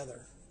playing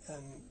together,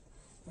 and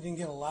we didn't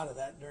get a lot of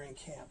that during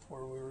camp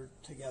where we were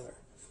together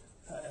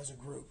as a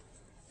group.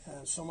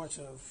 And so much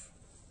of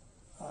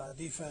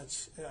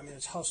defense, I mean,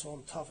 it's hustle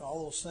and tough and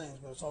all those things,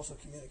 but it's also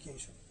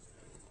communication.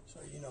 So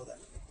you know that.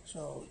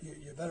 So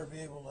you better be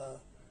able to,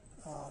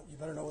 you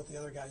better know what the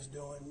other guy's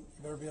doing.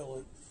 You better be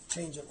able to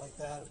change it like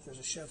that if there's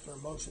a shift or a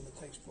motion that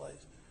takes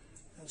place.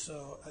 And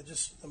so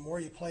the more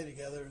you play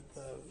together,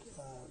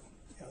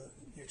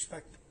 you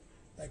expect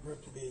that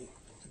group to be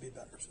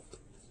better. So,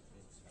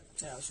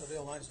 yeah, so the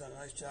O-line's done a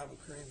nice job, and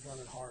Kareem's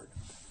running hard.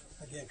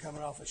 Again,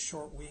 coming off a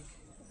short week,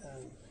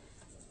 and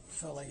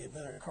felt like he'd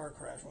been in a car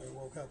crash when he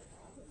woke up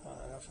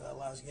after that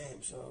last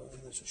game. So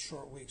it's a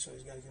short week, so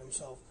he's got to get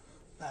himself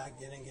back,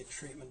 get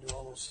treatment, do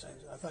all those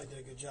things. I thought he did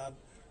a good job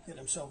getting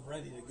himself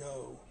ready to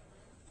go,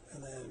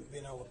 and then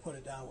being able to put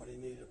it down when he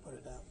needed to put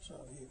it down. So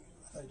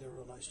I thought he did a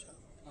real nice job.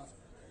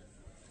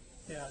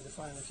 Yeah,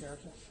 defining the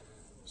character.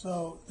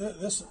 So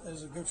this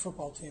is a good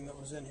football team that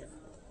was in here,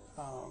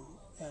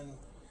 and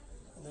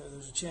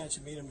there's a chance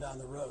you meet them down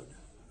the road.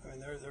 I mean,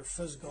 they're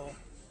physical,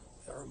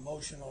 they're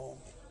emotional.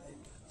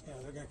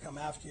 They're going to come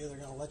after you. They're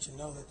going to let you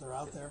know that they're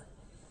out there,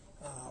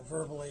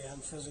 verbally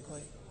and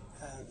physically,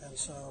 and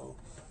so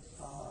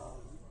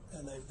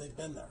they've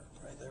been there.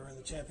 Right, they were in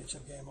the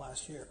championship game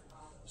last year,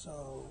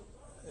 so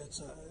it's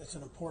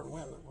an important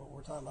win.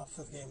 We're talking about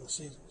the 5th game of the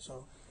season,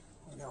 so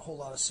we've got a whole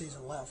lot of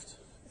season left,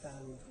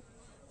 and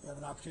you have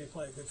an opportunity to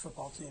play a good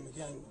football team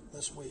again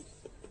this week.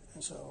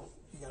 And so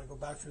you got to go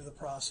back through the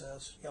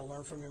process. You got to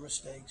learn from your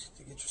mistakes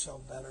to get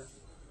yourself better,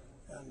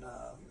 and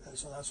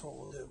so that's what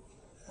we'll do.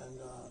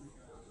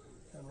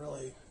 And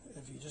really,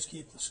 if you just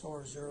keep the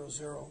score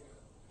 0-0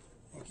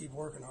 and keep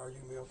working hard, you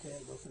can be okay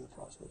and go through the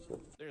process.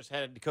 There's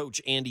head coach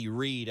Andy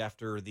Reid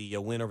after the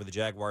win over the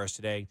Jaguars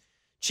today.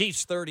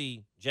 Chiefs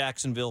 30,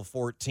 Jacksonville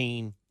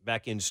 14.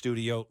 Back in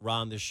studio,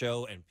 Ron the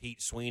Show and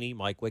Pete Sweeney.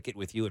 Mike Wickett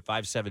with you at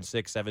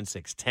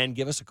 576-7610.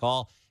 Give us a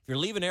call. If you're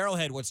leaving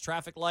Arrowhead, what's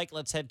traffic like?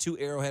 Let's head to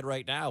Arrowhead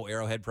right now.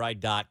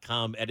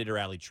 Arrowheadpride.com. Editor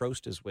Allie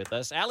Trost is with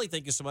us. Allie,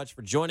 thank you so much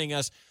for joining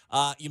us.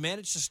 You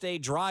managed to stay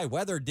dry.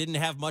 Weather didn't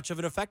have much of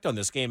an effect on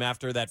this game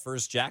after that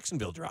first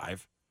Jacksonville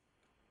drive.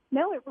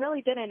 No, it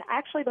really didn't.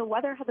 Actually, the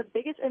weather had the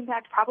biggest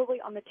impact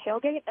probably on the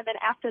tailgate, and then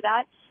after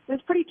that, it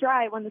was pretty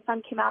dry when the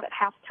sun came out at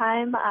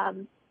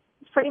halftime.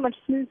 It's pretty much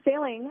smooth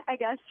sailing, I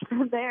guess,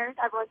 from there.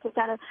 Everyone could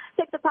kind of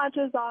take the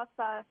ponchos off,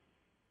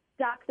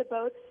 dock the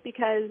boats,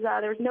 because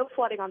there was no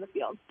flooding on the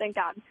field, thank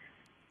God.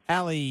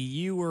 Allie,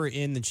 you were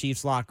in the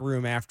Chiefs locker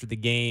room after the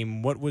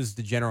game. What was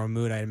the general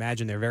mood? I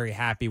imagine they're very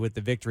happy with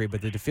the victory,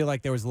 but did it feel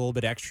like there was a little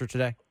bit extra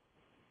today?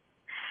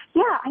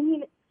 Yeah, I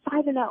mean,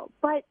 5-0,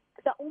 but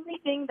the only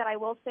thing that I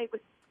will say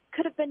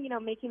could have been,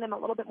 making them a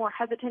little bit more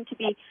hesitant to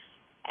be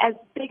as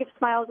big of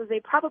smiles as they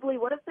probably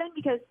would have been,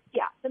 because,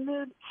 yeah, the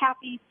mood,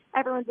 happy,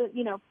 everyone's,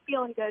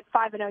 feeling good,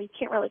 5-0, you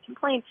can't really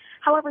complain.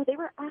 However, they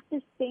were at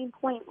this same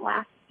point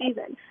last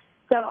season.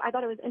 So I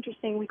thought it was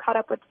interesting. We caught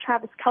up with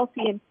Travis Kelce,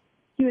 and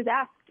he was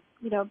asked,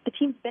 the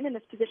team's been in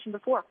this position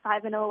before,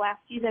 5-0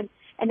 last season,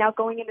 and now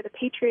going into the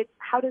Patriots,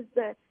 how does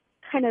the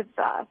kind of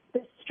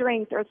the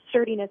strength or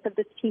sturdiness of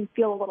this team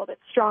feel a little bit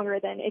stronger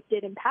than it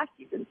did in past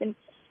seasons? And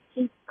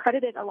he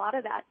credited a lot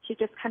of that to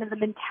just kind of the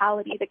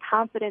mentality, the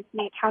confidence,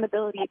 and the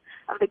accountability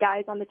of the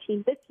guys on the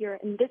team this year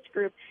in this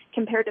group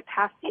compared to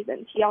past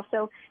seasons. He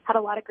also had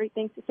a lot of great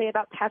things to say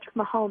about Patrick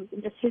Mahomes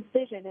and just his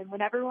vision. And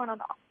when everyone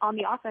on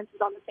the offense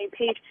is on the same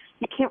page,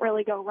 you can't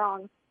really go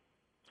wrong.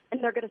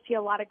 And they're going to see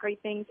a lot of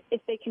great things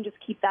if they can just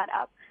keep that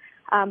up.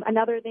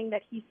 Another thing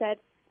that he said,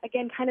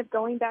 again, kind of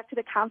going back to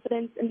the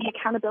confidence and the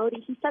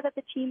accountability, he said that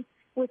the team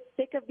was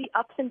sick of the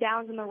ups and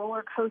downs and the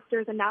roller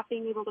coasters and not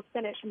being able to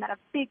finish, and that a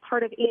big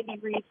part of Andy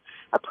Reid's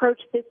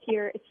approach this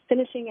year is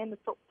finishing in the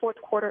fourth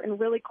quarter and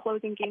really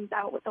closing games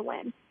out with a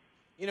win.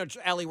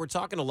 Allie, we're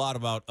talking a lot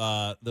about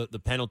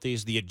the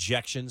penalties, the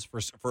ejections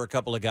for a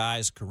couple of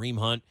guys. Kareem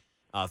Hunt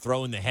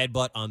throwing the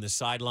headbutt on the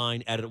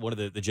sideline at one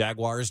of the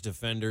Jaguars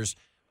defenders.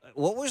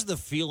 What was the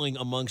feeling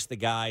amongst the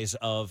guys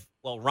of,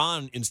 well,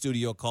 Ron in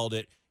studio called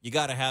it, you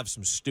got to have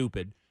some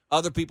stupid.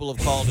 Other people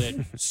have called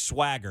it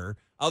swagger.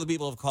 Other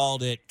people have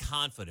called it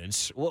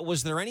confidence.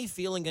 Was there any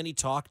feeling, any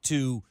talk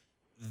to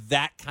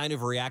that kind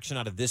of reaction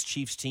out of this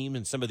Chiefs team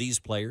and some of these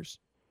players?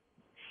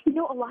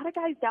 A lot of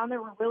guys down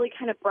there were really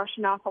kind of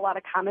brushing off a lot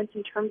of comments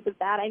in terms of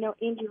that. I know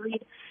Andy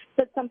Reid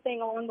said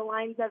something along the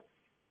lines of,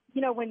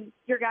 when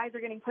your guys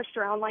are getting pushed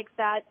around like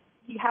that,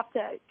 you have to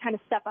kind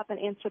of step up and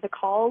answer the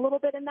call a little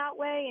bit in that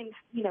way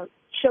and,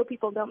 show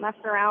people don't mess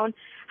around.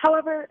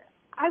 However,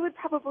 I would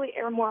probably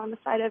err more on the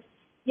side of,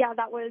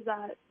 that was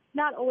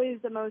not always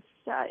the most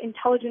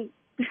intelligent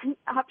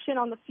option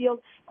on the field,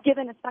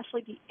 given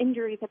especially the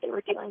injuries that they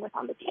were dealing with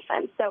on the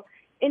defense. So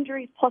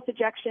injuries plus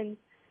ejections,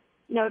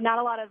 not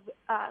a lot of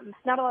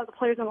the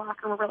players in the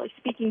locker room were really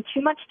speaking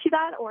too much to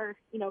that or,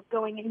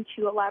 going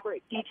into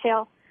elaborate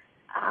detail.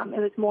 It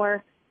was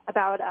more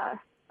about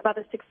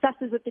the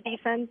successes of the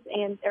defense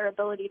and their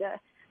ability to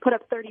put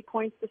up 30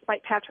 points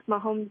despite Patrick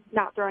Mahomes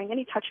not throwing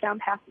any touchdown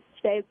passes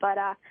today.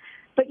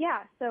 But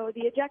yeah, so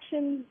the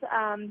ejections,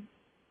 a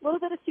little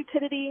bit of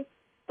stupidity,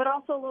 but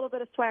also a little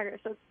bit of swagger.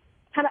 So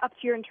kind of up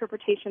to your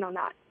interpretation on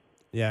that.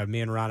 Yeah,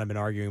 me and Ron have been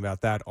arguing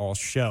about that all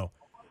show.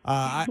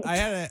 I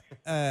had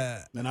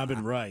and I've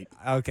been right.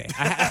 Okay,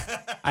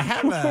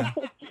 I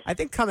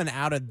think coming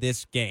out of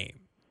this game,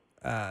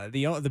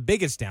 the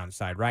biggest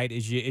downside, right,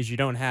 is you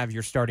don't have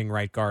your starting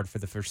right guard for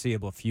the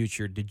foreseeable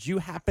future. Did you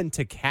happen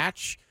to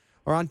catch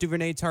Laurent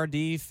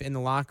Duvernay-Tardif in the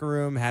locker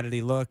room? How did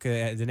he look?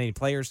 Did any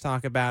players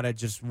talk about it?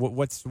 Just what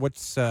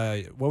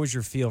was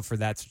your feel for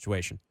that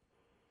situation?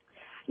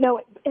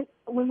 No,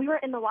 when we were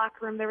in the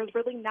locker room, there was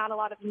really not a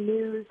lot of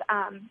news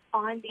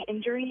on the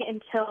injury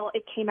until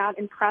it came out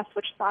in press,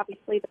 which is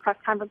obviously the press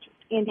conference with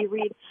Andy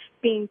Reid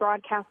being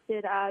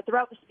broadcasted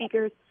throughout the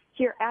speakers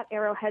here at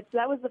Arrowhead. So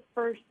that was the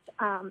first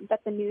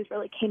that the news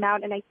really came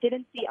out, and I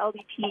didn't see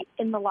LDP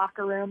in the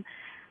locker room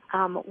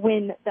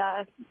when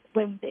the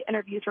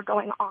interviews were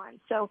going on.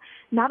 So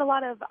not a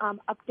lot of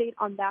update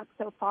on that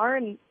so far,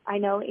 and I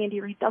know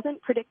Andy Reid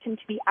doesn't predict him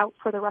to be out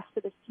for the rest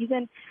of the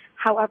season.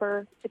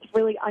 However, it's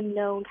really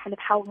unknown kind of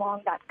how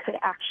long that could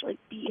actually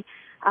be.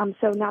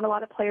 So not a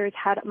lot of players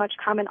had much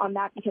comment on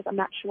that because I'm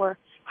not sure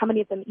how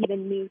many of them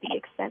even knew the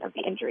extent of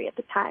the injury at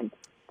the time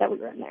that we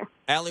were in there.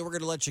 Allie, we're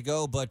going to let you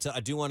go, but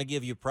I do want to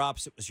give you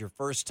props. It was your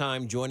first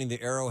time joining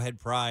the Arrowhead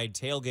Pride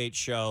tailgate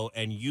show,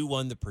 and you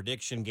won the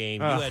prediction game.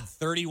 You had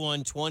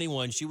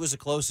 31-21. She was the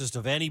closest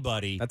of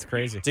anybody. That's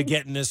crazy. To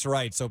getting this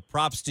right. So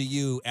props to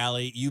you,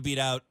 Allie. You beat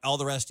out all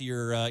the rest of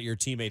your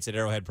teammates at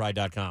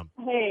arrowheadpride.com.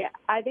 Hey,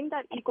 I think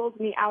that equals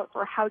me out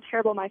for how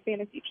terrible my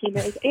fantasy team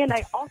is. And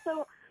I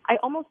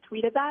almost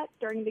tweeted that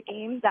during the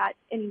game that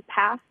in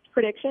past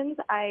predictions,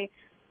 I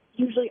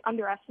usually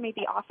underestimate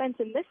the offense,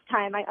 and this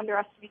time I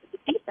underestimated the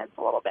defense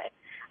a little bit,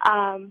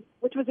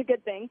 which was a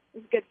good thing. It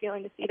was a good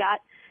feeling to see that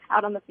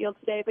out on the field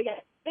today. But yeah,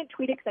 I didn't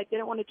tweet it because I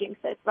didn't want to jinx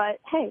it. But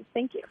hey,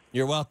 thank you.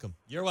 You're welcome.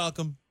 You're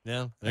welcome.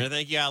 Yeah.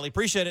 Thank you, Allie.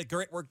 Appreciate it.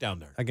 Great work down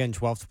there. Again,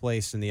 12th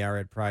place in the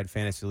Arrowhead Pride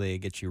Fantasy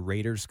League. Get you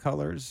Raiders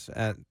colors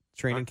at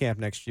training camp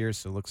next year,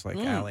 so it looks like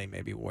Allie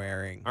may be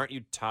wearing. Aren't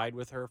you tied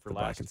with her for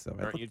last?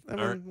 Aren't you?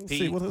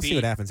 We'll see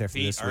what happens after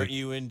Pete, this week. Aren't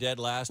you in dead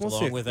last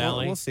along with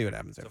Allie? We'll see what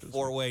happens it's after a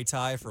four-way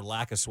tie for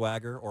lack of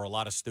swagger or a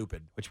lot of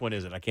stupid. Which one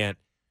is it? I can't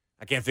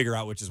figure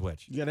out which is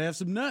which. You got to have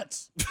some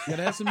nuts. You got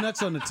to have some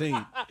nuts on the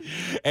team.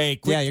 Hey,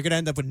 yeah, you're going to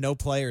end up with no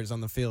players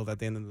on the field at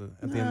the end of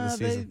the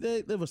season.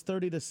 It was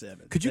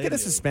 30-7. Could you get a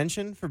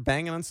suspension for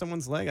banging on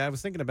someone's leg? I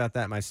was thinking about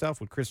that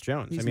myself with Chris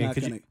Jones.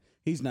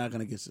 He's not going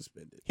to get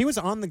suspended. He was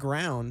on the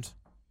ground,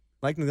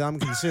 like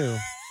Ndamukong Suh,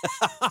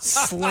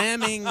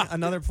 slamming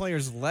another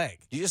player's leg.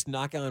 You just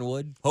knock on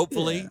wood.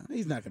 Hopefully. Yeah,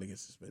 he's not going to get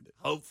suspended.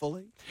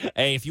 Hopefully.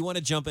 Hey, if you want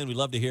to jump in, we'd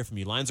love to hear from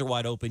you. Lines are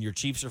wide open. Your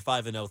Chiefs are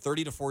 5-0,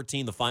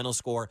 30-14, the final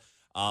score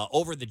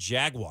over the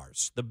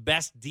Jaguars, the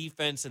best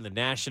defense in the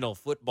National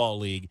Football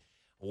League.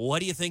 What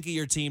do you think of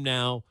your team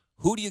now?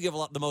 Who do you give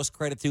the most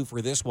credit to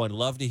for this one?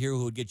 Love to hear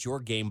who would get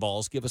your game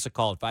balls. Give us a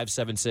call at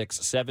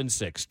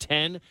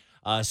 576-7610.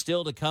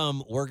 Still to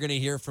come, we're going to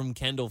hear from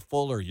Kendall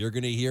Fuller. You're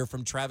going to hear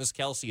from Travis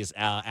Kelce, as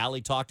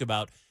Allie talked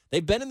about.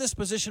 They've been in this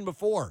position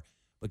before,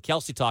 but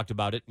Kelce talked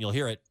about it, and you'll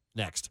hear it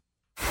next.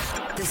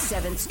 The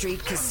 7th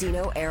Street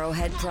Casino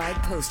Arrowhead Pride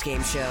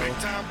postgame show.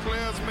 Big-time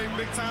players make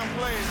big-time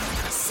plays.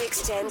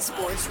 610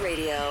 Sports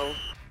Radio.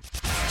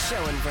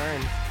 Show and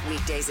Vern,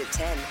 weekdays at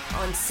 10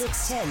 on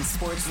 610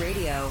 Sports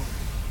Radio.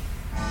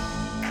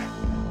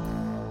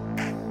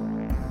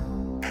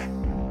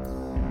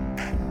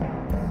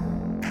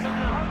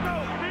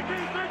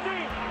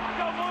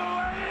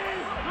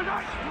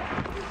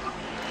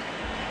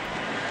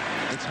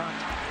 It's Hunt.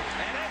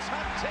 And it's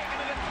Hunt taking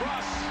it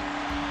across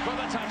for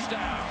the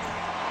touchdown.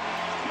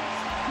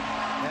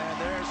 And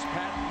there's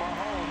Pat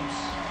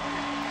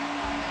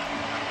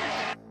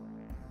Mahomes.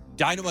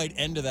 Dynamite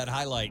end to that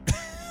highlight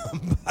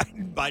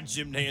by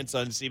Jim Nantz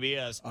on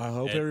CBS. I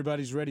hope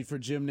everybody's ready for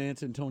Jim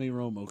Nantz and Tony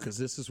Romo, because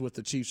this is what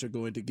the Chiefs are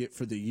going to get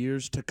for the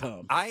years to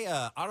come.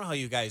 I don't know how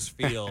you guys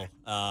feel,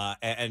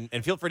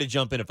 and feel free to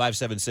jump in at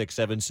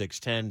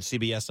 576-7610.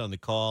 CBS on the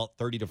call,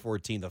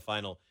 30-14, the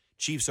final.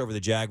 Chiefs over the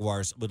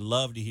Jaguars. Would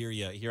love to hear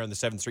you here on the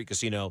 7th Street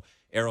Casino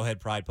Arrowhead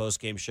Pride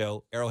postgame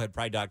show.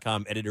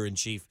 Arrowheadpride.com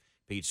editor-in-chief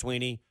Pete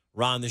Sweeney.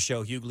 Ron the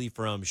Show Hughley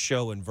from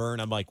Show and Vern.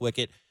 I'm Mike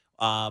Wickett.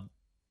 I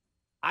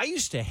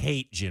used to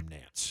hate Jim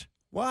Nantz.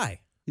 Why?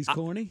 He's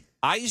corny?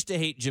 I used to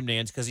hate Jim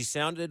Nantz because he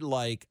sounded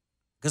like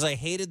 – because I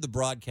hated the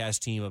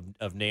broadcast team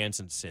of Nantz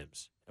and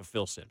Sims, of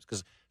Phil Sims,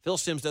 because Phil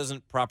Sims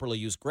doesn't properly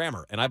use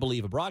grammar, and I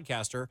believe a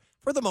broadcaster,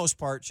 for the most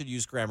part, should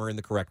use grammar in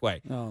the correct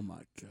way. Oh,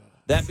 my God.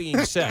 That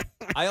being said,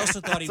 I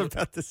also thought he was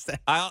about to say.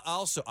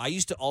 I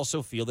used to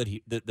also feel that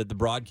that the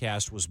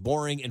broadcast was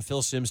boring and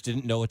Phil Sims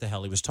didn't know what the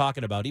hell he was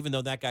talking about, even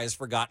though that guy has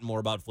forgotten more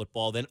about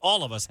football than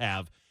all of us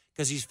have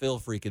because he's Phil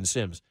freaking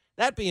Sims.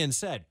 That being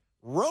said,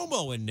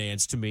 Romo and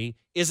Nantz to me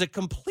is a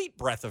complete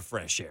breath of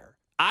fresh air.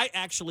 I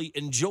actually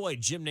enjoyed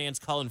Jim Nantz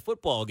calling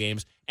football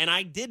games, and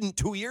I didn't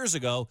 2 years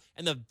ago,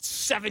 and the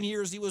 7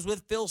 years he was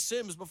with Phil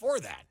Sims before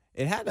that.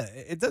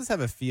 It does have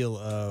a feel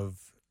of,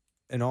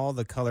 and all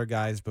the color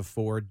guys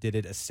before did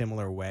it a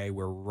similar way,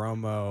 where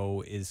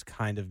Romo is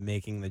kind of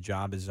making the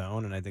job his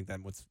own, and I think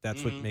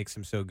that's what makes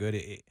him so good.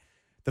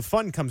 the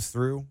fun comes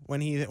through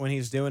when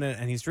he's doing it,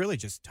 and he's really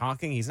just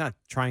talking. He's not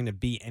trying to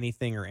be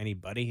anything or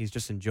anybody. He's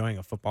just enjoying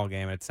a football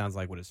game, and it sounds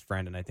like with his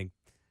friend, and I think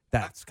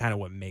that's kind of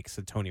what makes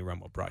a Tony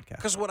Romo broadcast.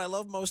 Because what I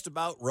love most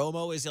about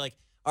Romo is like,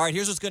 all right,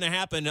 here's what's going to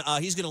happen.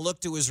 He's going to look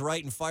to his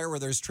right and fire where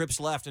there's trips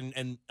left,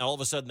 and all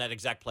of a sudden that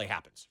exact play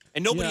happens.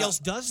 And nobody else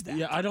does that.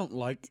 Yeah,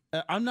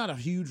 I'm not a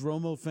huge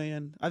Romo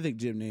fan. I think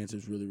Jim Nantz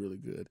is really, really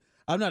good.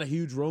 I'm not a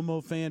huge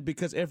Romo fan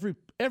because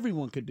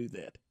everyone could do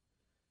that.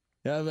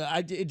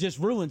 It just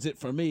ruins it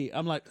for me.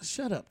 I'm like,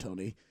 shut up,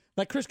 Tony.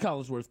 Like Chris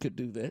Collinsworth could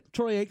do that.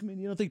 Troy Aikman,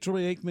 you don't think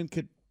Troy Aikman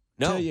could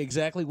tell you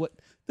exactly what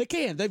they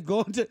can? They've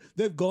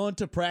gone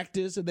to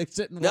practice and they've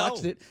sat and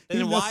watched it.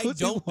 Then why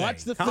don't they?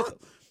 Watch the film.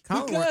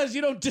 Because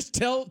you don't just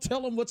tell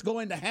them what's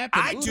going to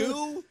happen. I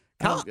do.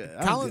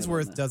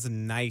 Collinsworth does a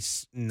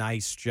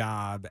nice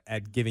job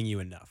at giving you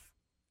enough,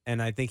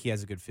 and I think he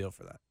has a good feel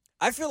for that.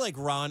 I feel like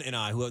Ron and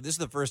I, this is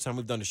the first time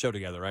we've done a show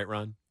together, right,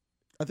 Ron?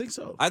 I think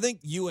so. I think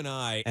you and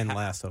I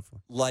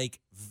hopefully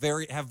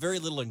have very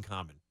little in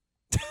common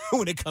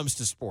when it comes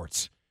to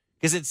sports,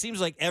 because it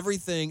seems like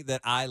everything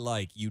that I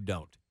like, you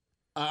don't.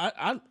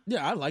 I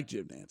like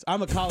Jim Nantz.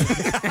 I'm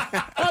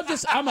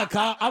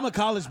a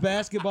college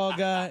basketball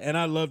guy, and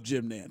I love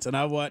Jim Nantz. And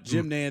I watch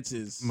Jim Nantz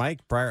is Mike.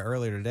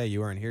 Earlier today,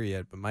 you weren't here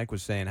yet, but Mike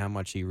was saying how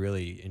much he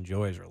really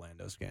enjoys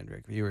Orlando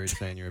Scandrick. You were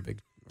saying you're a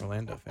big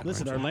Orlando fan.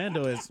 Listen,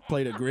 Orlando has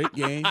played a great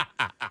game.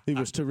 He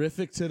was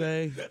terrific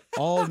today.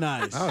 All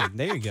nice. Oh,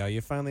 there you go.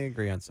 You finally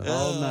agree on something.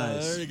 All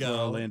nice. There you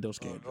go. Orlando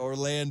Scandrick.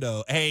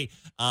 Orlando. Hey,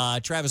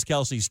 Travis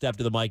Kelce stepped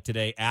to the mic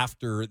today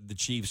after the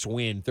Chiefs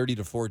win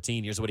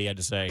 30-14. Here's what he had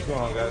to say. Go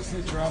on, guys.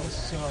 Hey,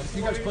 Travis.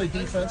 You guys play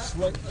defense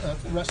like the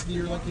rest of the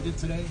year like you did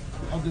today.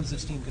 How good is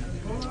this team going to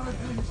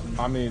be?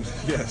 I mean,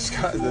 yeah,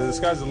 the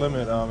sky's the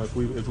limit.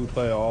 If we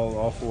play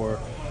all four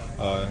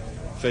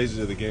phases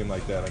of the game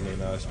like that. I mean,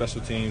 special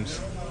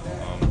teams,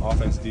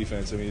 offense,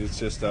 defense. I mean, it's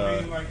just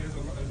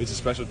it's a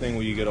special thing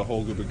when you get a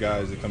whole group of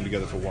guys that come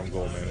together for one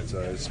goal, man. It's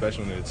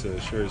special and it's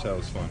sure as hell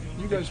it's fun.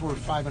 You guys were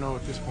 5-0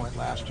 at this point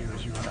last year,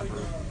 as you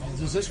remember.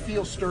 Does this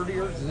feel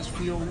sturdier? Does this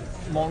feel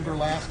longer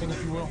lasting,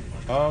 if you will?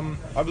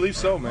 I believe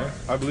so, man.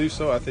 I believe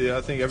so. I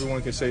think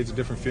everyone can say it's a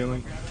different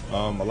feeling.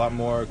 A lot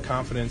more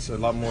confidence, a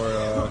lot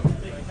more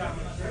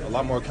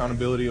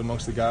accountability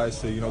amongst the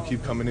guys to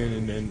keep coming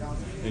in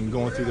and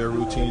going through their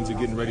routines and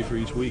getting ready for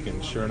each week.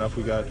 And sure enough,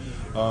 we got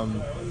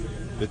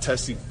the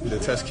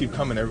tests keep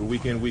coming every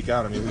week in, week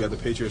out. I mean, we got the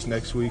Patriots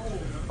next week.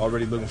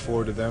 Already looking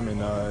forward to them and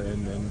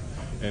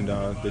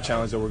the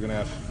challenge that we're going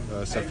to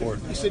have set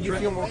forward. You said you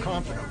feel more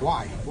confident.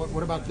 Why?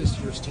 What about this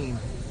year's team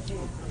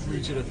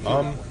leads you to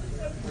feel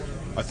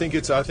I think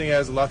it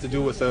has a lot to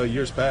do with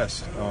years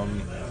past.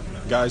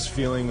 Guys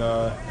feeling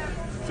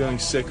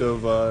sick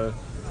of the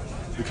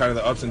kind of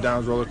the ups and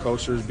downs, roller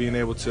coasters, being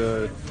able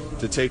to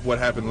take what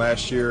happened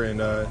last year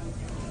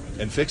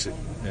and fix it.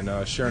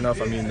 And sure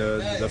enough, I mean,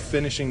 the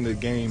finishing the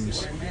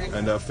games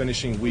and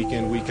finishing week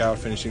in, week out,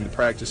 finishing the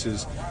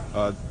practices,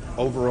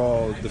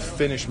 overall, the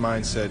finish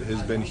mindset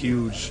has been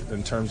huge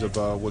in terms of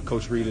what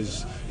Coach Reed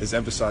has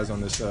emphasized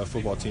on this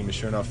football team. And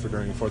sure enough,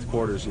 during the fourth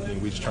quarters,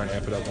 we just trying to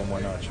amp it up one more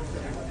notch.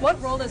 What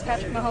role does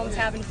Patrick Mahomes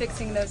have in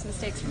fixing those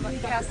mistakes from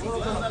past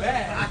seasons?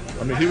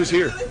 I mean, he was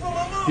here.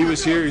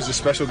 He's a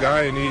special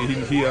guy, and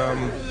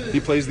he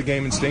plays the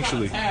game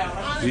instinctually.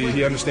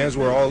 He understands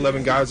where all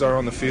 11 guys are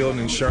on the field,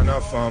 and sure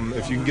enough,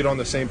 if you can get on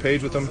the same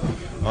page with him,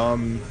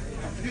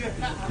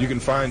 you can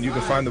find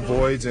the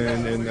voids,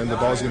 and the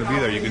ball's going to be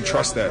there. You can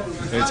trust that,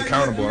 and it's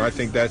accountable. And I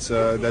think that's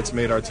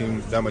made our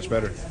team that much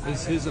better.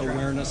 Is his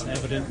awareness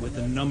evident with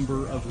the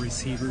number of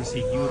receivers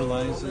he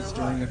utilizes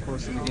during the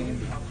course of the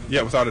game?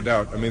 Yeah, without a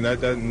doubt. I mean,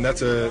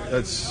 that's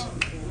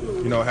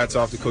hats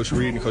off to Coach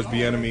Reed and Coach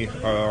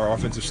Bieniemy, our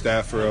offensive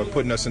staff, for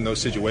putting us in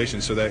those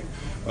situations so that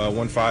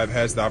 1-5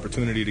 has the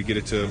opportunity to get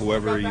it to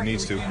whoever he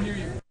needs to.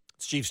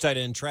 It's Chiefs tight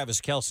end Travis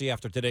Kelce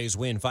after today's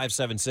win,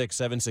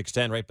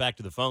 576-7610. Right back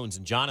to the phones.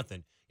 And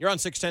Jonathan, you're on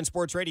 610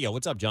 Sports Radio.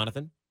 What's up,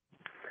 Jonathan?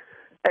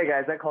 Hey,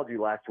 guys, I called you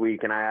last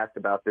week, and I asked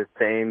about this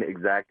same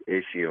exact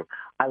issue.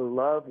 I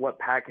love what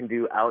Pat can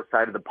do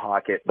outside of the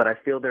pocket, but I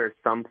feel there are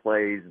some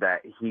plays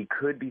that he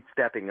could be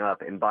stepping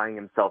up and buying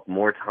himself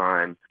more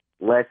time,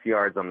 less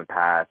yards on the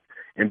pass,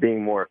 and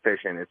being more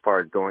efficient as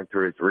far as going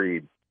through his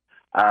reads.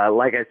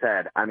 Like I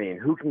said, I mean,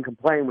 who can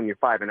complain when you're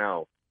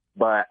 5-0?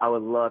 But I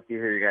would love to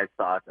hear your guys'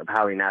 thoughts of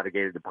how he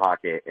navigated the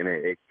pocket in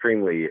an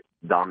extremely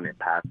dominant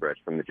pass rush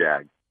from the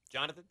Jags.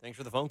 Jonathan, thanks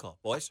for the phone call.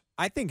 Boys?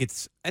 I think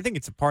it's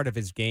a part of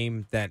his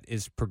game that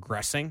is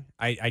progressing.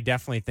 I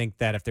definitely think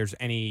that if there's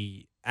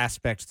any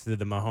aspects to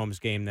the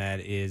Mahomes game that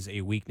is a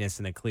weakness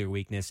and a clear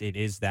weakness, it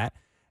is that.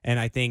 And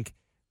I think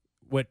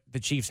what the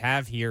Chiefs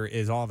have here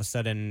is all of a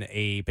sudden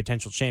a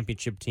potential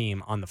championship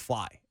team on the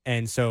fly.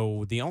 And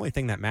so the only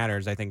thing that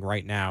matters, I think,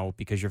 right now,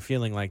 because you're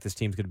feeling like this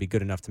team's going to be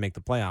good enough to make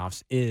the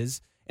playoffs,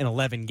 is in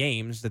 11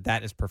 games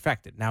that is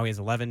perfected. Now he has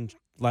 11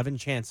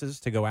 chances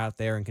to go out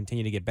there and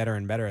continue to get better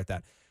and better at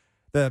that.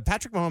 The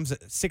Patrick Mahomes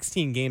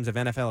 16 games of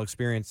NFL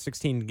experience,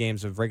 16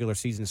 games of regular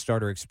season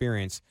starter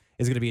experience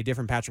is going to be a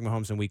different Patrick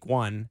Mahomes in week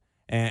 1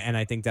 And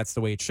I think that's the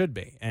way it should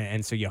be.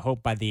 And so you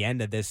hope by the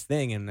end of this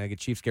thing and the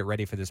Chiefs get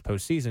ready for this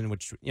postseason,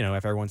 which,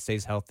 if everyone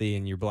stays healthy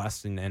and you're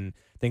blessed and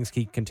things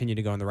continue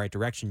to go in the right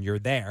direction, you're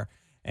there.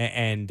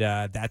 And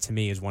that, to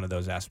me, is one of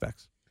those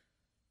aspects.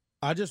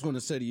 I just want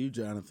to say to you,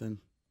 Jonathan,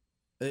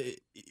 in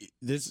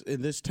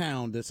this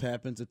town, this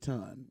happens a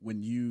ton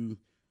when you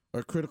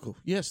are critical.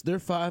 Yes, they're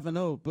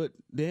 5-0, but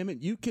damn it,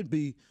 you could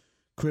be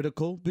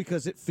critical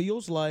because it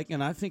feels like,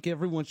 and I think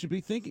everyone should be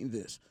thinking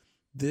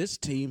this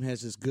team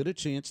has as good a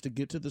chance to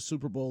get to the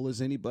Super Bowl as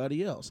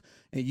anybody else.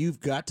 And you've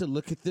got to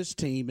look at this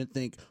team and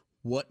think,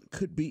 what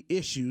could be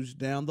issues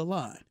down the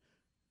line?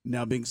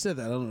 Now, being said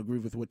that, I don't agree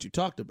with what you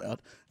talked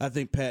about. I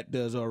think Pat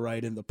does all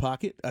right in the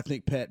pocket. I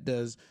think Pat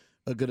does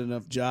a good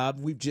enough job.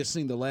 We've just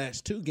seen the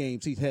last 2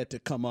 games he's had to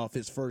come off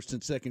his first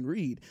and second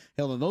read.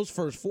 Hell, in those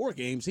first 4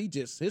 games,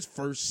 his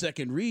first,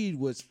 second read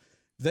was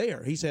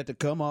there. He's had to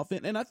come off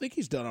it, and I think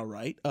he's done all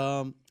right.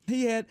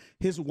 He had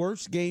his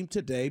worst game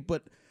today,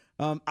 but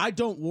I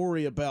don't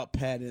worry about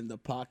Pat in the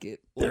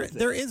pocket.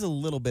 There is a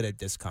little bit of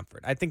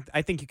discomfort. I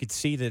think you could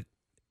see that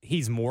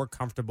he's more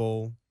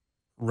comfortable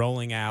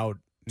rolling out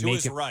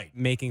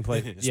making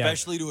plays,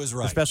 especially to his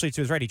right. Especially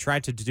to his right. He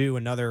tried to do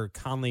another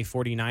Conley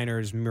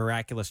 49ers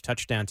miraculous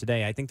touchdown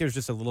today. I think there's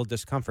just a little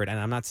discomfort, and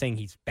I'm not saying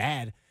he's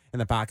bad in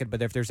the pocket,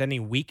 but if there's any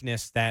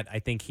weakness that I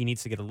think he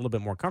needs to get a little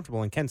bit more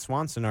comfortable, and Ken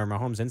Swanson, our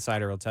Mahomes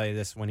insider, will tell you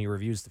this when he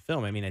reviews the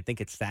film. I mean, I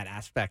think it's that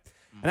aspect,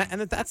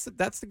 and that's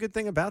the good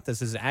thing about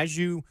this is as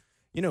you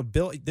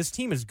Bill, this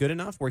team is good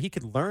enough where he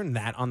could learn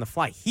that on the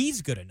fly.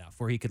 He's good enough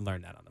where he could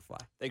learn that on the fly.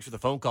 Thanks for the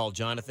phone call,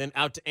 Jonathan.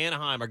 Out to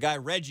Anaheim. Our guy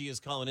Reggie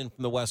is calling in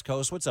from the West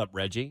Coast. What's up,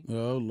 Reggie?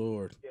 Oh,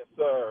 Lord. Yes,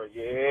 sir.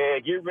 Yeah,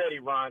 get ready,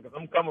 Ron, because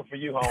I'm coming for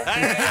you, home.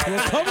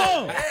 Well, come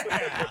on.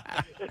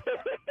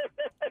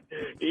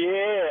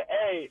 Yeah,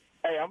 hey,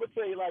 I'm going to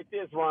tell you like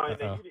this, Ron.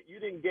 You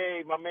didn't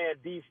give my man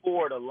D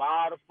Ford a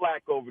lot of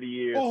flack over the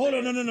years. Oh, hold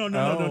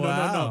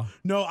on.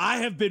 No. I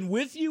have been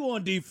with you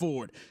on D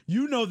Ford.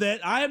 You know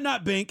that. I am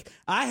not Bink.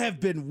 I have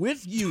been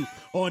with you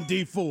on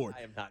D Ford.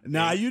 I am not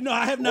Now,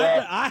 I have not.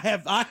 Well,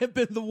 I have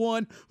been the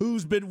one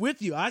who's been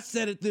with you. I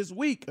said it this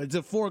week. It's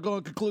a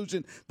foregone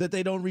conclusion that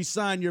they don't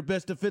re-sign your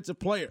best defensive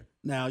player.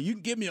 Now, you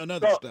can give me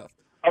another stuff.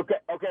 Okay.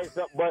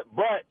 So, but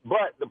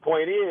the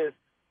point is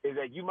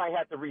that you might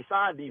have to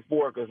re-sign D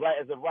Ford because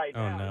as of right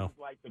now,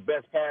 he's like the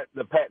best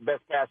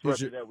pass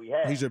rusher that we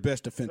have. He's your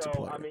best defensive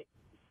player. I mean,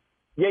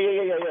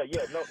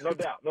 yeah. No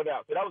doubt. So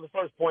that was the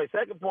first point.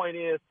 Second point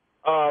is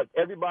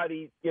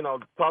everybody,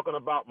 talking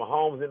about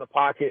Mahomes in the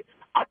pocket.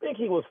 I think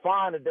he was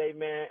fine today,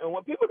 man. And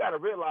what people got to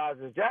realize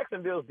is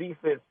Jacksonville's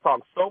defense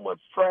talks so much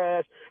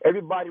trash.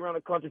 Everybody around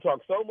the country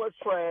talks so much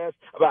trash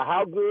about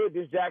how good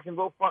this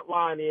Jacksonville front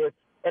line is.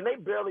 And they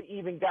barely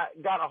even got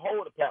a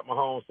hold of Pat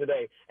Mahomes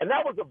today. And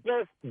that was the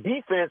best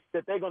defense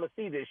that they're going to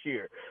see this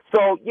year.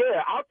 So,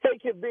 yeah, I'll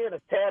take him being a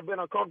tad bit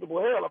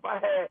uncomfortable. Hell, if I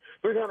had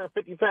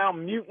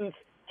 350-pound mutants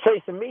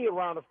chasing me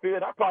around the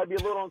field, I'd probably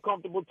be a little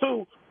uncomfortable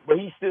too. But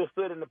he still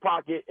stood in the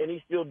pocket, and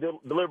he still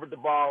delivered the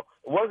ball.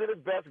 It wasn't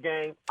his best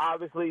game,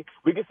 obviously.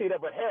 We can see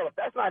that. But, hell, if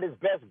that's not his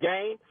best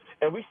game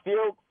and we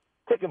still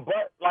kicking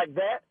butt like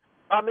that,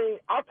 I mean,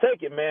 I'll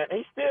take it, man.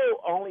 He's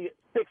still only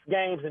 6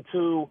 games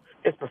into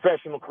his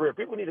professional career.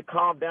 People need to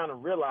calm down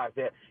and realize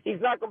that he's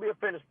not going to be a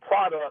finished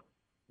product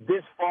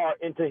this far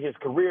into his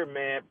career,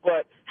 man.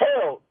 But,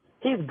 hell,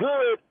 he's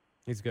good.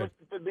 He's good.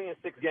 For being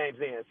 6 games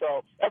in.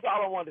 So that's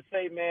all I wanted to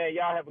say, man.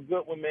 Y'all have a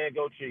good one, man.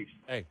 Go Chiefs.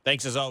 Hey,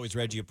 thanks as always,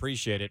 Reggie.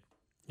 Appreciate it.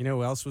 You know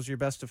who else was your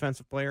best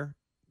defensive player?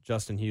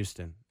 Justin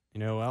Houston. You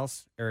know who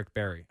else? Eric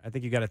Berry. I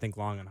think you got to think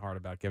long and hard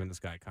about giving this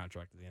guy a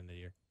contract at the end of the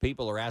year.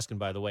 People are asking,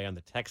 by the way, on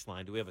the text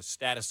line, do we have a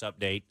status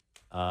update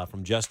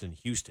from Justin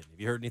Houston?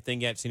 Have you heard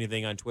anything yet? Seen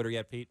anything on Twitter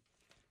yet, Pete?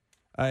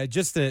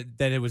 Just that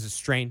it was a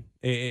strain.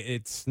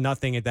 It's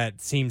nothing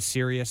that seems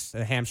serious,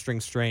 a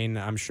hamstring strain.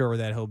 I'm sure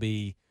that he'll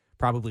be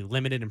probably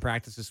limited in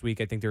practice this week.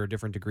 I think there are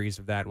different degrees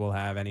of that. We'll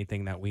have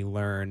anything that we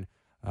learn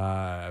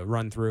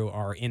run through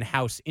our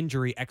in-house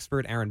injury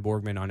expert, Aaron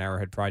Borgman, on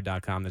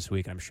arrowheadpride.com this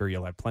week. I'm sure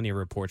you'll have plenty of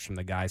reports from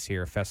the guys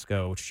here,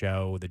 Fesco,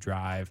 Show, The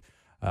Drive,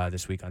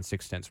 this week on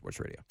 610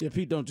 Sports Radio. Yeah,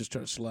 Pete, don't just try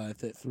to slide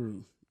that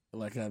through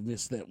like I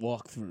missed that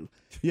walkthrough.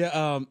 Yeah,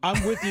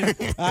 I'm with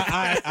you.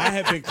 I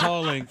have been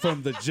calling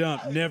from the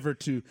jump never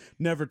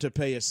to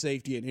pay a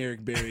safety in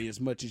Eric Berry as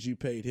much as you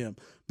paid him.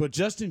 But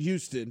Justin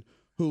Houston,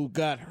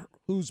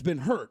 who's been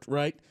hurt,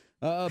 right?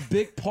 A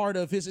big part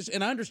of his,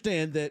 and I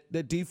understand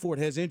that D Ford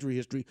has injury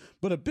history,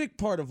 but a big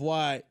part of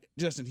why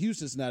Justin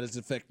Houston's not as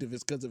effective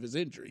is because of his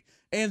injury,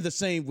 and the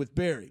same with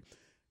Berry.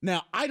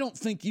 Now, I don't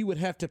think you would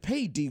have to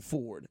pay D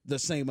Ford the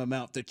same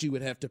amount that you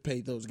would have to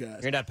pay those guys.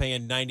 You're not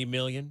paying $90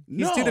 million?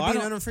 He's due to be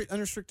an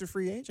unrestricted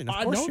free agent.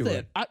 Of course you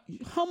would.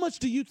 How much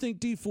do you think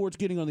D Ford's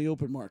getting on the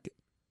open market?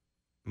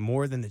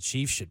 More than the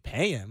Chiefs should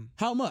pay him.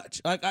 How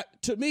much?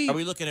 To me, are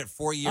we looking at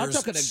 4 years,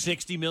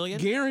 $60 million?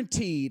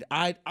 Guaranteed.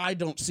 I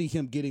don't see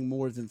him getting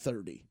more than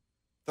 30.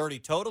 30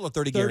 total or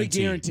 30 guaranteed?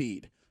 30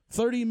 guaranteed.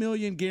 $30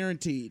 million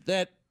guaranteed.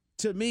 That,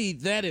 to me,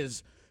 that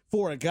is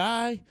for a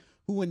guy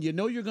when you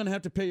know you're going to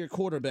have to pay your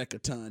quarterback a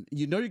ton,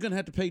 you know you're going to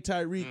have to pay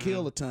Tyreek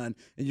Hill a ton,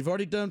 and you've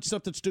already done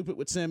something stupid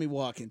with Sammy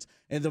Watkins,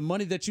 and the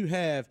money that you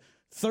have,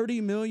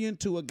 $30 million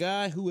to a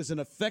guy who is an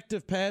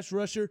effective pass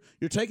rusher,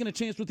 you're taking a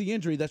chance with the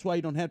injury. That's why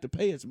you don't have to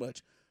pay as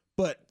much.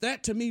 But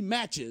that, to me,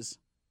 matches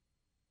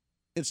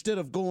instead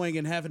of going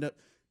and having to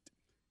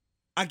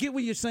 – I get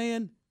what you're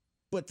saying,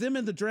 but them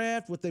in the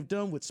draft, what they've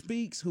done with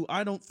Speaks, who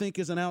I don't think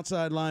is an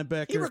outside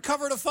linebacker. He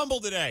recovered a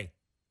fumble today.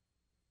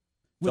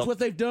 With what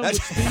they've done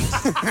with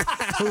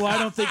Speaks, who I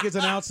don't think is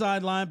an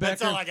outside linebacker.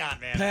 That's all I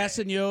got, man.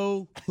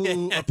 Passanio,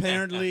 who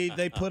apparently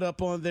they put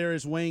up on there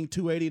is weighing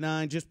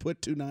 289, just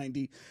put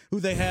 290,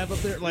 who they have up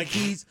there. Like,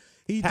 he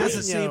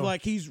doesn't seem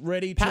like he's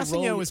ready to roll.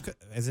 Passanio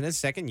is in his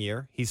second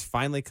year. He's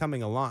finally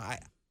coming along.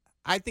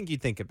 I think you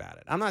think about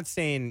it. I'm not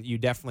saying you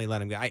definitely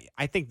let him go.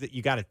 I think that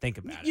you got to think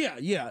about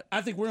it. Yeah.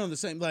 I think we're on the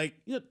same. Like,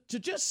 to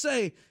just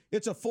say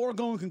it's a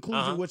foregone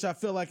conclusion, which I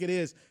feel like it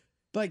is.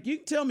 Like, you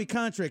can tell me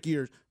contract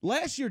years.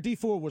 Last year,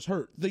 D4 was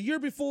hurt. The year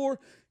before,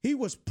 he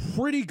was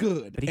pretty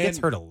good. But he gets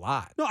hurt a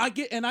lot. No, I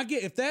get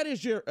if that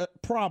is your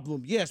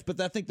problem, yes, but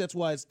I think that's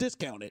why it's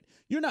discounted.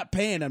 You're not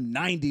paying him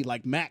 90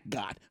 like Mac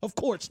got. Of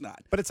course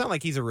not. But it's not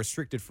like he's a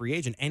restricted free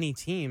agent. Any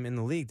team in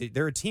the league,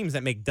 there are teams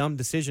that make dumb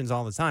decisions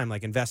all the time,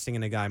 like investing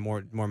in a guy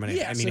more money.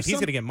 Yeah, I mean, if he's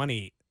going to get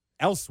money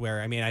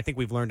elsewhere, I mean, I think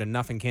we've learned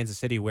enough in Kansas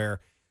City where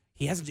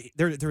he hasn't.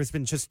 There's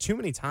been just too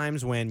many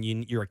times when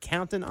you're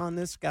accounting on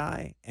this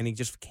guy and he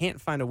just can't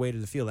find a way to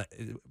the field,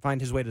 find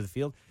his way to the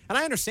field. And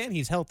I understand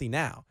he's healthy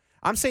now.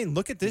 I'm saying,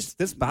 look at this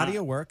body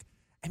of work.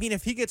 I mean,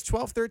 if he gets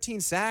 12, 13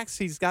 sacks,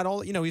 he's got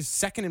all, he's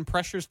second in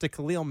pressures to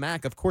Khalil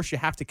Mack. Of course, you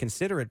have to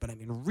consider it. But I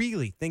mean,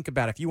 really think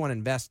about if you want to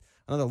invest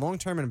another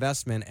long-term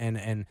investment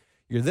and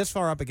you're this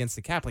far up against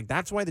the cap. Like,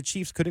 that's why the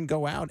Chiefs couldn't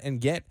go out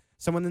and get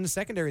someone in the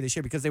secondary this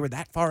year, because they were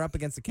that far up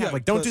against the cap.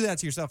 Don't do that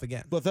to yourself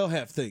again. But they'll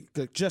have to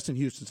think. Justin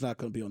Houston's not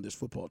going to be on this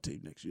football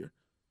team next year.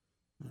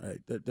 All right,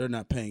 they're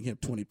not paying him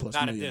 $20+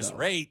 not million. At this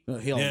rate.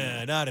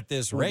 Not at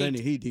this rate.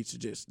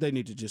 They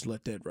need to just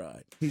let that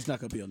ride. He's not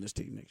going to be on this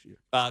team next year.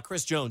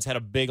 Chris Jones had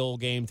a big old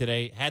game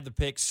today. Had the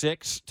pick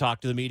six.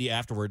 Talked to the media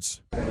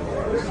afterwards.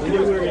 We knew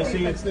we were going to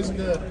see it this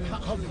good.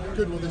 How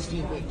good will this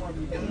team be?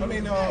 I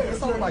mean,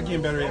 it's all about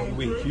getting better every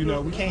week.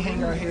 We can't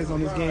hang our heads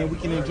on this game. We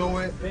can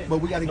enjoy it, but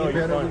we got to get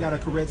better. We got to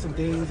correct some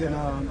things,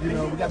 and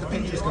we got the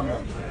Patriots coming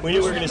up. We knew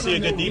we were going to see a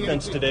good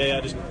defense today.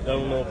 I just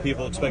don't know if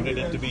people expected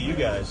it to be you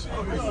guys.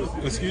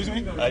 Excuse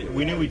me?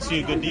 We knew we'd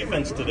see a good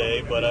defense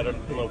today, but I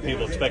don't know if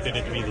people expected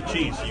it to be the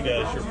Chiefs. You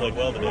guys sure played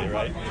well today,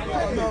 right?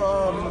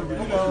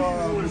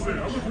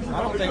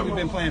 I don't think we've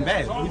been playing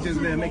bad. We've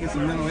just been making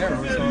some mental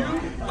errors.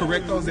 So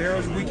correct those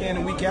errors week in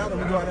and week out,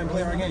 and we go out and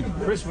play our game.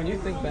 Chris, when you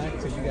think back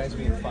to you guys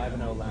being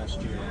 5-0 last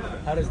year,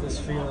 how does this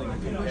feeling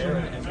compare,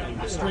 and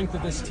the strength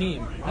of this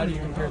team, how do you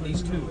compare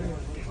these two?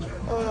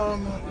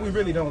 We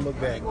really don't look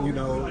back. We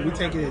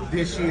take it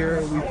this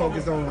year. We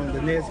focus on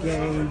the next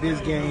game, this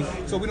game.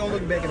 So we don't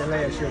look back at it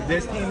last year.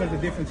 This team is a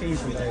different team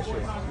from last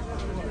year.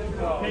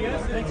 Hey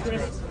guys, thanks,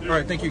 Chris. All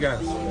right, thank you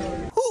guys.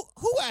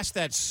 Who asked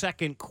that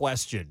second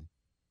question?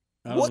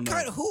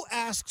 Who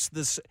asks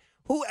this?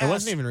 Who asked? It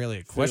wasn't even really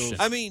a question.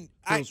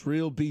 Feels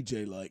real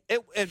BJ like.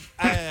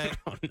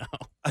 Oh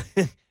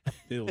no.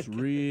 Feels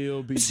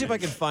real BJ. Let's see if I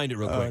can find it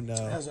real quick. No.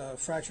 Has a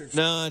fractured.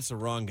 No, it's the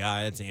wrong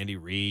guy. It's Andy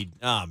Reid.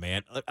 Oh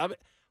man,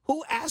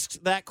 who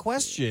asked that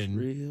question?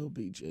 Real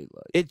BJ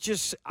like. It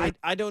just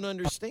I don't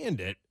understand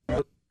it.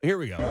 Here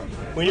we go.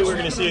 We knew we were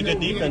going to see a good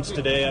defense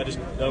today. I just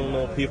don't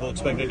know if people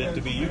expected it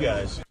to be you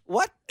guys.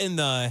 What in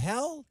the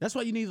hell? That's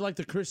why you need like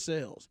the Chris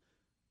Sales.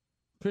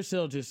 Chris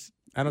Sales just.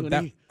 I don't.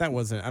 That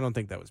wasn't. I don't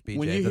think that was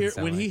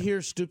BJ. When he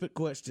hears stupid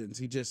questions,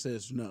 he just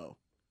says no.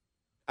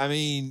 I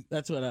mean,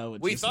 that's what I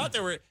would. We thought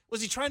there were.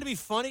 Was he trying to be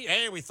funny?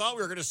 Hey, we thought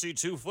we were going to see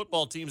two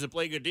football teams that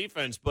play good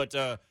defense, but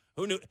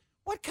who knew?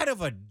 What kind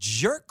of a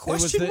jerk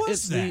question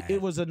was that?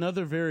 It was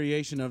another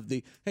variation of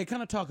the. Hey,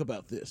 kind of talk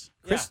about this.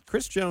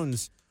 Chris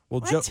Jones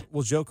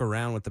will joke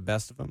around with the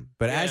best of them,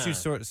 but as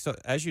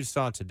you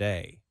saw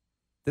today,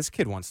 this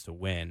kid wants to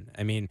win.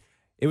 I mean,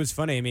 it was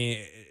funny. I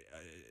mean,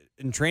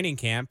 in training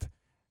camp,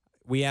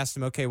 we asked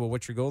him, "Okay, well,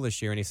 what's your goal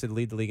this year?" And he said,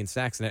 "Lead the league in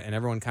sacks," and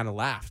everyone kind of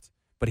laughed.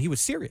 But he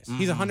was serious. Mm-hmm.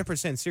 He's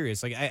 100%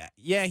 serious. Like,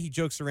 he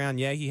jokes around.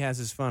 Yeah, he has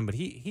his fun. But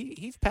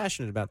he's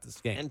passionate about this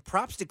game. And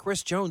props to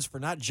Chris Jones for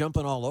not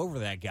jumping all over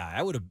that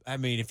guy.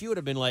 If you would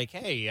have been like,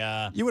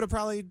 hey, you would have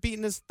probably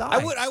beaten his thigh.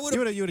 You would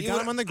have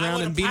got him on the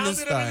ground and beaten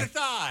his thigh. Him in the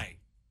thigh.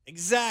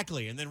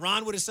 Exactly. And then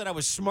Ron would have said I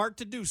was smart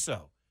to do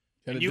so.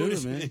 And you would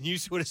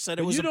have said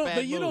it was a bad move.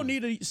 But you don't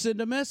need to send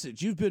a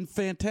message. You've been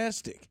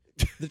fantastic.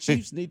 The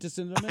Chiefs need to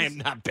send a message. I have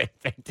not been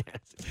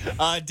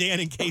fantastic. Dan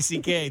and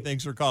KCK,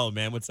 thanks for calling,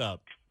 man. What's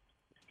up?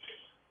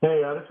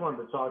 Hey, I just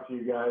wanted to talk to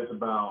you guys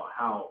about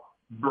how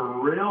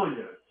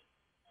brilliant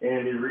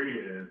Andy Reid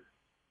is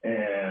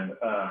and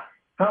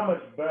how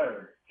much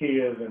better he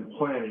is in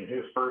planning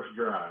his first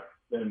drive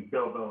than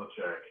Bill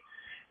Belichick.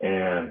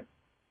 And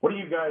what do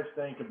you guys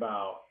think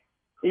about,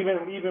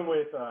 even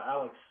with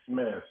Alex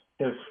Smith,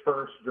 his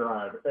first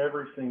drive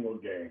every single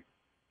game,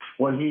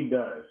 what he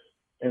does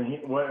and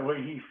the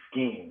way he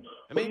schemes.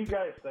 What do you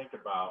guys think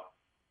about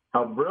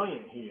how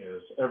brilliant he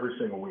is every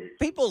single week?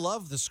 People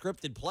love the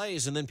scripted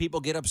plays, and then people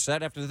get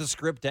upset after the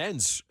script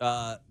ends.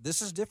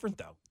 This is different,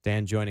 though.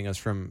 Dan joining us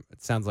from,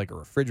 it sounds like a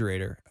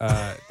refrigerator.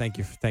 Thank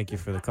you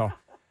for the call.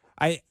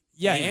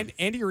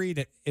 Andy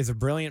Reid is a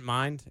brilliant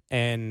mind,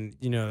 and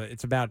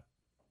it's about,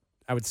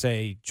 I would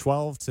say,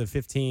 12 to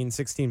 15,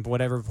 16,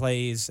 whatever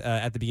plays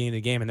at the beginning of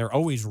the game, and they're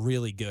always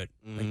really good.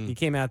 Like, he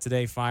came out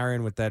today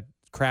firing with that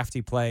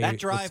crafty play That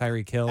drive with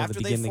Tyreek Hill at the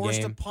beginning of the game.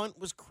 After they forced a punt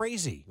was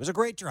crazy. It was a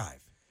great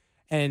drive.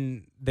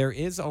 And there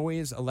is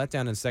always a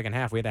letdown in the second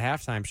half. We had a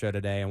halftime show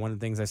today, and one of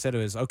the things I said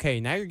was, okay,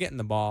 now you're getting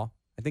the ball.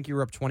 I think you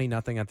were up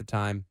 20-0 at the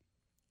time.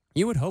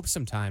 You would hope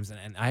sometimes,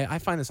 and I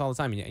find this all the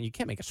time, and you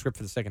can't make a script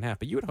for the second half,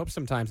 but you would hope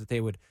sometimes that they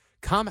would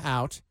come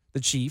out, the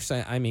Chiefs,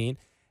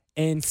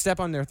 and step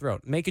on their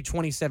throat, make it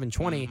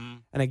 27-20.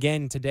 And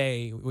again,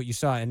 today, what you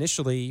saw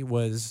initially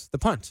was the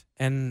punt.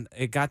 And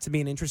it got to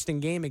be an interesting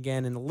game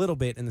again in a little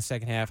bit in the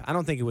second half. I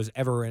don't think it was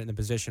ever in a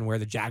position where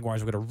the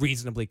Jaguars were going to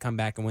reasonably come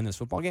back and win this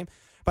football game.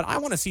 But I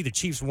want to see the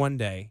Chiefs one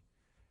day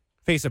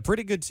face a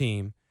pretty good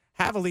team,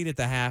 have a lead at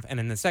the half, and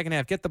in the second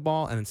half, get the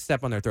ball and then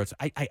step on their throats.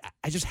 I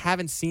just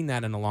haven't seen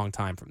that in a long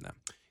time from them.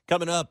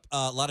 Coming up,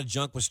 a lot of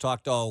junk was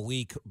talked all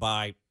week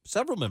by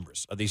several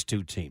members of these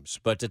two teams.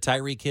 But to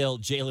Tyreek Hill,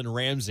 Jalen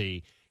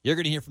Ramsey, you're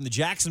going to hear from the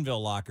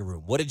Jacksonville locker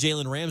room. What did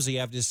Jalen Ramsey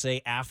have to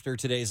say after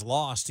today's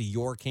loss to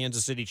your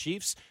Kansas City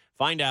Chiefs?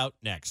 Find out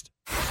next.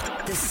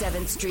 The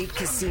 7th Street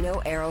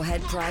Casino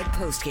Arrowhead Pride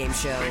postgame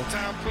show.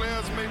 Big-time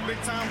players make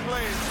big-time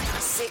plays.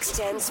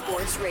 610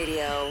 Sports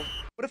Radio.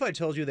 What if I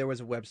told you there was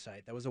a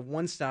website that was a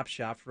one-stop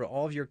shop for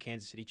all of your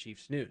Kansas City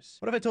Chiefs news?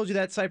 What if I told you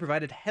that site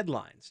provided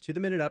headlines,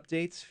 to-the-minute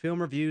updates, film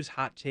reviews,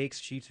 hot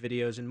takes, Chiefs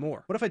videos, and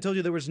more? What if I told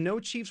you there was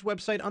no Chiefs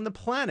website on the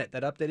planet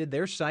that updated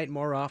their site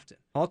more often?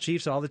 All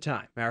Chiefs all the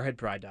time.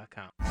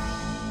 ArrowheadPride.com.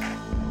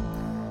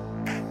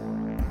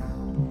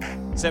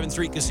 7th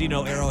Street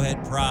Casino,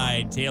 Arrowhead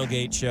Pride,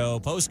 tailgate show,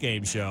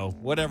 postgame show,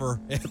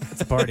 whatever.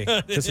 It's a party.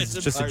 This is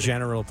just a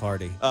general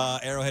party.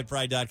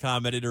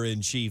 ArrowheadPride.com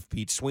editor-in-chief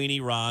Pete Sweeney,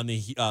 Ron,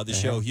 the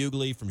show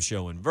Hughley from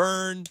Show and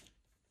Vern.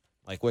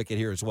 Like Wicked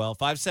here as well.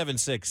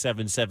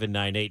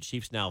 576-7798.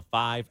 Chiefs now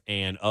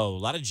 5-0. A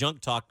lot of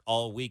junk talk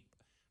all week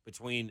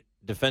between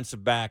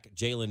defensive back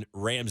Jalen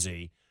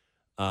Ramsey.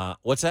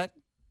 What's that?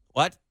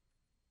 What?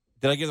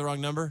 Did I give the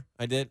wrong number?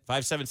 I did.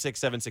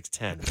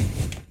 576-7610.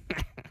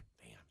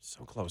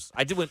 So close.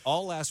 I went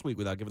all last week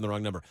without giving the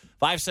wrong number.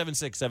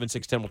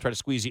 576-7610. We'll try to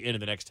squeeze you in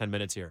the next 10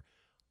 minutes here.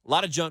 A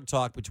lot of junk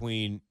talk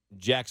between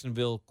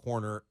Jacksonville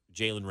corner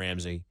Jalen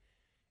Ramsey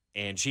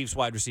and Chiefs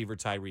wide receiver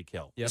Tyreek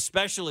Hill. Yep.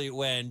 Especially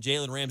when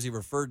Jalen Ramsey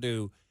referred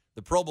to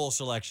the Pro Bowl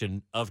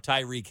selection of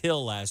Tyreek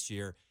Hill last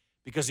year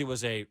because he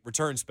was a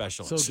return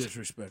specialist. So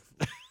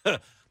disrespectful.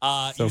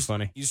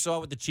 Funny. You saw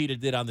what the cheetah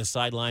did on the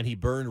sideline. He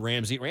burned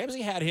Ramsey.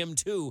 Ramsey had him,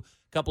 too,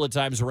 a couple of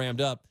times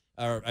jammed up.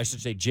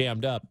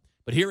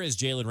 But here is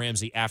Jalen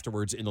Ramsey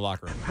afterwards in the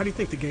locker room. How do you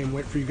think the game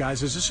went for you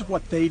guys? Is this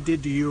what they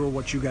did to you or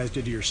what you guys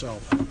did to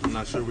yourself? I'm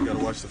not sure. We got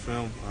to watch the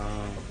film.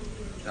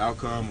 The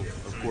outcome,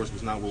 of course,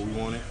 was not what we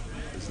wanted.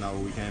 It's not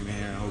what we came in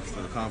here and hoped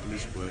to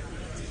accomplish, but we're going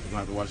to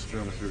have to watch the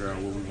film and figure out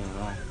what we went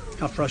wrong.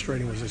 How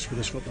frustrating was this for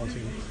this football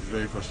team? It's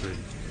very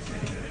frustrating.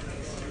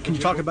 Can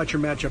you talk about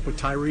your matchup with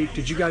Tyreek?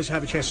 Did you guys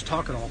have a chance to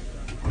talk at all?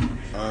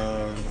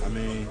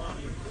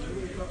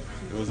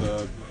 It was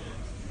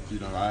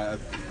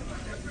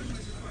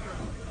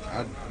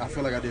I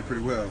feel like I did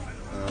pretty well.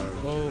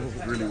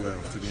 Really well,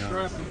 to be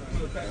honest.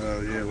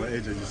 What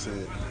AJ just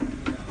said.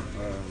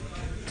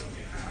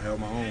 I held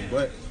my own,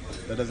 but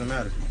that doesn't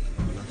matter.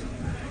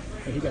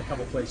 And he got a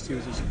couple plays, too.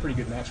 It was a pretty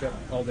good matchup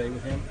all day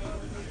with him.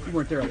 You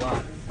weren't there a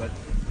lot, but...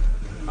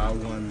 I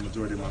won the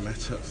majority of my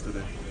matchups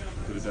today.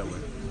 Put it that way.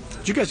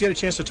 Did you guys get a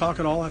chance to talk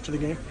at all after the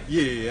game?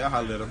 Yeah, I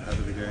hollered at him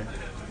after the game.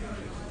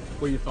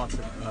 What are your thoughts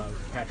of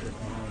Patrick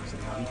Mahomes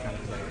and how he kind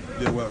of played?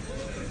 Did well.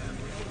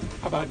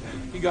 How about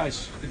you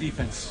guys, the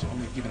defense,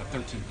 only giving up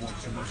 13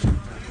 points for most of the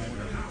third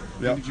quarter?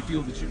 Yep. Did you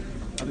feel that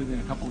other than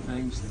a couple of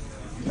things, that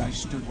you guys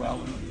stood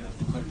well and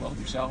played well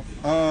yourself?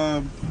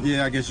 I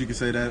guess you could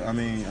say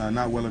that.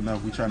 Not well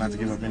enough. We try not to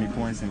give up any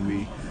points, and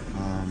we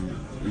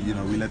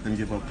let them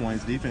give up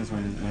points. Defense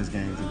wins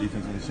games, and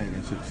defense wins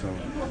championships. So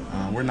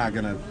we're not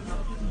going to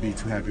be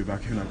too happy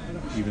about giving up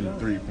even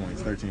 3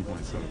 points, 13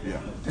 points. So, yeah.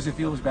 Does it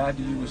feel as bad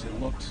to you as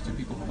it looked to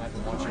people who might be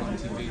watching on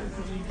TV?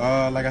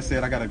 Like I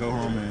said, I got to go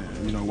home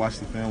and, watch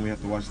the film. We have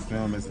to watch the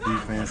film as a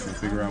defense and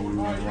figure out what we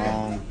went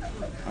wrong.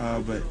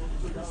 But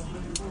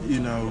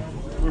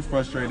we're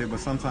frustrated, but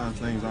sometimes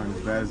things aren't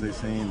as bad as they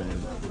seem, and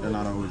they're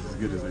not always as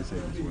good as they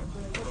seem as well.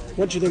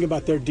 What do you think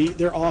about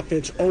their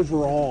offense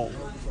overall?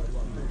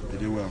 They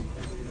did well.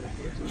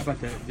 How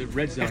about the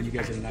red zone? You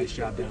guys did a nice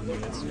job down there.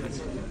 That's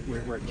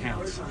where it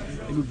counts.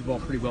 They moved the ball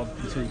pretty well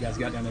until you guys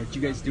got down there. Did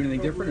you guys do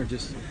anything different or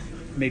just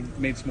made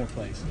some more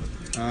plays?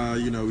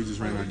 We just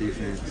ran our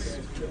defense.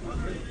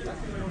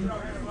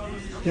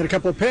 You had a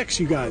couple of picks,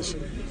 you guys.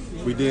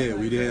 We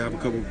did have a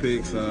couple of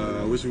picks.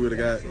 I wish we would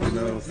have got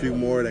a few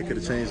more that could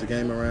have changed the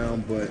game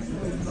around, but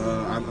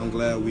I'm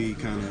glad we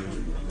kind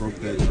of broke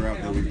that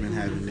drought that we've been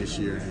having this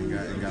year and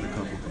got a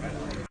couple.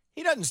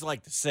 He doesn't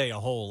like to say a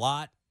whole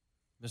lot,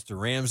 Mr.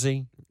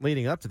 Ramsey.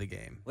 Leading up to the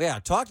game. Well, yeah,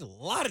 talked a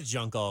lot of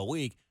junk all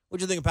week.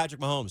 What'd you think of Patrick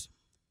Mahomes?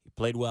 He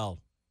played well.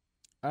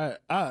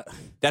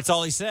 That's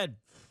all he said.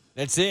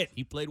 That's it.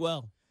 He played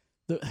well.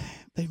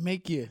 They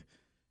make you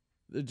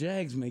 – the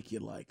Jags make you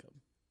like them.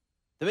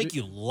 They make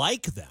you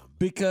like them?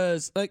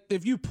 Because, like,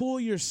 if you pull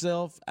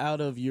yourself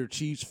out of your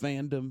Chiefs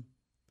fandom,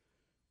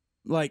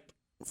 like,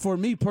 for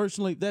me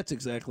personally, that's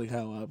exactly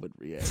how I would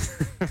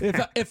react.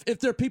 if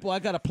there are people I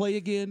got to play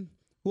again,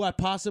 who I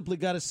possibly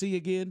got to see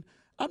again,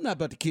 I'm not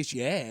about to kiss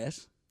your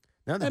ass.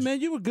 Hey,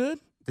 man, you were good.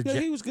 Yeah,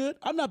 he was good.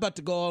 I'm not about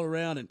to go all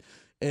around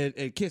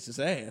and kiss his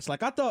ass.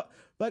 Like, I thought,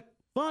 like,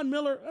 Von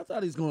Miller, I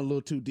thought he was going a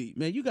little too deep.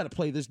 Man, you got to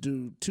play this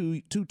dude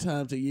two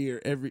times a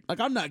year.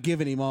 I'm not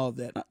giving him all of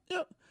that.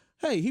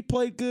 Hey, he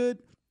played good,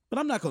 but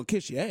I'm not going to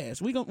kiss your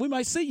ass. We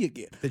might see you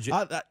again.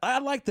 I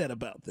like that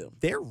about them.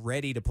 They're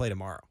ready to play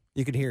tomorrow.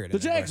 You can hear it. The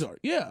Jags are,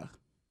 yeah.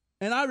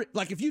 And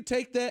if you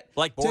take that,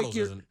 like Bortles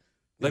isn't.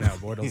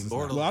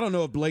 Well, I don't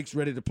know if Blake's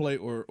ready to play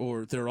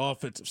or their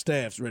offensive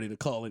staff's ready to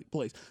call any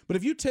plays. But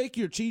if you take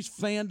your Chiefs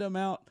fandom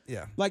out,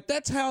 like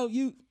that's how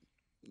you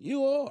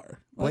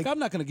are. Like I'm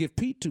not going to give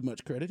Pete too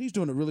much credit. He's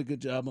doing a really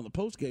good job on the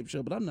post-game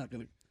show, but I'm not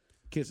going to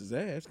kiss his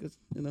ass because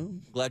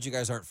Glad you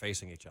guys aren't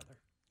facing each other.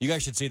 You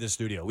guys should see the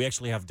studio. We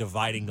actually have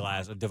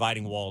a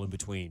dividing wall in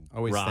between.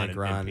 Always Ron thank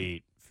Ron and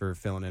Pete for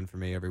filling in for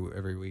me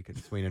every week at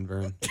Sween and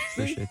Vern.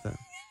 Appreciate that.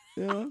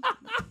 Yeah.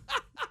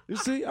 You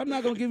see, I'm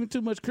not going to give him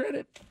too much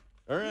credit.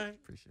 All right.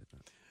 Appreciate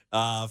that.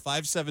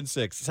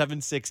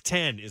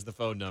 576-7610 is the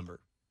phone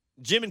number.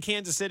 Jim in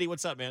Kansas City,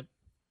 what's up, man?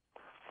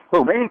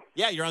 Who, me?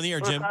 Yeah, you're on the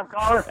air, Jim. First-time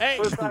caller? Hey.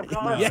 First-time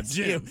caller? Yes,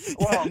 Jim.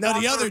 Well, no, the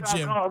not other first-time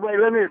Jim. caller. Wait,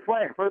 let me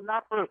explain.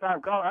 Not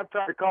first-time caller. I've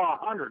tried to call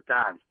 100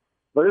 times.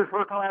 But this is the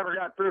first time I ever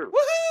got through.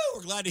 Woohoo!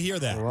 We're glad to hear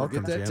that.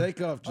 Welcome, Get that Jim.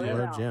 takeoff, Jim.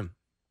 Hello, Jim.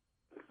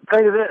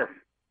 Think of this.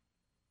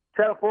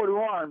 Channel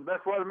 41,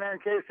 best weatherman in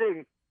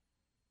KC,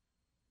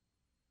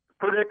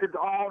 predicted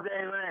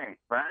all-day rain,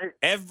 right?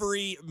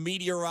 Every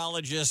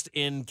meteorologist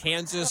in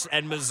Kansas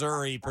and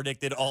Missouri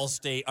predicted all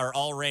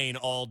rain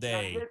all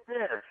day. Now get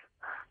this.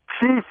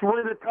 Chiefs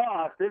win the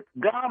toss. It's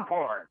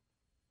downpouring.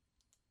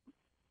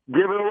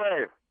 Give it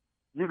away.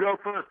 You go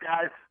first,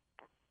 guys.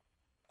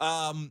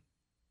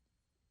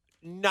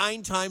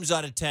 9 times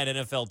out of 10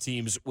 NFL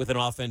teams with an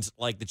offense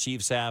like the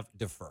Chiefs have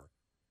defer.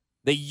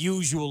 They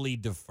usually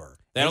defer.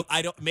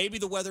 Maybe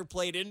the weather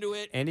played into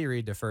it. Andy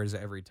Reid defers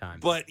every time.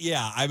 But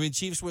yeah, I mean,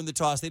 Chiefs win the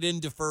toss. They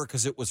didn't defer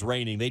because it was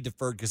raining. They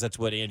deferred because that's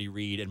what Andy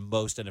Reid and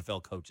most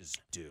NFL coaches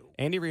do.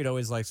 Andy Reid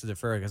always likes to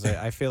defer because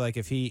I feel like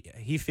if he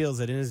feels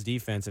that in his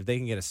defense, if they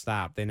can get a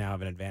stop, they now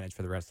have an advantage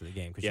for the rest of the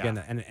game.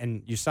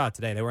 And you saw it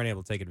today, they weren't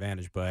able to take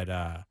advantage. But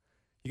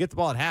you get the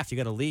ball at half, you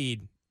got a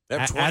lead.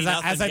 As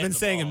I've been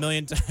saying a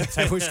million times,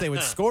 I wish they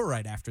would score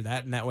right after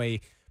that, and that way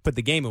put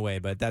the game away.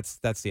 But that's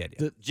the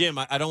idea. Jim,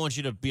 I don't want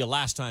you to be a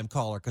last-time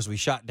caller because we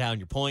shot down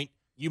your point.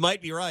 You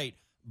might be right,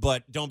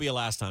 but don't be a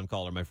last-time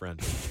caller, my friend.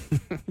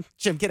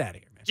 Jim, get out of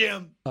here, man.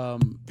 Jim,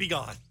 be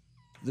gone.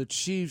 The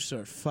Chiefs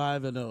are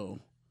 5-0.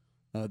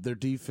 Their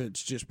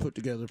defense just put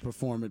together a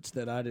performance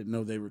that I didn't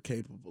know they were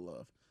capable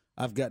of.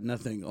 I've got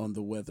nothing on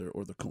the weather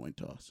or the coin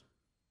toss.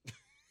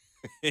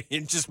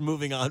 And just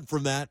moving on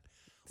from that.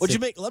 What'd you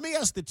make? Let me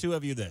ask the two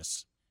of you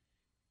this.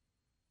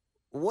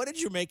 What did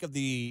you make of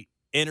the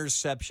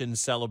interception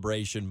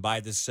celebration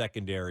by the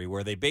secondary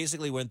where they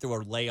basically went through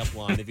a layup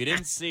line? If you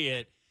didn't see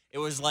it, it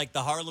was like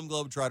the Harlem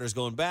Globetrotters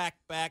going back.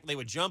 They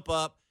would jump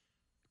up,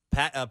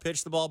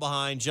 pitch the ball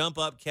behind, jump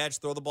up, catch,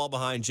 throw the ball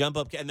behind, jump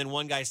up, and then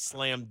one guy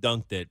slam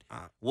dunked it.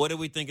 What do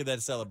we think of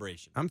that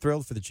celebration? I'm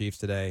thrilled for the Chiefs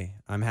today.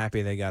 I'm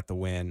happy they got the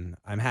win.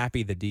 I'm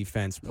happy the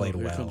defense played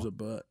well. Here comes a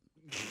butt.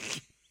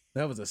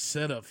 That was a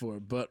setup for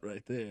a butt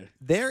right there.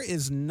 There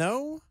is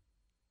no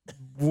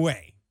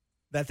way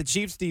that the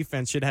Chiefs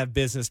defense should have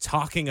business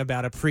talking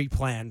about a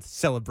pre-planned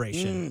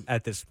celebration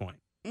at this point.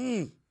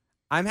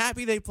 I'm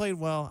happy they played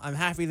well. I'm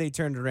happy they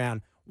turned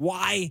around.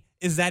 Why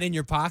is that in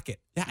your pocket?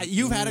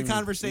 You've had a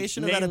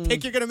conversation about a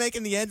pick you're going to make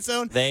in the end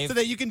zone so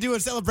that you can do a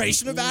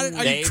celebration about it?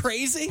 Are you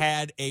crazy?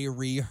 Had a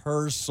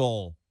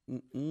rehearsal.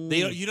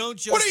 You don't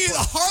just. What are you, the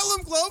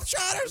Harlem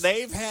Globetrotters?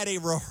 They've had a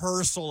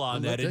rehersrsal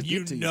on that, and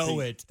you know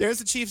it. There's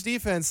the Chiefs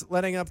defense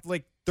letting up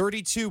like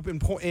 32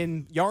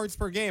 in yards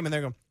per game, and they're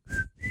going.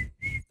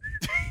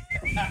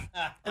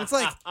 And it's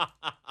like,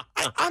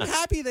 I'm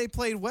happy they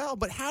played well,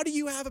 but how do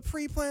you have a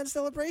pre-planned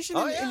celebration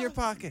in your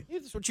pocket? Yeah,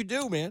 that's what you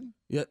do, man.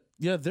 Yeah,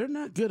 they're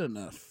not good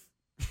enough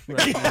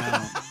right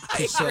now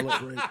to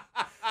celebrate.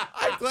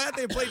 I'm glad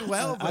they played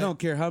well. I don't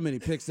care how many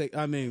picks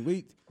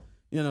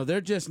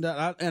they're just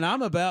not. And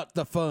I'm about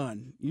the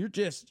fun. You're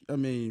just,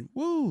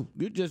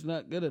 you're just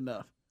not good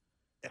enough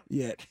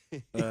yet.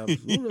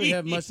 We really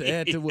have much to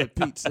add to what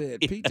Pete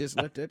said. Pete just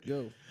let that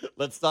go.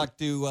 Let's talk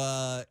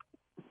to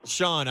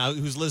Sean,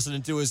 who's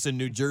listening to us in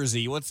New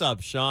Jersey. What's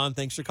up, Sean?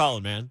 Thanks for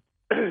calling, man.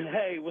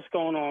 Hey, what's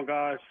going on,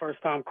 guys?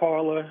 First time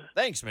caller.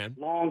 Thanks, man.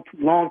 Long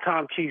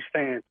time Chiefs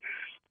fan.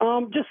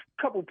 Just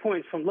a couple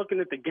points from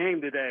looking at the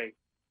game today.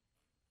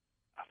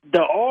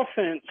 The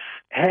offense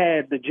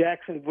had the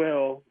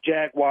Jacksonville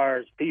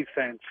Jaguars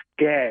defense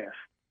gassed.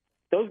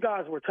 Those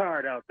guys were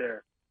tired out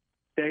there.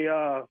 They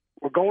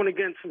were going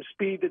against some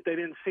speed that they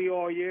didn't see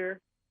all year,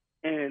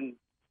 and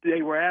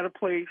they were at a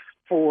place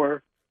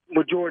for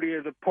majority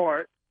of the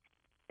part,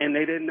 and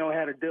they didn't know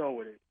how to deal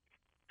with it.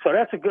 So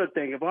that's a good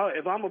thing.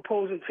 If I'm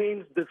opposing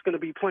teams that's going to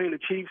be playing the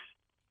Chiefs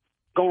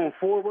going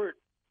forward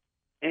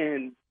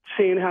and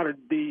seeing how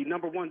the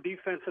number one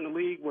defense in the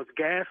league was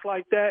gassed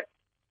like that,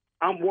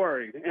 I'm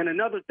worried. And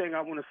another thing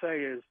I want to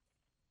say is,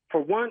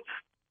 for once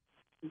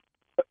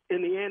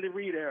in the Andy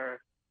Reid era,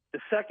 the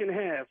second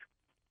half,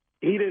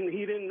 he didn't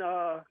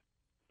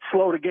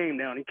slow the game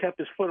down. He kept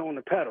his foot on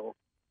the pedal,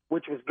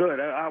 which was good.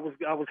 I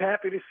was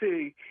happy to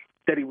see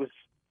that he was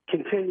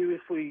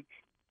continuously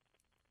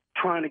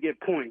trying to get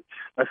points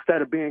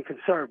instead of being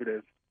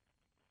conservative.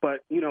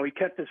 But, he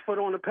kept his foot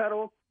on the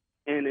pedal,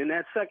 and in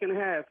that second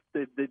half,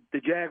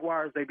 the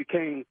Jaguars, they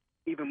became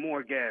even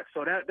more gas.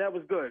 So that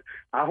was good.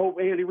 I hope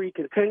Andy Reid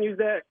continues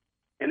that,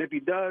 and if he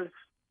does,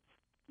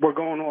 we're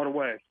going all the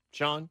way.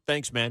 Sean,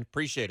 thanks, man.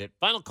 Appreciate it.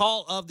 Final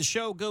call of the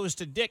show goes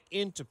to Dick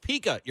in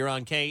Topeka. You're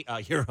on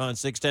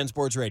 610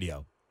 Sports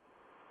Radio.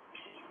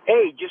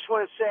 Hey, just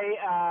want to say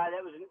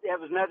that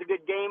was another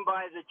good game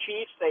by the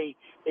Chiefs.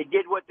 They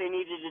did what they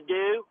needed to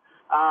do.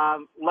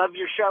 Love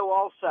your show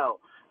also.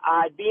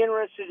 I'd be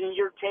interested in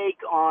your take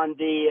on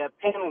the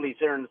penalties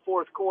there in the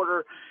fourth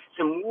quarter.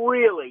 Some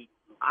really,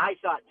 I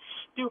thought,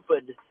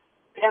 stupid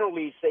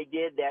penalties they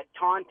did, that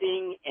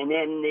taunting and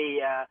then the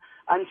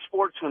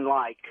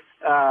unsportsmanlike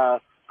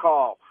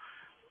call.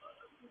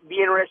 Be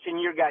interested in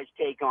your guys'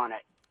 take on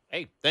it.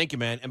 Hey, thank you,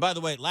 man. And by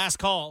the way, last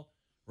call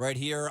right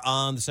here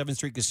on the 7th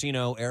Street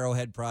Casino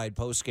Arrowhead Pride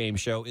postgame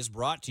show is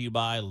brought to you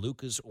by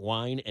Lucas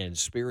Wine and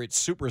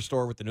Spirits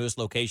Superstore, with the newest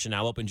location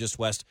now open just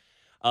west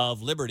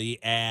of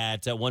Liberty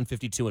at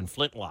 152 in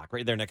Flintlock,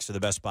 right there next to the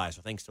Best Buy.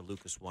 So thanks to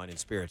Lucas Wine and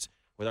Spirits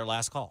with our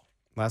last call.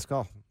 Last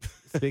call.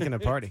 Speaking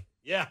of party.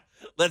 Yeah,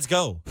 let's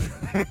go.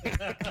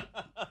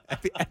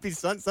 Happy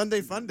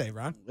Sunday Fun Day,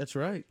 Ron. That's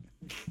right.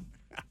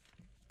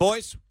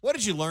 Boys, what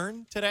did you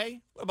learn today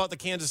about the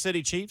Kansas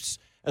City Chiefs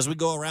as we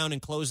go around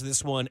and close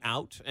this one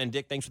out? And,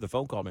 Dick, thanks for the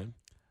phone call, man.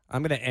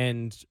 I'm going to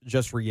end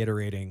just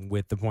reiterating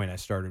with the point I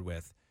started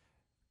with.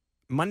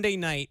 Monday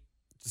night,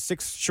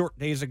 6 short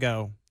days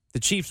ago, the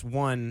Chiefs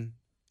won,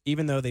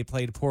 even though they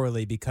played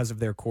poorly because of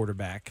their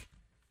quarterback.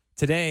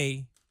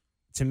 Today,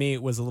 to me,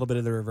 it was a little bit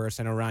of the reverse.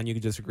 I know, Ron, you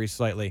could disagree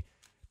slightly.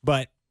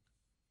 But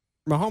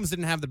Mahomes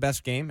didn't have the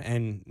best game,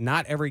 and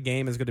not every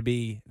game is going to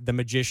be the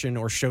magician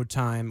or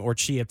Showtime or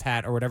Chia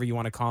Pat or whatever you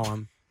want to call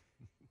him.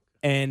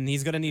 And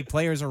he's going to need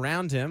players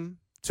around him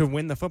to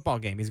win the football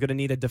game. He's going to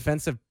need a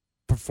defensive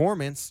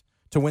performance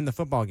to win the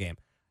football game.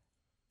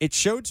 It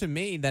showed to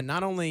me that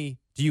not only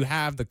do you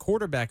have the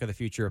quarterback of the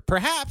future,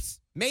 perhaps,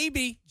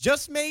 maybe,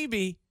 just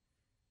maybe,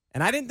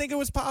 and I didn't think it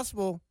was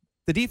possible,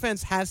 the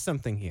defense has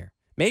something here.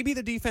 Maybe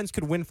the defense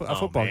could win a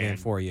football game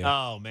for you.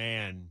 Oh,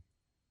 man.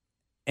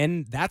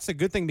 And that's a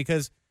good thing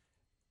because,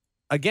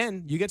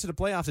 again, you get to the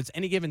playoffs. It's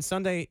any given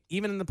Sunday,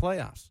 even in the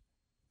playoffs.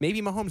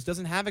 Maybe Mahomes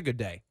doesn't have a good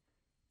day.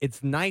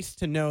 It's nice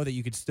to know that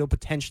you could still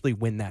potentially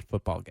win that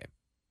football game.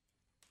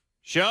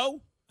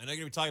 Show? I know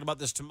you're going to be talking about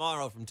this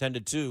tomorrow from 10 to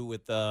 2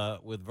 with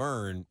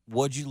Vern.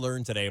 What'd you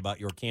learn today about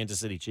your Kansas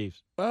City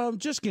Chiefs?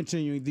 Just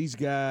continuing, these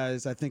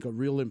guys, I think a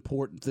real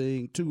important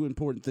thing, 2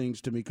 important things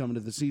to me coming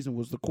to the season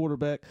was the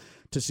quarterback,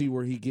 to see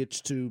where he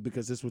gets to,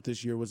 because that's what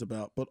this year was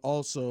about, but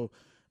also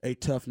a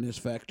toughness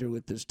factor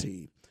with this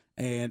team.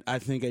 And I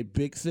think a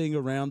big thing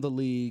around the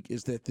league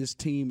is that this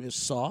team is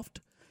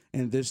soft,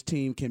 and this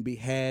team can be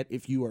had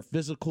if you are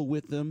physical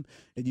with them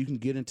and you can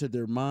get into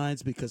their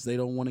minds, because they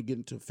don't want to get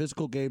into a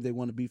physical game. They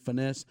want to be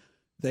finesse.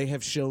 They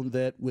have shown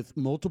that with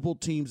multiple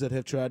teams that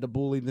have tried to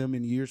bully them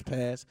in years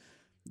past,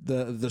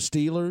 the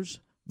Steelers,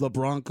 the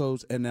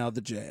Broncos, and now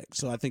the Jags.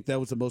 So I think that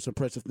was the most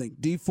impressive thing.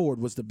 Dee Ford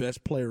was the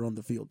best player on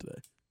the field today.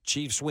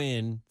 Chiefs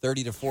win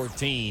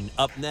 30-14.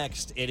 Up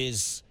next, it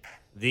is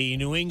the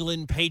New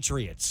England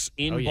Patriots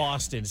in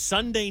Boston.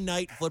 Sunday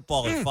night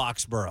football at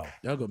Foxborough.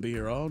 Y'all going to be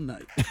here all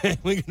night.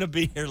 We're going to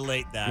be here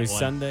late that one.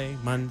 Sunday,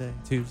 Monday,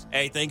 Tuesday.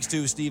 Hey, thanks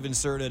to Steven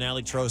Serta and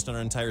Allie Trost and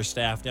our entire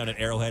staff down at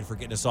Arrowhead for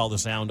getting us all the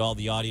sound, all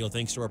the audio.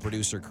 Thanks to our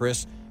producer,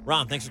 Chris.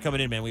 Ron, thanks for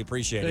coming in, man. We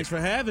appreciate it. Thanks for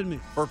having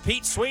me. For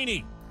Pete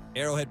Sweeney,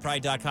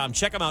 arrowheadpride.com.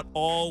 Check them out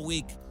all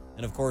week.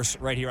 And, of course,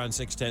 right here on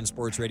 610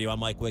 Sports Radio, I'm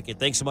Mike Wickett.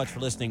 Thanks so much for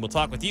listening. We'll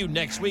talk with you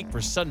next week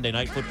for Sunday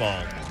Night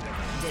Football.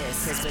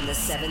 This has been the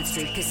 7th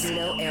Street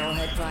Casino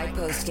Arrowhead Pride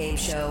postgame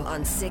show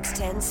on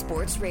 610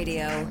 Sports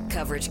Radio.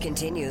 Coverage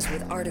continues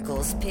with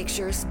articles,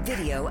 pictures,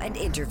 video, and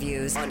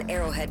interviews on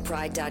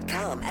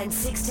arrowheadpride.com and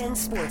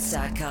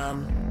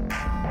 610sports.com.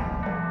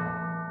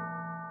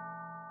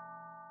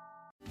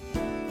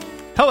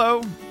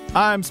 Hello,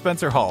 I'm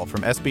Spencer Hall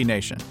from SB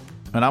Nation,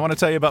 and I want to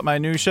tell you about my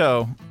new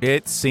show,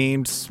 It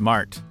Seemed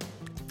Smart.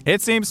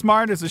 It Seems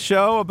Smart is a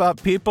show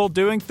about people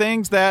doing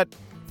things that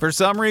for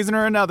some reason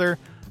or another,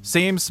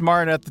 seemed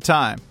smart at the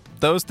time.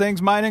 Those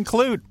things might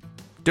include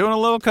doing a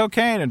little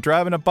cocaine and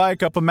driving a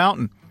bike up a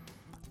mountain.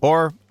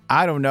 Or,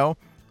 I don't know,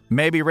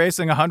 maybe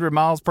racing 100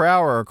 miles per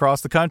hour across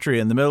the country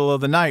in the middle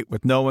of the night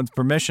with no one's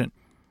permission.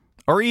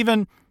 Or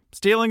even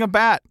stealing a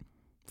bat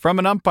from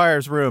an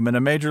umpire's room in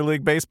a Major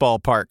League Baseball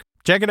park.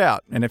 Check it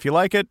out, and if you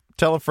like it,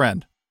 tell a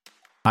friend.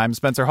 I'm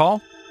Spencer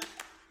Hall.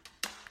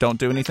 Don't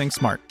do anything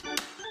smart.